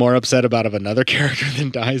he's more upset about if another character than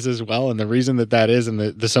dies as well. And the reason that is, and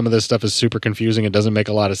the some of this stuff is super confusing, it doesn't make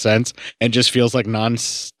a lot of sense and just feels like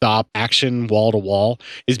nonstop action wall to wall,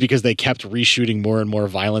 is because they kept reshooting more and more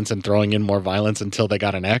violence and throwing in more violence until they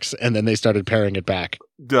got an X, and then they started paring it back.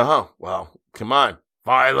 Well, come on.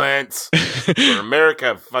 Violence for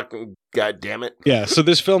America, fucking goddamn it. Yeah, so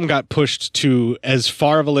this film got pushed to as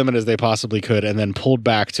far of a limit as they possibly could and then pulled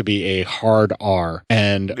back to be a hard R.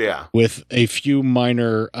 And with a few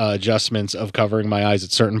minor adjustments of covering my eyes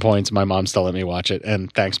at certain points, my mom still let me watch it.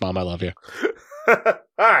 And thanks, Mom, I love you. All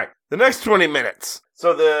right, the next 20 minutes.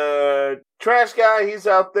 So the trash guy, he's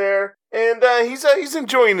out there, and he's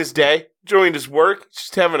enjoying his day, enjoying his work,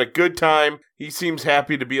 just having a good time. He seems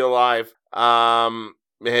happy to be alive. And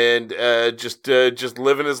just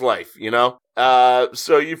living his life, you know?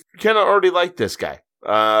 So you kind of already like this guy.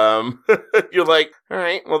 You're like, all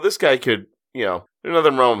right, well, this guy could, you know, there's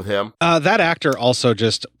nothing wrong with him. That actor also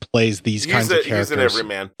just plays these kinds of characters. He's an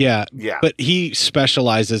everyman. Yeah. Yeah. But he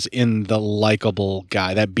specializes in the likable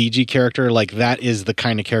guy. That BG character, like that is the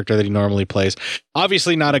kind of character that he normally plays.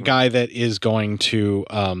 Obviously not a guy that is going to,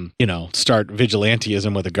 you know, start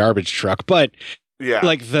vigilantism with a garbage truck, but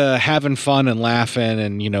like the having fun and laughing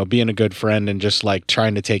and, you know, being a good friend and just like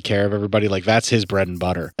trying to take care of everybody. Like that's his bread and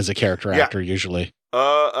butter as a character actor usually.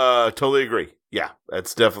 Totally agree. Yeah,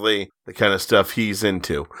 that's definitely the kind of stuff he's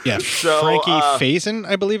into. Yeah, so, Frankie Faison,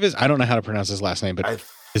 I believe is. I don't know how to pronounce his last name, but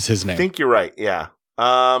is his name. I think you're right. Yeah.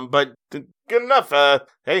 But good enough.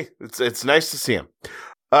 Hey, it's nice to see him.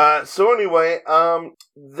 So anyway,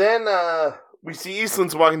 then we see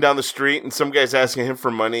Eastland's walking down the street, and some guy's asking him for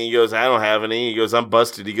money. He goes, "I don't have any." He goes, "I'm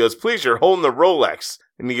busted." He goes, "Please, you're holding the Rolex."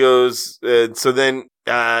 And he goes, so then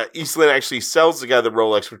Eastland actually sells the guy the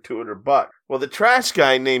Rolex for $200. Well, the trash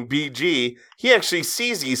guy named BG, he actually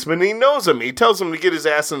sees Eastman and he knows him. He tells him to get his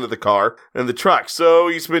ass into the car and the truck. So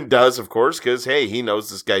Eastman does, of course, because, hey, he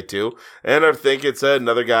knows this guy too. And I think it's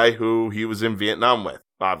another guy who he was in Vietnam with,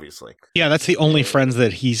 obviously. Yeah, that's the only friends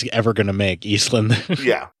that he's ever going to make, Eastland.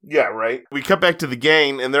 Yeah, right. We cut back to the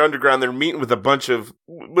gang, and they're underground. They're meeting with a bunch of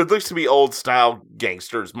what looks to be old-style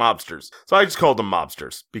gangsters, mobsters. So I just called them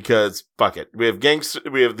mobsters because, fuck it. We have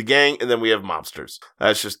the gang, and then we have mobsters.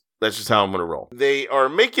 That's just how I'm going to roll. They are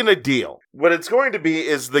making a deal. What it's going to be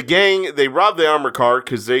is the gang, they rob the armor car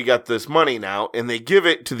because they got this money now, and they give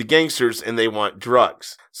it to the gangsters, and they want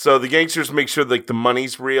drugs. So the gangsters make sure like the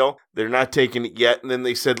money's real. They're not taking it yet. And then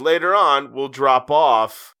they said later on, we'll drop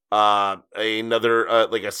off another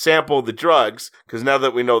like a sample of the drugs, because now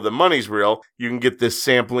that we know the money's real, you can get this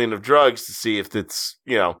sampling of drugs to see if it's,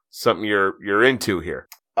 you know, something you're into here.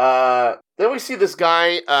 Then we see this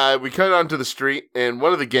guy, we cut onto the street, and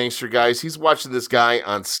one of the gangster guys, he's watching this guy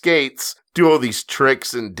on skates do all these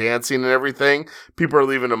tricks and dancing and everything. People are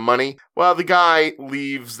leaving him money. Well, the guy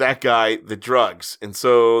leaves that guy the drugs, and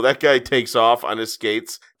so that guy takes off on his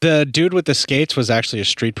skates. The dude with the skates was actually a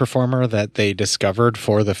street performer that they discovered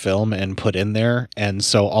for the film and put in there. And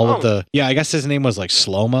so all of the, I guess his name was like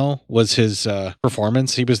Slow-Mo was his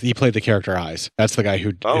performance. He played the character Eyes. That's the guy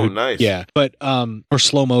who nice. Yeah. But, or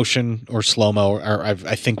Slow Motion or Slow-Mo,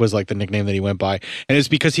 I think was like the nickname that he went by. And it's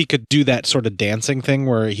because he could do that sort of dancing thing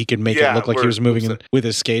where he could make it look looked like he was moving with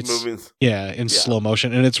his skates. In slow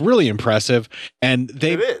motion. And it's really impressive. And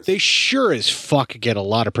they sure as fuck get a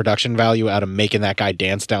lot of production value out of making that guy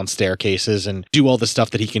dance down staircases and do all the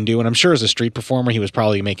stuff that he can do. And I'm sure as a street performer, he was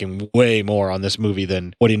probably making way more on this movie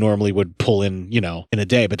than what he normally would pull in, in a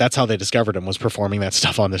day. But that's how they discovered him, was performing that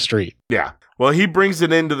stuff on the street. Yeah. Well, he brings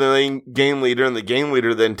it into the gang leader, and the gang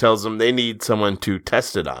leader then tells them they need someone to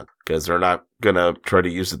test it on because they're not going to try to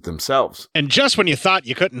use it themselves. And just when you thought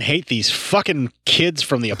you couldn't hate these fucking kids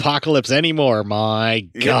from the apocalypse anymore, my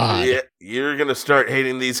God. Yeah, you're going to start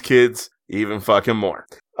hating these kids even fucking more.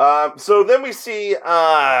 So then we see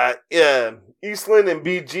Eastland and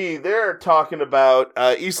BG, they're talking about,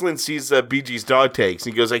 Eastland sees BG's dog tags.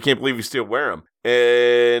 He goes, I can't believe you still wear them.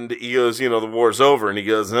 And he goes, the war's over. And he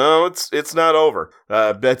goes, no, it's not over.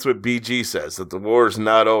 That's what BG says, that the war's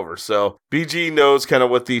not over. So BG knows kind of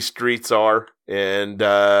what these streets are. And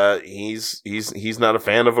he's not a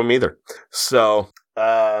fan of them either. So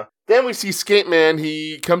then we see Skate Man.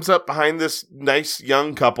 He comes up behind this nice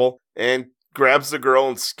young couple and grabs the girl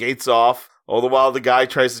and skates off. All the while the guy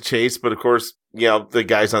tries to chase, but of course, the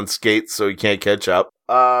guy's on skates, so he can't catch up.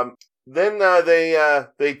 Then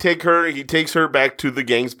they take her. He takes her back to the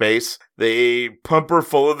gang's base. They pump her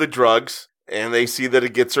full of the drugs, and they see that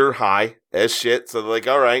it gets her high as shit. So they're like,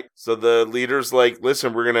 all right. So the leader's like,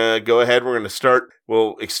 listen, we're gonna go ahead. We're gonna start.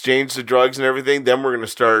 We'll exchange the drugs and everything. Then we're gonna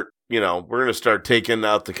start. We're gonna start taking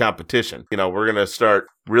out the competition. We're gonna start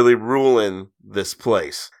really ruling this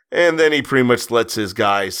place. And then he pretty much lets his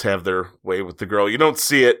guys have their way with the girl. You don't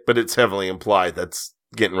see it, but it's heavily implied that's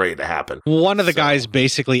getting ready to happen. One of the guys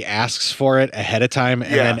basically asks for it ahead of time,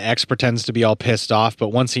 and then X pretends to be all pissed off, but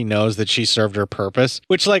once he knows that she served her purpose,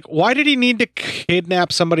 which, why did he need to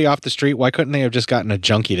kidnap somebody off the street? Why couldn't they have just gotten a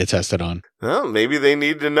junkie to test it on? Well, maybe they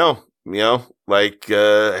need to know.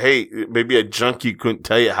 Hey, maybe a junkie couldn't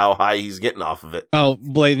tell you how high he's getting off of it. Oh,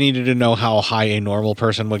 Blade needed to know how high a normal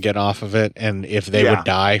person would get off of it, and if they would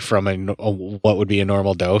die from what would be a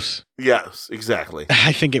normal dose. Yes, exactly.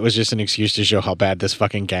 I think it was just an excuse to show how bad this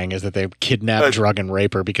fucking gang is, that they kidnapped, drug, and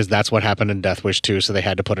rape her, because that's what happened in Death Wish 2, so they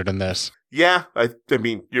had to put it in this. Yeah, I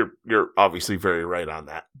mean, you're obviously very right on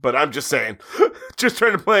that. But I'm just saying, just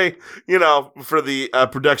trying to play, for the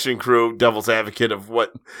production crew, devil's advocate of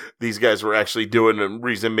what these guys were actually doing and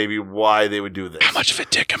reason maybe why they would do this. How much of a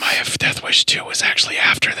dick am I if Death Wish 2 was actually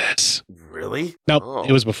after this? Really? Nope,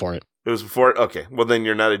 It was before it. It was before it? Okay, well then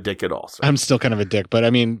you're not a dick at all. So. I'm still kind of a dick, but I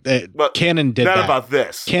mean, Canon did that. Not about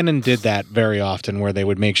this. Canon did that very often, where they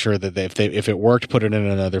would make sure that if it worked, put it in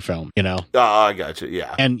another film, Oh, I got you,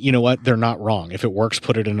 yeah. And you know what? They're not wrong. If it works,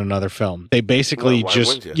 put it in another film. They basically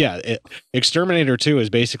Exterminator 2 is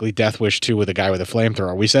basically Death Wish 2 with a guy with a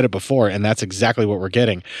flamethrower. We said it before, and that's exactly what we're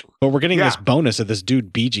getting. But we're getting this bonus of this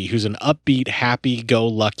dude, BG, who's an upbeat,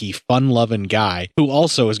 happy-go-lucky, fun-loving guy who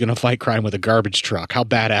also is going to fight crime with a garbage truck. How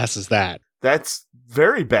badass is that? That's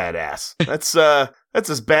very badass. That's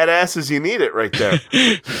as badass as you need it right there.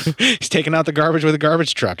 He's taking out the garbage with a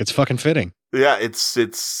garbage truck. It's fucking fitting. Yeah,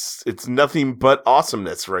 it's nothing but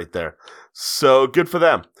awesomeness right there. So good for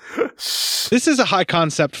them. This is a high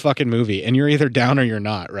concept fucking movie, and you're either down or you're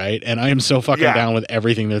not, right? And I am so fucking down with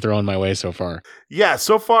everything they're throwing my way so far. Yeah,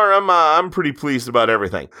 so far I'm pretty pleased about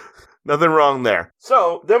everything. Nothing wrong there.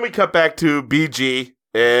 So then we cut back to BG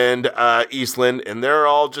and Eastland, and they're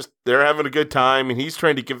having a good time, and he's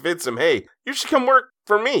trying to convince him, hey, you should come work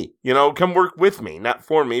for me. Come work with me, not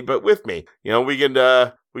for me, but with me. We can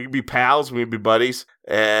be pals, we can be buddies,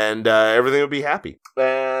 and everything will be happy.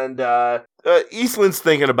 And Eastland's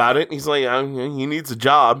thinking about it. And he's like, he needs a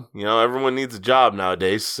job. Everyone needs a job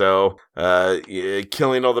nowadays. So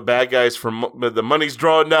killing all the bad guys the money's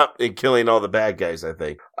drawn up and killing all the bad guys, I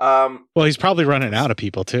think. Well, he's probably running out of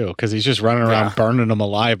people too, because he's just running around burning them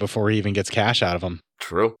alive before he even gets cash out of them.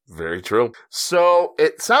 True. Very true. So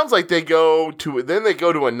it sounds like they go to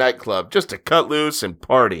a nightclub just to cut loose and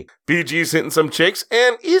party. BG's hitting some chicks,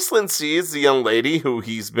 and Eastland sees the young lady who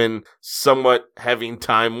he's been somewhat having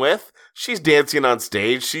time with. She's dancing on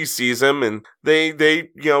stage. She sees him, and they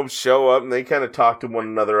show up, and they kind of talk to one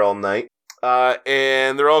another all night.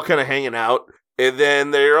 And they're all kind of hanging out. And then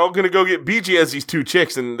they're all going to go get BG as these two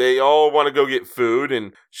chicks, and they all want to go get food.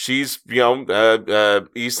 And she's,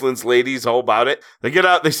 Eastland's lady's all about it. They get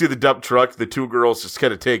out, they see the dump truck. The two girls just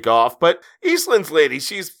kind of take off. But Eastland's lady,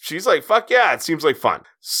 she's like, fuck yeah, it seems like fun.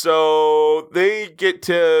 So they get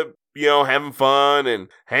to, having fun and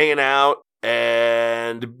hanging out.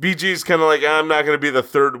 And BG's kind of like, I'm not going to be the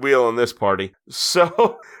third wheel in this party.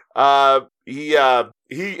 So he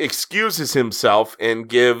excuses himself and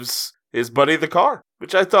gives his buddy the car.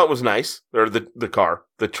 which I thought was nice. Or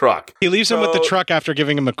the truck. He leaves him with the truck after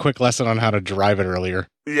giving him a quick lesson on how to drive it earlier.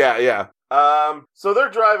 Yeah. So they're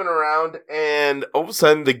driving around, and all of a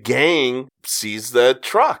sudden the gang sees the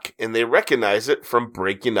truck, and they recognize it from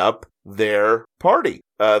breaking up their party,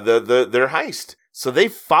 their heist. So they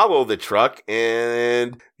follow the truck,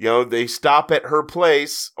 and they stop at her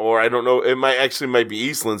place, or I don't know. It might be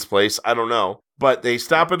Eastland's place. I don't know. But they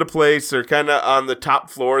stop at the place. They're kind of on the top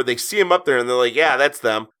floor. They see him up there, and they're like, "Yeah, that's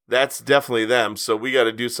them. That's definitely them. So we got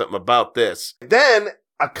to do something about this." Then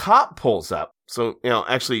a cop pulls up. So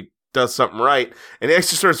actually does something right, and he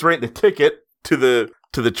actually starts writing a ticket to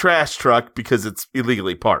the trash truck because it's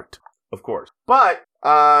illegally parked, of course. But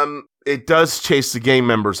it does chase the gang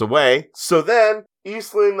members away. So then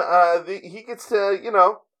Eastland, he gets to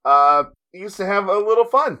he used to have a little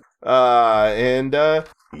fun, he and the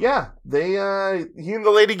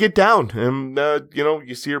lady get down, and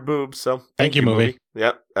you see her boobs. So thank you, movie.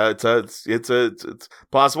 Yeah, it's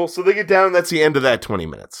possible. So they get down, and that's the end of that 20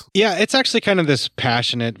 minutes. Yeah, it's actually kind of this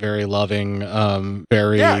passionate, very loving,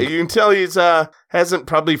 very. Yeah, you can tell he's hasn't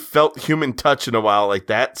probably felt human touch in a while like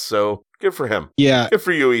that. So good for him. Yeah, good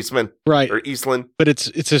for you, Eastman. Right, or Eastland. But it's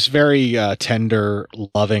this very tender,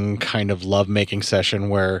 loving kind of love-making session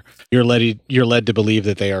where you're led to believe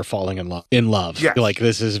that they are falling in love. Yes. Like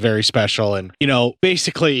this is very special, and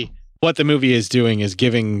basically. What the movie is doing is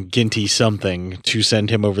giving Ginty something to send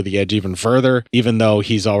him over the edge even further, even though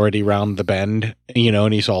he's already round the bend,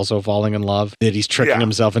 and he's also falling in love, that he's tricking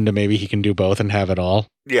himself into maybe he can do both and have it all.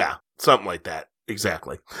 Yeah, something like that.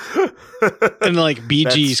 Exactly. And like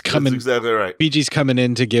BG's coming. That's exactly right. BG's coming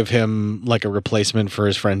in to give him like a replacement for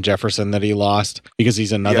his friend Jefferson that he lost because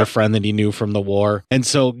he's another friend that he knew from the war. And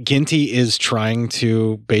so Ginty is trying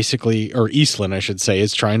to basically, or Eastland, I should say,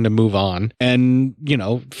 is trying to move on and,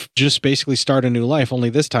 just basically start a new life. Only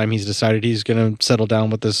this time he's decided he's going to settle down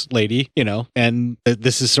with this lady, and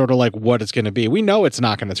this is sort of like what it's going to be. We know it's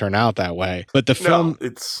not going to turn out that way, but the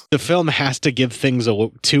film has to give things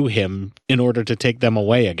to him in order to take them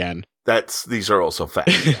away again. These are also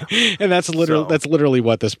facts. Yeah. And that's literally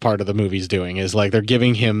what this part of the movie's doing is like they're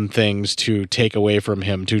giving him things to take away from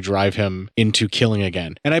him to drive him into killing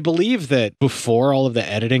again. And I believe that before all of the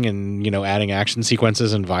editing and, adding action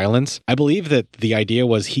sequences and violence, I believe that the idea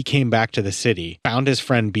was he came back to the city, found his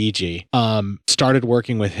friend BG, started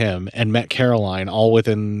working with him and met Caroline all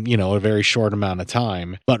within, a very short amount of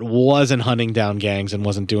time, but wasn't hunting down gangs and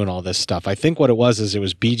wasn't doing all this stuff. I think what it was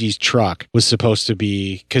BG's truck was supposed to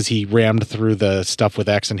be because he rammed through the stuff with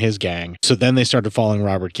X and his gang. So then they started following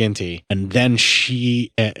Robert Ginty. And then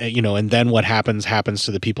and then what happens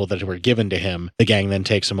to the people that were given to him. The gang then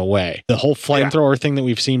takes him away. The whole flamethrower thing that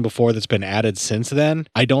we've seen before that's been added since then,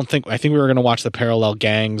 I think we were going to watch the parallel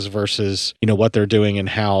gangs versus, what they're doing and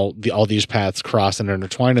how all these paths cross and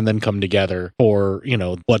intertwine and then come together for,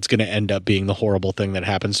 what's going to end up being the horrible thing that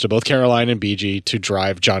happens to both Caroline and BG to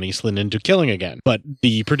drive John Eastland into killing again. But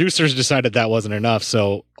the producers decided that wasn't enough.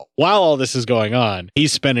 So while all this is going on,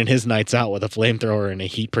 he's spending his nights out with a flamethrower and a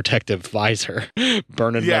heat protective visor,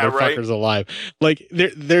 burning motherfuckers alive. Like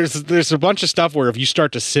there's a bunch of stuff where if you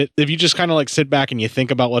just kind of like sit back and you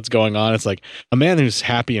think about what's going on, it's like a man who's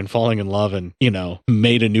happy and falling in love and,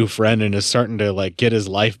 made a new friend and is starting to like get his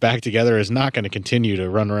life back together is not going to continue to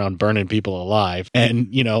run around burning people alive. And,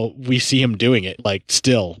 we see him doing it like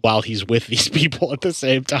still while he's with these people at the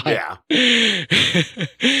same time. Yeah.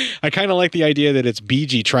 I kind of like the idea that it's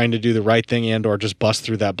BG trying to do the right thing and or just bust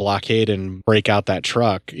through that blockade and break out that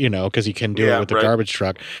truck, because he can do it with the garbage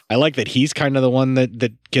truck. I like that he's kind of the one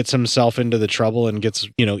that gets himself into the trouble and gets,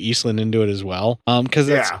 Eastland into it as well. Because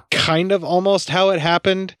that's kind of almost how it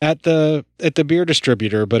happened at the beer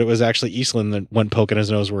distributor, but it was actually Eastland that went poking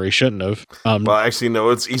his nose where he shouldn't have. Well, actually, no,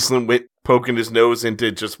 it's Eastland went poking his nose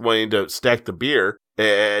into just wanting to stack the beer,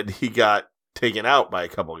 and he got taken out by a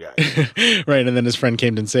couple guys. Right, and then his friend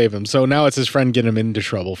came and saved him. So now it's his friend getting him into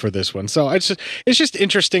trouble for this one. So it's just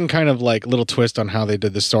interesting kind of like little twist on how they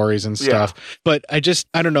did the stories and stuff. Yeah. But I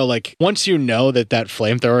don't know, like once you know that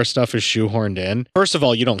flamethrower stuff is shoehorned in, first of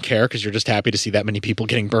all, you don't care because you're just happy to see that many people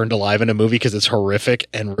getting burned alive in a movie because it's horrific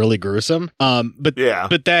and really gruesome.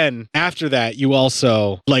 But then after that, you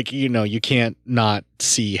also like, you can't not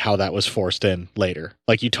see how that was forced in later.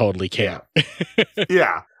 Like you totally can't.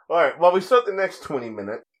 Yeah. All right, well, we start the next 20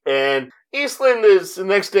 minutes, and the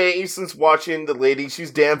next day, Eastland's watching the lady.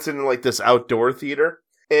 She's dancing in, like, this outdoor theater,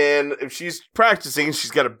 and she's practicing. She's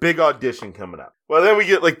got a big audition coming up. Well, then we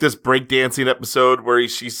get like this breakdancing episode where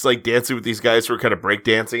she's like dancing with these guys who are kind of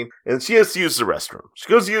breakdancing, and she has to use the restroom. She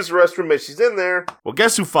goes to use the restroom, and she's in there. Well,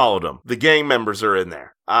 guess who followed them? The gang members are in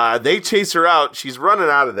there. They chase her out. She's running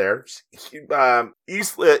out of there.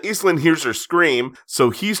 Eastland hears her scream, so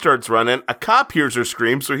he starts running. A cop hears her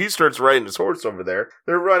scream, so he starts riding his horse over there.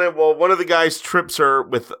 They're running. Well, one of the guys trips her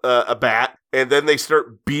with a bat, and then they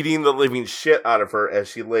start beating the living shit out of her as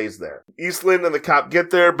she lays there. Eastland and the cop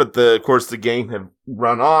get there, but of course the gang have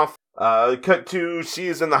run off. Cut to, she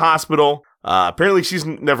is in the hospital. Apparently she's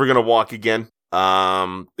never going to walk again.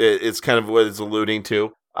 It's kind of what it's alluding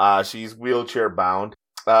to. She's wheelchair bound.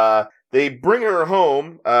 They bring her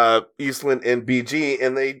home, Eastland and BG,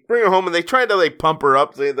 and they bring her home and they try to like pump her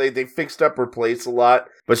up. They fixed up her place a lot,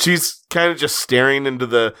 but she's kind of just staring into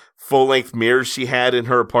the full-length mirrors she had in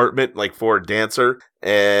her apartment, like for a dancer,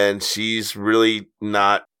 and she's really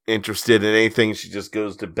not interested in anything. She just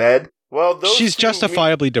goes to bed. Well, she's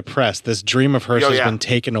justifiably depressed. This dream of hers has been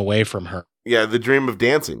taken away from her. Yeah, the dream of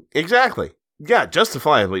dancing. Exactly. Yeah,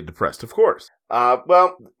 justifiably depressed, of course.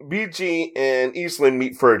 Well, BG and Eastland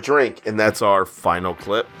meet for a drink, and that's our final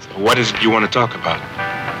clip. What is it you want to talk about?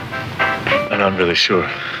 I'm not really sure.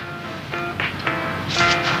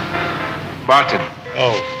 Barton.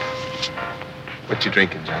 Oh. What you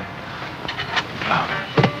drinking, John?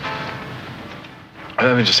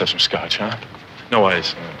 Let me just have some scotch, huh? No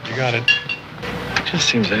ice. You got it. It just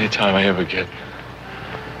seems anytime I ever get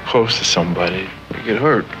close to somebody, I get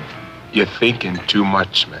hurt. You're thinking too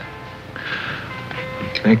much, man.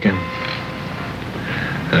 I'm thinking.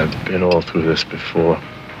 And I've been all through this before.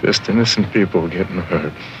 Just innocent people getting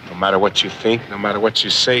hurt. No matter what you think, no matter what you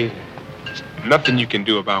say, nothing you can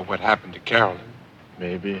do about what happened to Carolyn.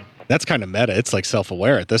 Maybe. That's kind of meta. It's like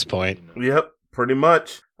self-aware at this point. Yep, pretty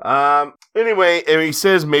much. Anyway, and he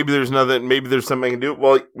says maybe there's something I can do.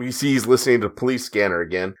 Well, we see he's listening to Police Scanner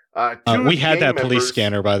again. We had that Police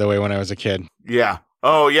Scanner, by the way, when I was a kid. Yeah.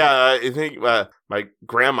 Oh, yeah. I think my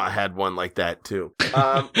grandma had one like that, too.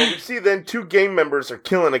 Well, we see then 2 gang members are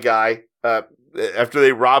killing a guy after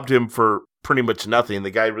they robbed him for pretty much nothing. The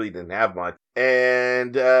guy really didn't have much.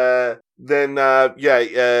 And then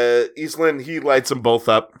Eastland, he lights them both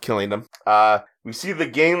up, killing them. We see the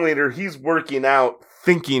gang leader. He's working out,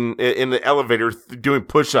 thinking in the elevator, doing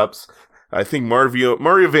push-ups. I think Mario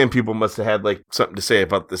Van Peebles must have had like something to say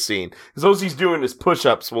about the scene. As long as he's doing his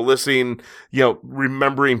push-ups while listening,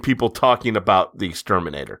 remembering people talking about the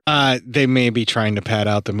Exterminator. They may be trying to pad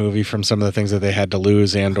out the movie from some of the things that they had to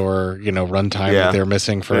lose and or, runtime that they're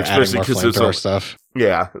missing for adding more flamethrower stuff.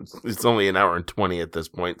 Yeah, it's only an hour and 20 at this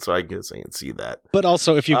point, so I guess I can see that. But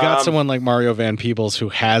also, if you've got someone like Mario Van Peebles who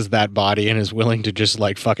has that body and is willing to just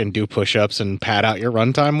like fucking do push-ups and pad out your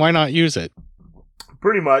runtime, why not use it?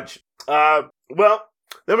 Pretty much. Well,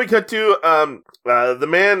 then we cut to the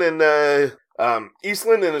man and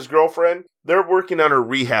Eastland and his girlfriend. They're working on her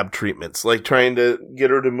rehab treatments, like trying to get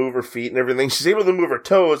her to move her feet and everything. She's able to move her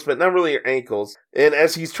toes, but not really her ankles. And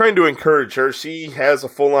as he's trying to encourage her, she has a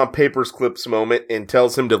full-on Papers, Clips moment and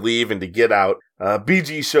tells him to leave and to get out.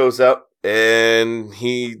 BG shows up, and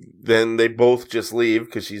they both just leave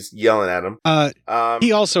because she's yelling at him.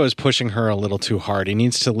 He also is pushing her a little too hard. He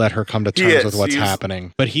needs to let her come to terms with what's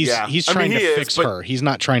happening. But he's trying to fix her. He's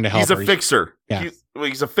not trying to help her. He's a fixer. Yeah.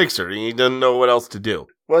 He's a fixer. And he doesn't know what else to do.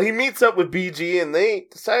 Well, he meets up with BG, and they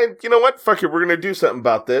decide, you know what? Fuck it, we're going to do something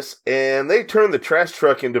about this. And they turn the trash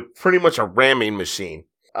truck into pretty much a ramming machine.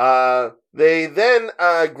 They then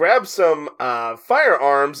grab some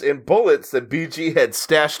firearms and bullets that BG had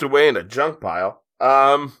stashed away in a junk pile.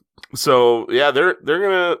 So yeah, they're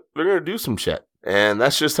gonna do some shit, and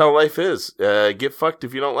that's just how life is. Get fucked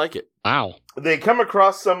if you don't like it. Wow. They come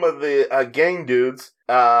across some of the gang dudes,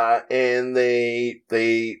 and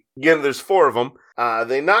there's 4 of them.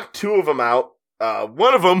 They knock 2 of them out.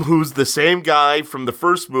 One of them, who's the same guy from the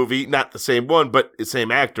first movie, not the same one, but the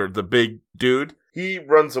same actor, the big dude, he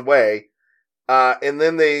runs away. And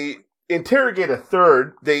then they interrogate a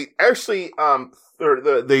third. They actually,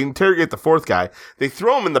 they interrogate the 4th guy. They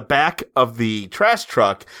throw him in the back of the trash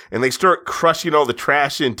truck, and they start crushing all the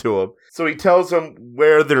trash into him. So he tells them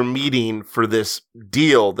where they're meeting for this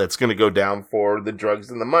deal that's going to go down for the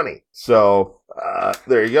drugs and the money. So,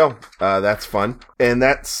 there you go. That's fun. And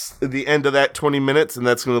that's the end of that 20 minutes, and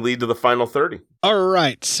that's going to lead to the final 30. All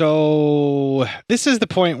right. So this is the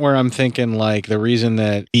point where I'm thinking like the reason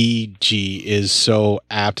that BG is so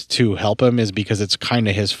apt to help him is because it's kind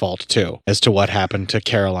of his fault too, as to what happened to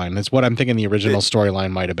Caroline. That's what I'm thinking the original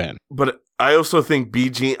storyline might have been. But I also think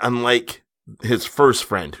BG, unlike his first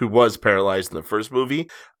friend who was paralyzed in the first movie,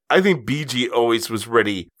 BG always was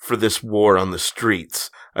ready for this war on the streets.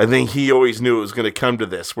 I think he always knew it was going to come to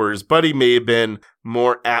this, where his buddy may have been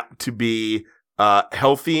more apt to be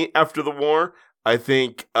healthy after the war. I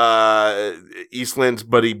think Eastland's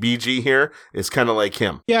buddy BG here is kind of like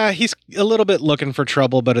him. Yeah, he's a little bit looking for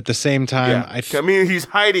trouble, but at the same time, I mean, he's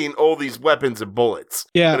hiding all these weapons and bullets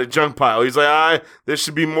in a junk pile. He's like, there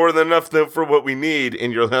should be more than enough for what we need.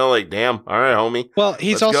 And you're like, damn, all right, homie. Well,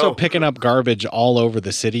 he's also picking up garbage all over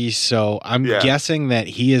the city, so I'm guessing that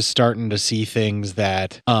he is starting to see things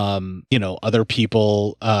that, other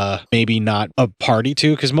people maybe not a party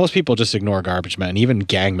to, because most people just ignore garbage men, even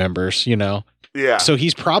gang members, Yeah. So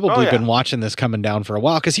he's probably been watching this coming down for a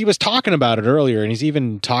while, because he was talking about it earlier, and he's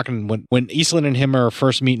even talking when Eastland and him are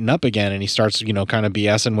first meeting up again, and he starts, kind of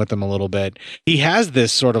BSing with them a little bit. He has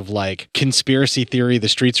this sort of like conspiracy theory: the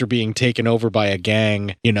streets are being taken over by a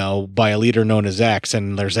gang, by a leader known as X,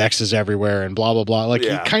 and there's X's everywhere, and blah blah blah. Like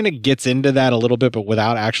he kind of gets into that a little bit, but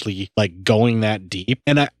without actually like going that deep.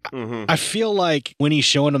 And I feel like when he's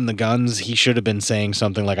showing him the guns, he should have been saying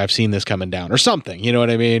something like, "I've seen this coming down," or something. You know what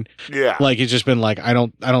I mean? Yeah. Like he's just been like, I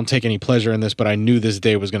don't take any pleasure in this, but I knew this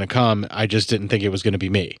day was going to come. I just didn't think it was going to be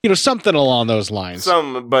me. Something along those lines.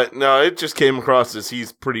 But no, it just came across as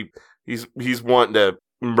he's wanting to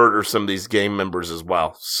murder some of these gang members as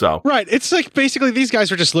well. So right, it's like basically these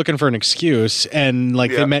guys were just looking for an excuse, and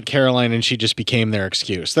like they met Caroline, and she just became their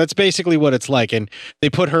excuse. That's basically what it's like, and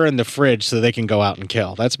they put her in the fridge so they can go out and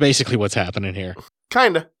kill. That's basically what's happening here.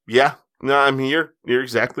 Kinda, yeah. No, I mean, you're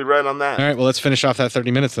exactly right on that. All right, well, let's finish off that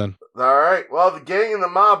 30 minutes then. All right. Well, the gang and the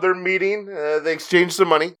mob, they're meeting. They exchange some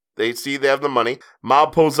money. They see they have the money.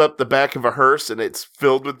 Mob pulls up the back of a hearse, and it's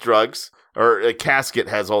filled with drugs. Or a casket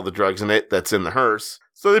has all the drugs in it that's in the hearse.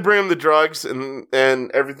 So they bring them the drugs, and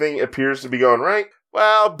everything appears to be going right.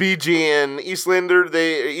 Well, BG and Eastlander,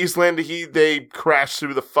 they crash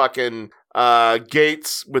through the fucking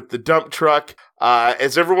gates with the dump truck.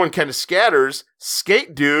 As everyone kind of scatters,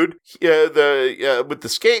 Skate Dude, with the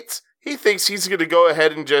skates, he thinks he's going to go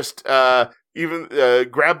ahead and just grab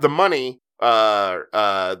the money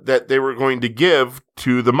that they were going to give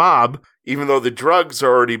to the mob, even though the drugs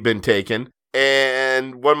already been taken.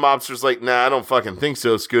 And one mobster's like, nah, I don't fucking think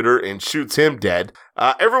so, Scooter, and shoots him dead.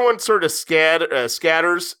 Everyone sort of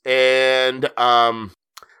scatters, and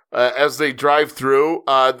as they drive through,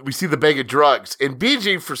 we see the bag of drugs. And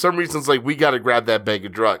BG, for some reason, is like, we got to grab that bag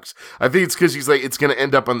of drugs. I think it's because he's like, it's going to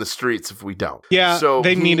end up on the streets if we don't. Yeah, so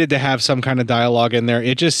they needed to have some kind of dialogue in there.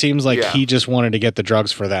 It just seems like he just wanted to get the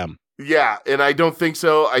drugs for them. Yeah, and I don't think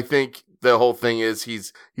so. I think the whole thing is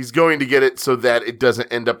he's going to get it so that it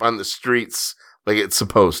doesn't end up on the streets like it's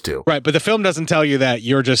supposed to. Right, but the film doesn't tell you that.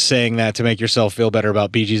 You're just saying that to make yourself feel better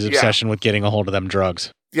about BG's obsession with getting a hold of them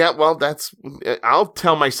drugs. Yeah, well, I'll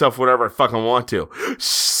tell myself whatever I fucking want to.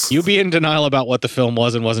 You be in denial about what the film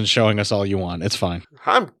was and wasn't showing us all you want. It's fine.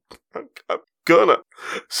 I'm gonna.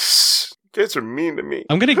 You guys are mean to me.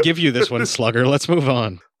 I'm gonna give you this one, Slugger. Let's move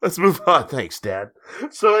on. Let's move on. Thanks, Dad.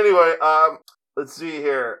 So anyway, let's see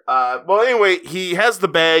here. Anyway, he has the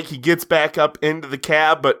bag. He gets back up into the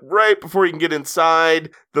cab, but right before he can get inside,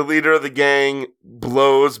 the leader of the gang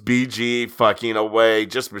blows BG fucking away.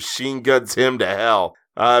 Just machine guns him to hell.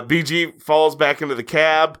 BG falls back into the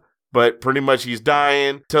cab, but pretty much he's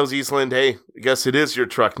dying. Tells Eastland, hey, I guess it is your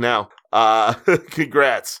truck now.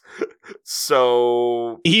 Congrats.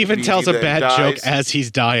 So he even tells a bad joke as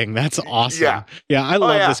he's dying. That's awesome. Yeah, I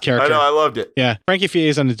love this character. I know, I loved it. Yeah, Frankie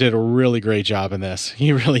Faison did a really great job in this.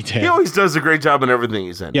 He really did. He always does a great job in everything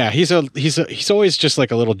he's in. Yeah, he's always just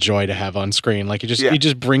like a little joy to have on screen. Like he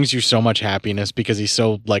just brings you so much happiness because he's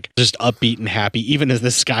so like just upbeat and happy. Even as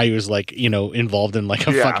this guy who's like involved in like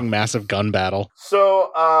a fucking massive gun battle.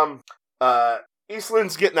 So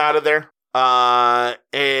Eastland's getting out of there.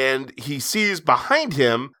 And he sees behind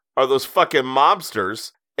him are those fucking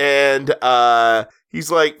mobsters, and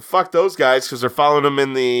he's like, fuck those guys, because they're following him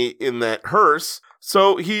in that hearse.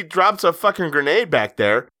 So he drops a fucking grenade back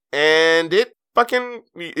there, and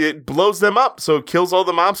it blows them up, so it kills all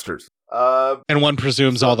the mobsters. And one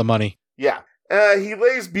presumes all the money. Yeah. He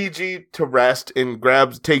lays BG to rest and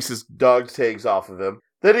takes his dog tags off of him.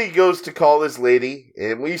 Then he goes to call his lady,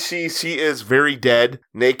 and we see she is very dead,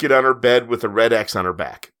 naked on her bed with a red X on her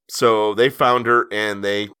back. So they found her, and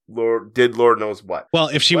they did Lord knows what. Well,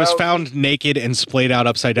 if she was found naked and splayed out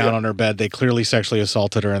upside down on her bed, they clearly sexually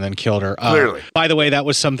assaulted her and then killed her. Clearly. By the way, that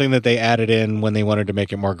was something that they added in when they wanted to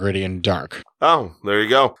make it more gritty and dark. Oh, there you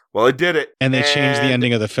go. Well, it did it. And they changed the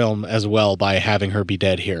ending of the film as well by having her be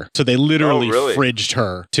dead here. So they literally fridged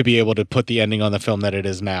her to be able to put the ending on the film that it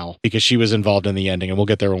is now, because she was involved in the ending, and we'll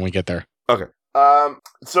get there when we get there. Okay.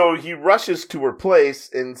 So he rushes to her place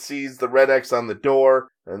and sees the red X on the door.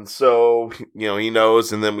 And so, he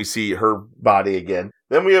knows. And then we see her body again.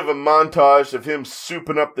 Then we have a montage of him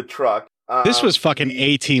souping up the truck. This was fucking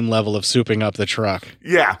A-team level of souping up the truck.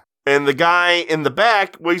 Yeah. And the guy in the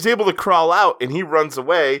back, he's able to crawl out and he runs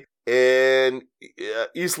away. And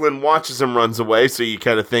Eastland watches him runs away. So you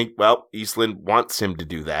kind of think, well, Eastland wants him to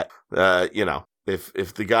do that.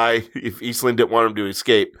 If Eastland didn't want him to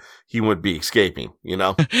escape, he wouldn't be escaping,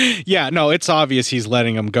 Yeah, no, it's obvious he's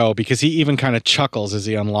letting him go because he even kind of chuckles as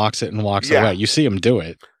he unlocks it and walks away. You see him do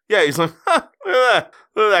it. Yeah, he's like, look at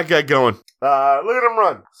that guy going. Look at him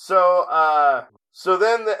run. So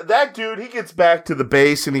then that dude, he gets back to the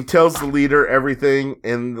base and he tells the leader everything.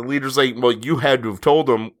 And the leader's like, well, you had to have told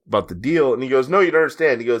him about the deal. And he goes, no, you don't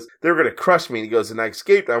understand. He goes, they were going to crush me. And he goes, and I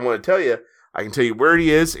escaped. I want to tell you. I can tell you where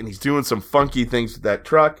he is, and he's doing some funky things with that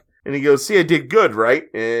truck. And he goes, see, I did good, right?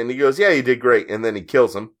 And he goes, yeah, you did great. And then he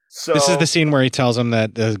kills him. So this is the scene where he tells him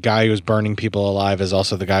that the guy who's burning people alive is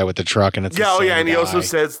also the guy with the truck, and it's the same and he guy. also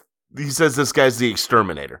says this guy's the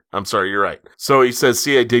exterminator. I'm sorry, you're right. So he says,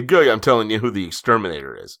 see, I did good. I'm telling you who the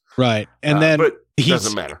exterminator is. Right, and then but it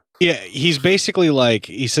doesn't matter. Yeah, he's basically like,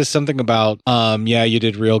 he says something about, yeah, you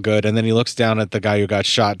did real good. And then he looks down at the guy who got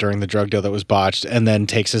shot during the drug deal that was botched and then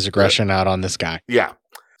takes his aggression out on this guy. Yeah.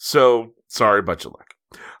 So, sorry, but you luck.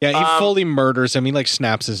 Yeah, he fully murders him. He like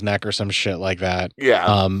snaps his neck or some shit like that.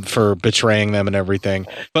 Yeah. For betraying them and everything.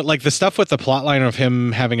 But like the stuff with the plot line of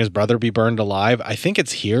him having his brother be burned alive, I think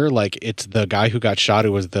it's here. Like it's the guy who got shot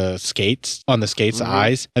who was the skates on the skates'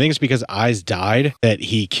 eyes. I think it's because Eyes died that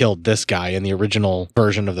he killed this guy in the original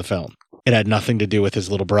version of the film. It had nothing to do with his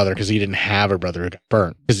little brother because he didn't have a brother who got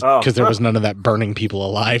burnt. Because there was none of that burning people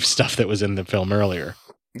alive stuff that was in the film earlier.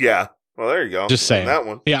 Yeah. Well, there you go. Just saying. On that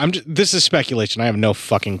one. Yeah, this is speculation. I have no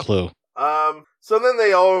fucking clue. So then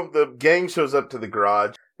the gang shows up to the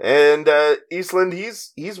garage, and Eastland,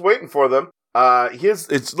 he's waiting for them.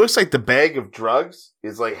 It looks like the bag of drugs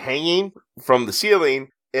is like hanging from the ceiling,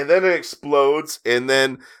 and then it explodes, and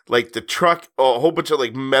then like the truck, a whole bunch of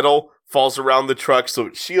like metal falls around the truck, so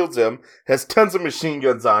it shields him. Has tons of machine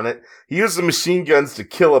guns on it. He uses the machine guns to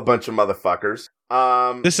kill a bunch of motherfuckers.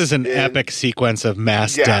 This is an epic sequence of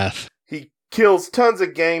mass death. He kills tons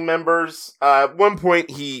of gang members. At one point,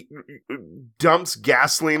 he dumps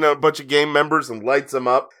gasoline on a bunch of gang members and lights them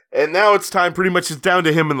up. And now it's time, pretty much, it's down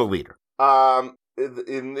to him and the leader.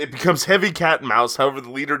 It becomes heavy cat and mouse. However,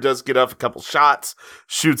 the leader does get off a couple shots,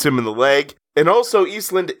 shoots him in the leg. And also,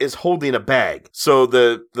 Eastland is holding a bag. So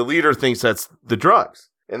the leader thinks that's the drugs.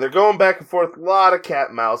 And they're going back and forth, a lot of cat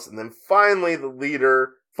and mouse. And then finally, the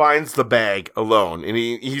leader finds the bag alone, and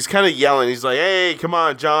he's kind of yelling. He's like, "Hey, come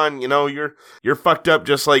on, John! You're fucked up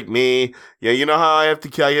just like me. Yeah, you know how I have to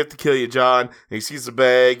kill you, John." And he sees the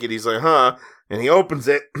bag, and he's like, "Huh?" And he opens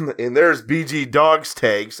it, and there's BG Dogs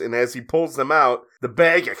tags. And as he pulls them out, the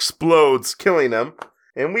bag explodes, killing him.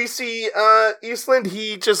 And we see Eastland.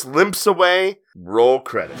 He just limps away. Roll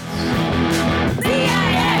credits.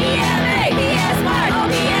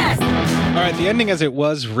 All right, the ending as it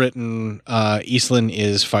was written, Eastland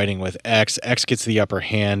is fighting with X. X gets the upper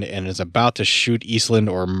hand and is about to shoot Eastland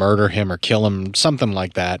or murder him or kill him, something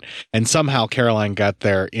like that. And somehow Caroline got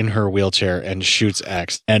there in her wheelchair and shoots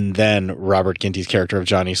X. And then Robert Ginty's character of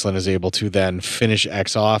John Eastland is able to then finish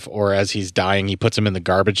X off, or as he's dying, he puts him in the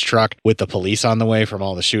garbage truck with the police on the way from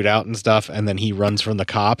all the shootout and stuff, and then he runs from the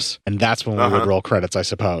cops. And that's when we would roll credits, I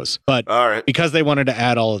suppose. But because they wanted to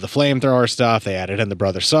add all of the flamethrower stuff, they added in the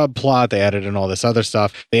brother subplot, they added in all this other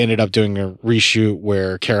stuff. They ended up doing a reshoot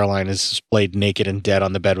where Caroline is displayed naked and dead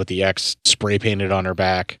on the bed with the X spray painted on her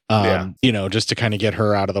back, just to kind of get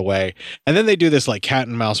her out of the way. And then they do this like cat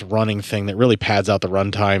and mouse running thing that really pads out the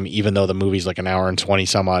runtime, even though the movie's like an hour and 20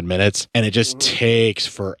 some odd minutes, and it just takes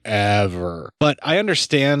forever. But I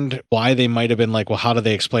understand why they might have been like, well, how do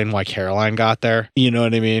they explain why Caroline got there? You know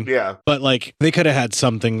what I mean? Yeah. But like they could have had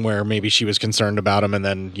something where maybe she was concerned about him and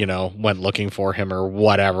then, went looking for him or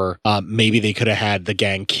whatever. Maybe they could have had the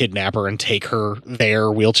gang kidnap her and take her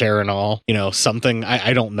there, wheelchair and all, something.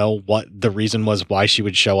 I don't know what the reason was why she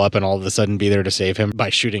would show up and all of a sudden be there to save him by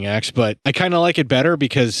shooting X, but I kind of like it better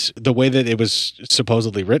because the way that it was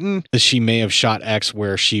supposedly written, that she may have shot X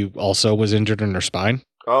where she also was injured in her spine.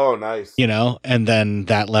 Oh, nice. And then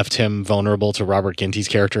that left him vulnerable to Robert Ginty's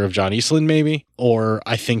character of John Eastland, maybe. Or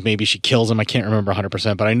I think maybe she kills him. I can't remember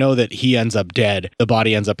 100%, but I know that he ends up dead. The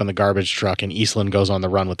body ends up in the garbage truck, and Eastland goes on the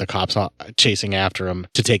run with the cops chasing after him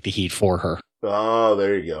to take the heat for her. Oh,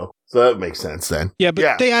 there you go. So that makes sense then. Yeah,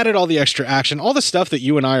 but they added all the extra action, all the stuff that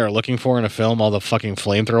you and I are looking for in a film, all the fucking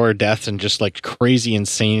flamethrower deaths and just like crazy,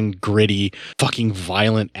 insane, gritty, fucking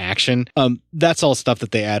violent action. That's all stuff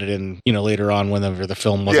that they added in, later on whenever the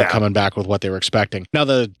film wasn't coming back with what they were expecting. Now,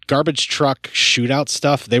 the garbage truck shootout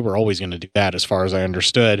stuff, they were always going to do that as far as I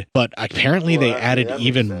understood. But apparently they added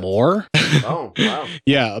even more. Oh, wow.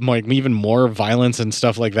 Yeah, like even more violence and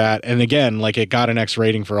stuff like that. And again, like it got an X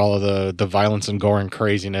rating for all of the violence and gore and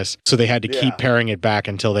craziness. So they had to keep paring it back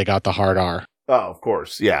until they got the hard R. Oh, of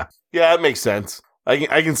course. Yeah. Yeah, that makes sense.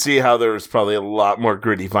 I can see how there was probably a lot more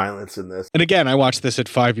gritty violence in this. And again, I watched this at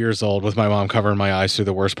 5 years old with my mom covering my eyes through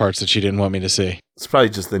the worst parts that she didn't want me to see. It's probably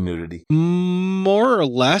just the nudity. More or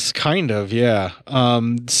less, kind of, yeah.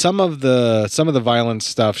 Some of the violent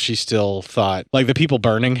stuff she still thought, like the people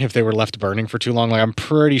burning, if they were left burning for too long, like I'm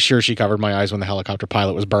pretty sure she covered my eyes when the helicopter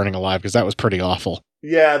pilot was burning alive, because that was pretty awful.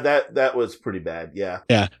 Yeah, that was pretty bad. Yeah.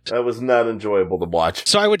 Yeah. That was not enjoyable to watch.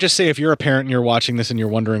 So I would just say if you're a parent and you're watching this and you're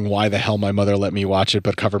wondering why the hell my mother let me watch it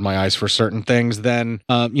but covered my eyes for certain things, then,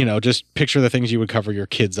 just picture the things you would cover your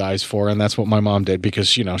kids' eyes for. And that's what my mom did because,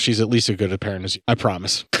 she's at least as good a parent as you. I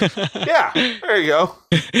promise. Yeah. There you go.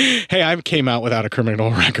 Hey, I came out without a criminal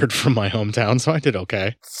record from my hometown, so I did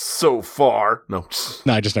okay. So far. No,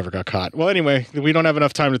 I just never got caught. Well, anyway, we don't have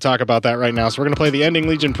enough time to talk about that right now, so we're going to play the Ending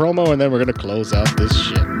Legion promo and then we're going to close out this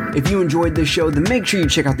shit. If you enjoyed this show, then make sure you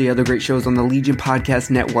check out the other great shows on the Legion Podcast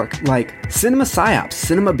Network, like Cinema Psyops,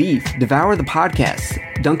 Cinema Beef, Devour the Podcast,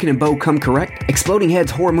 Duncan and Bo Come Correct, Exploding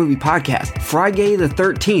Heads Horror Movie Podcast, Friday the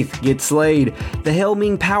 13th, Get Slayed, The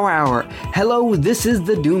Hellming Power Hour, Hello, This is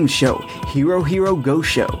the Doom Show, Hero Hero Go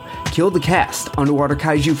Show, Kill the Cast, Underwater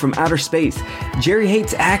Kaiju from Outer Space, Jerry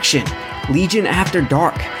Hates Action, Legion After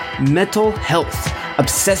Dark, Mental Health,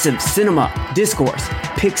 Obsessive Cinema, Discourse,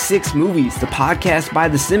 Pick Six Movies, the podcast by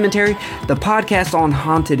The Cemetery, the podcast on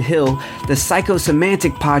Haunted Hill, the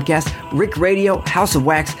Psychosemantic Podcast, Rick Radio, House of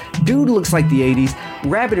Wax, Dude Looks Like the 80s,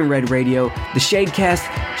 Rabbit and Red Radio, the Shadecast,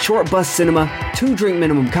 Short Bus Cinema, Two Drink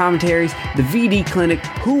Minimum Commentaries, the VD Clinic,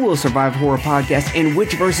 Who Will Survive Horror Podcast, and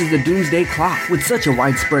Witch vs. the Doomsday Clock. With such a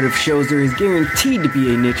wide spread of shows, there is guaranteed to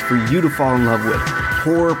be a niche for you to fall in love with.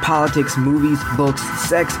 Horror, politics, movies, books,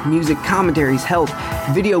 sex, music, commentaries, health,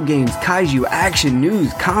 video games, kaiju, action,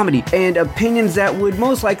 news, comedy, and opinions that would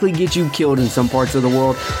most likely get you killed in some parts of the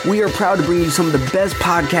world. We are proud to bring you some of the best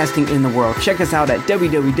podcasting in the world. Check us out at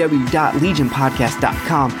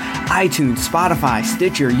www.legionpodcast.com, iTunes, Spotify,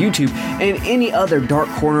 Stitcher, YouTube, and any other dark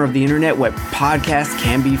corner of the internet where podcasts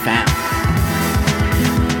can be found.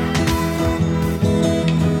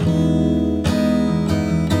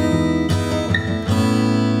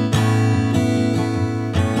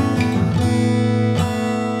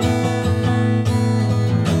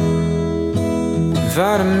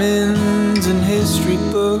 Vitamins and history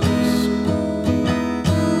books,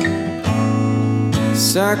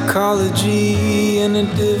 psychology and a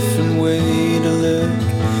different way to look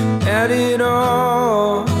at it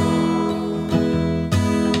all.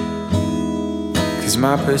 'Cause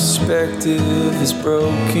my perspective is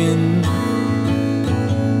broken.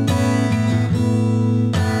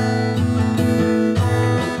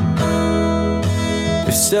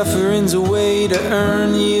 If suffering's a way to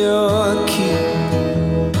earn your keep,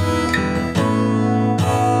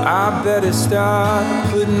 I better start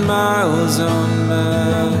putting miles on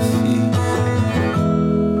my feet.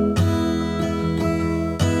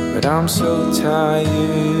 But I'm so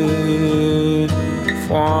tired of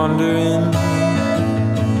wandering.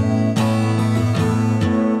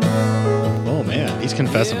 Oh man, he's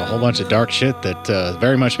confessing a whole bunch of dark shit that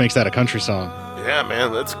very much makes that a country song. Yeah,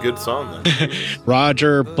 man, that's a good song then.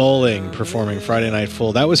 Roger Bowling performing Friday Night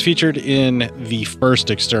Full. That was featured in the first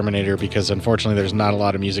Exterminator because unfortunately there's not a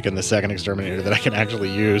lot of music in the second Exterminator that I can actually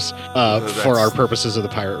use for our purposes of the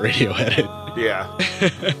pirate radio edit. Yeah,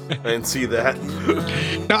 I didn't see that.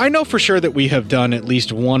 Now, I know for sure that we have done at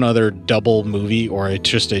least one other double movie or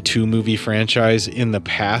just a 2-movie franchise in the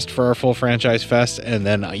past for our full franchise fest, and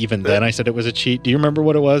then even then I said it was a cheat. Do you remember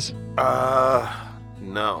what it was?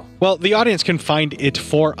 No. Well, the audience can find it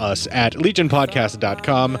for us at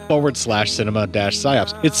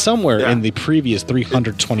legionpodcast.com/cinema-psyops. It's somewhere in the previous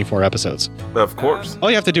 324 episodes. Of course. All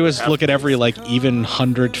you have to do is look at every even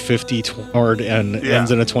 150 toward and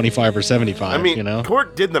ends in a 25 or 75. I mean,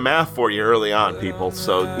 Court did the math for you early on, people,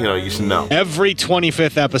 so, you should know. Every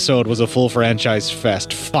 25th episode was a full franchise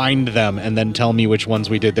fest. Find them and then tell me which ones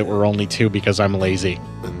we did that were only 2 because I'm lazy.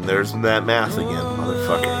 And there's that math again,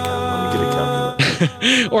 motherfucker. Let me get a calculator.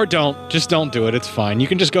 Or just don't do it. It's fine. You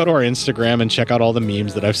can just go to our Instagram and check out all the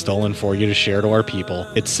memes that I've stolen for you to share to our people.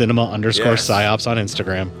 It's cinema_psyops on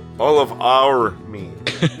Instagram. All of our memes.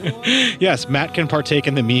 Yes, Matt can partake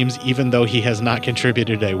in the memes even though he has not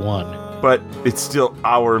contributed a one. But it's still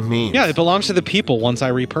our memes. Yeah, it belongs to the people once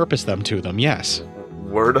I repurpose them to them, yes.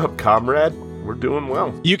 Word up, comrade. We're doing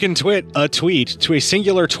well. You can tweet to a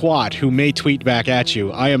singular twat who may tweet back at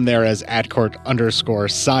you. I am there as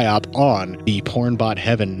 @court_psyop on the pornbot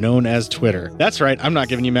heaven known as Twitter. That's right, I'm not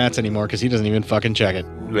giving you Matt's anymore because he doesn't even fucking check it.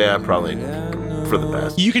 Yeah, probably for the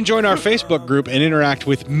best. You can join our Facebook group and interact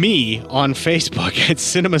with me on Facebook at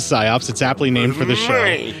Cinema Psyops. It's aptly named for the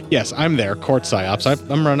show. Yes, I'm there, Court Psyops.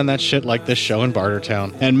 I'm running that shit like this show in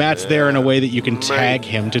Bartertown. And Matt's there in a way that you can tag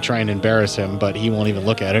him to try and embarrass him, but he won't even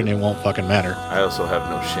look at it and it won't fucking matter. I also have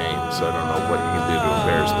no shame, so I don't know what you can do to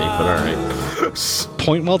embarrass me, but all right.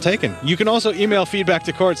 Point well taken. You can also email feedback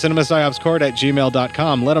to Court,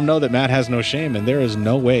 cinemapsyopscourt@gmail.com. Let him know that Matt has no shame, and there is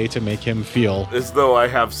no way to make him feel as though I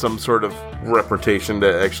have some sort of reputation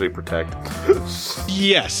to actually protect.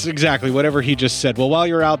 Yes, exactly. Whatever he just said. Well, while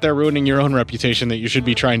you're out there ruining your own reputation that you should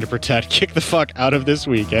be trying to protect, kick the fuck out of this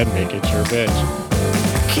week and make it your bitch.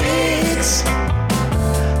 Kids,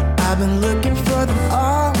 I've been looking for them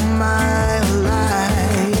all my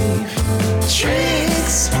life.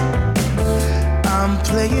 Tricks, I'm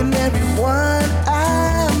playing everyone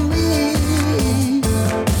I meet,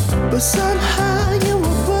 but somehow you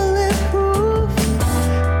were bulletproof,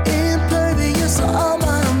 impervious to all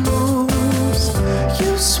my moves.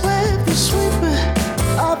 You swept the sweeper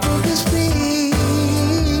off of his feet.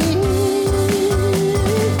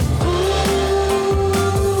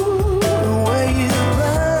 Ooh, the way you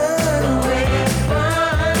burn,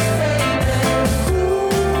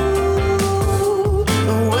 ooh,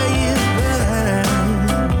 the way you burn.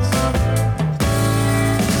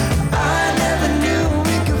 I never knew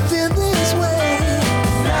we could feel this way.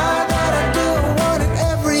 Now that I do, I want it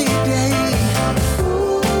every day.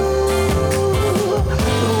 Ooh, the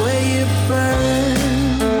way you burn.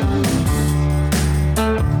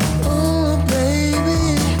 Ooh, baby,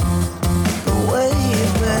 the way you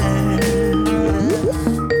burn.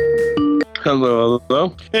 Hello.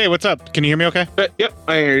 Hey, what's up? Can you hear me okay? Yep,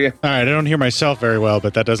 I hear you. All right, I don't hear myself very well,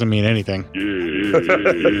 but that doesn't mean anything.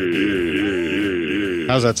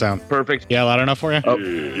 How's that sound? Perfect. Yeah, loud enough for you? Oh.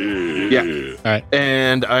 Yeah. All right.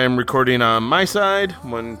 And I am recording on my side.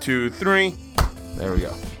 1, 2, 3. There we go.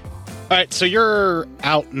 All right, so you're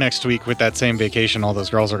out next week with that same vacation all those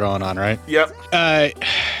girls are going on, right? Yep.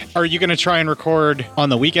 Are you going to try and record on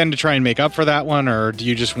the weekend to try and make up for that one, or do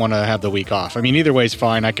you just want to have the week off? I mean, either way is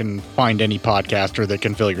fine. I can find any podcaster that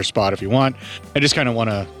can fill your spot if you want. I just kind of want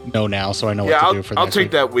to know now so I know what to do for I'll next take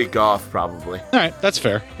week. that week off, probably. All right, that's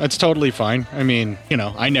fair. That's totally fine. I mean,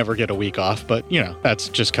 I never get a week off, but, that's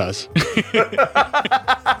just cuz.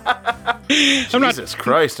 Jesus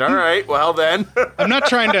Christ. All right. Well, then. I'm not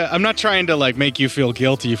trying to like make you feel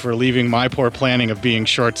guilty for leaving my poor planning of being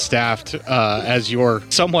short-staffed as your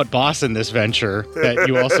somewhat boss in this venture that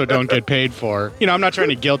you also don't get paid for. I'm not trying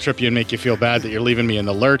to guilt trip you and make you feel bad that you're leaving me in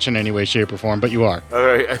the lurch in any way, shape, or form, but you are. All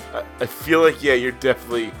right. I feel like, yeah, you're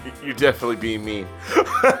definitely being mean.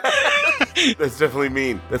 That's definitely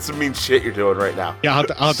mean. That's some mean shit you're doing right now. Yeah,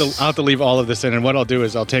 I'll have to leave all of this in, and what I'll do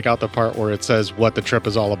is I'll take out the part where it says what the trip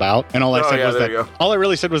is all about, and all I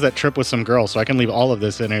really said was that trip with some girls, so I can leave all of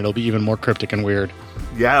this in, and it'll be even more cryptic and weird.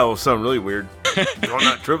 Yeah, it'll sound really weird. Going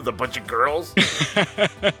on a trip with a bunch of girls?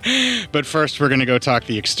 But first, we're gonna go talk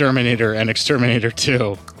The Exterminator and Exterminator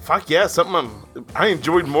 2. Fuck yeah, something I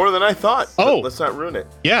enjoyed more than I thought. Oh. Let's not ruin it.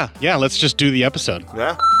 Yeah, let's just do the episode.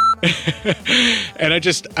 Yeah. And I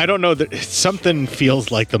don't know, that something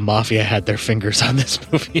feels like the Mafia had their fingers on this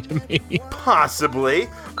movie to me. Possibly.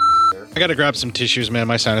 I gotta grab some tissues, man.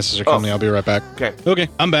 My sinuses are killing me. I'll be right back. Okay,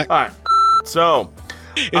 I'm back. All right. So,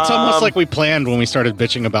 it's almost like we planned when we started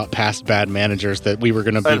bitching about past bad managers that we were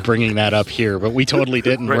going to be bringing that up here, but we totally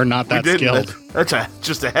didn't. We're not that skilled. That's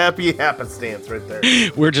just a happy happenstance right there.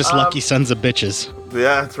 We're just lucky sons of bitches.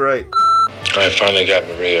 Yeah, that's right. I finally got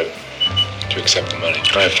Maria to accept the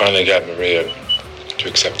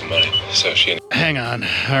money. So she... Hang on.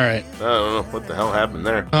 All right. I don't know what the hell happened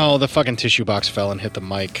there. Oh, the fucking tissue box fell and hit the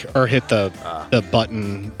mic, or hit the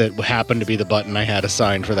button that happened to be the button I had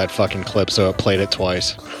assigned for that fucking clip, so it played it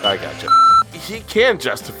twice. I gotcha. He can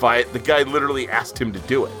justify it. The guy literally asked him to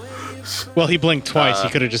do it. Well, he blinked twice. He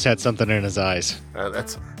could have just had something in his eyes.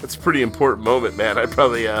 That's a pretty important moment, man. I'd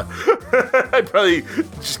probably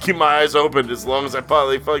just keep my eyes open as long as I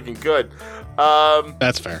probably fucking could.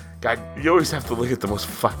 That's fair. God, you always have to look at the most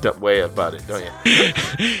fucked up way about it, don't you?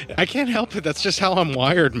 I can't help it. That's just how I'm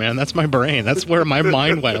wired, man. That's my brain. That's where my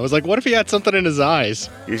mind went. I was like, what if he had something in his eyes?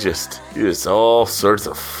 You're just all sorts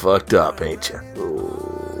of fucked up, ain't you?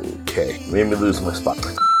 Okay, made me lose my spot.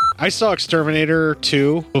 I saw Exterminator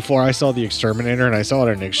 2 before I saw The Exterminator, and I saw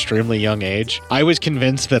it at an extremely young age. I was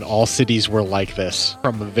convinced that all cities were like this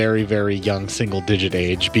from a very, very young single-digit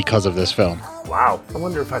age because of this film. Wow. I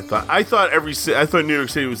wonder if I thought New York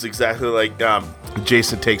City was exactly like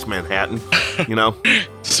Jason Takes Manhattan, you know?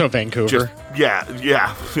 So Vancouver. Yeah,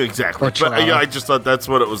 exactly. Or Toronto. But I just thought that's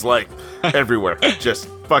what it was like everywhere. Just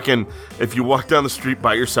fucking, if you walk down the street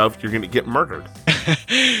by yourself, you're going to get murdered.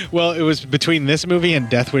 Well, it was between this movie and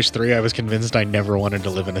Death Wish 3, I was convinced I never wanted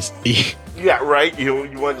to live in a city. Yeah, right? You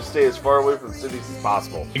wanted to stay as far away from cities as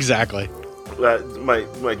possible. Exactly.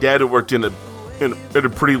 My dad had worked in a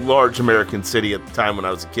pretty large American city at the time when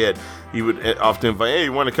I was a kid. He would often invite, hey,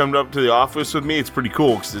 you want to come up to the office with me? It's pretty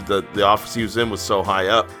cool because the office he was in was so high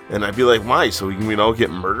up. And I'd be like, why? So we can all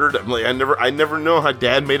get murdered? I'm like, I never know how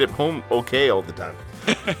Dad made it home okay all the time.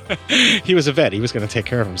 He was a vet. He was going to take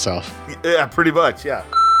care of himself. Yeah, pretty much, yeah.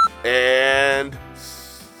 And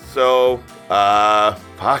so,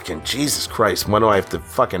 fucking Jesus Christ, why do I have to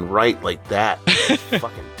fucking write like that?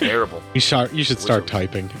 Fucking terrible. You should start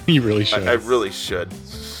typing. You really should. I really should.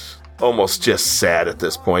 Almost just sad at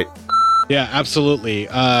this point. Yeah, absolutely.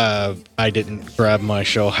 I didn't grab my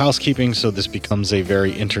show housekeeping, so this becomes a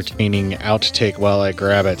very entertaining outtake while I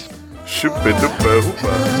grab it. I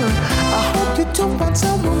hope you don't find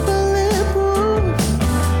someone bulletproof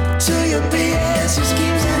to your BS, your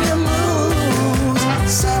schemes and your moves.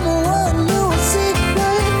 Someone who will see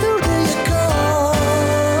right through to your core.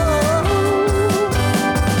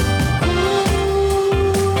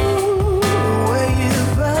 Where you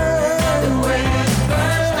burn, where you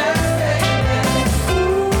burn.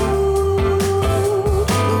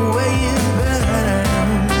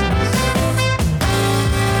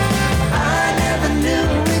 I never knew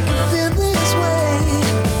we could feel this way.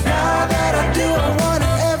 Now that I do, I want it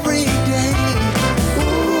every day.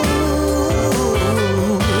 Ooh,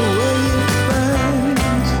 where you burn.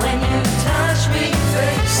 When you touch me,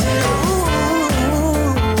 baby. Ooh,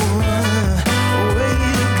 where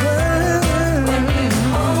you burn. When you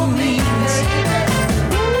hold me, baby.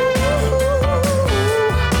 Ooh,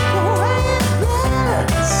 where you burn.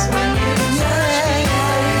 When you touch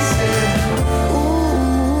me,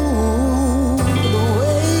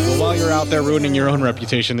 baby. While you're out there ruining your own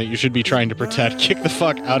reputation that you should be trying to protect, kick the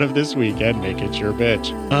fuck out of this week and make it your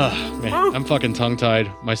bitch. Ugh, man, I'm fucking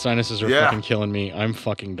tongue-tied. My sinuses are fucking killing me. I'm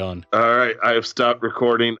fucking done. All right, I have stopped recording.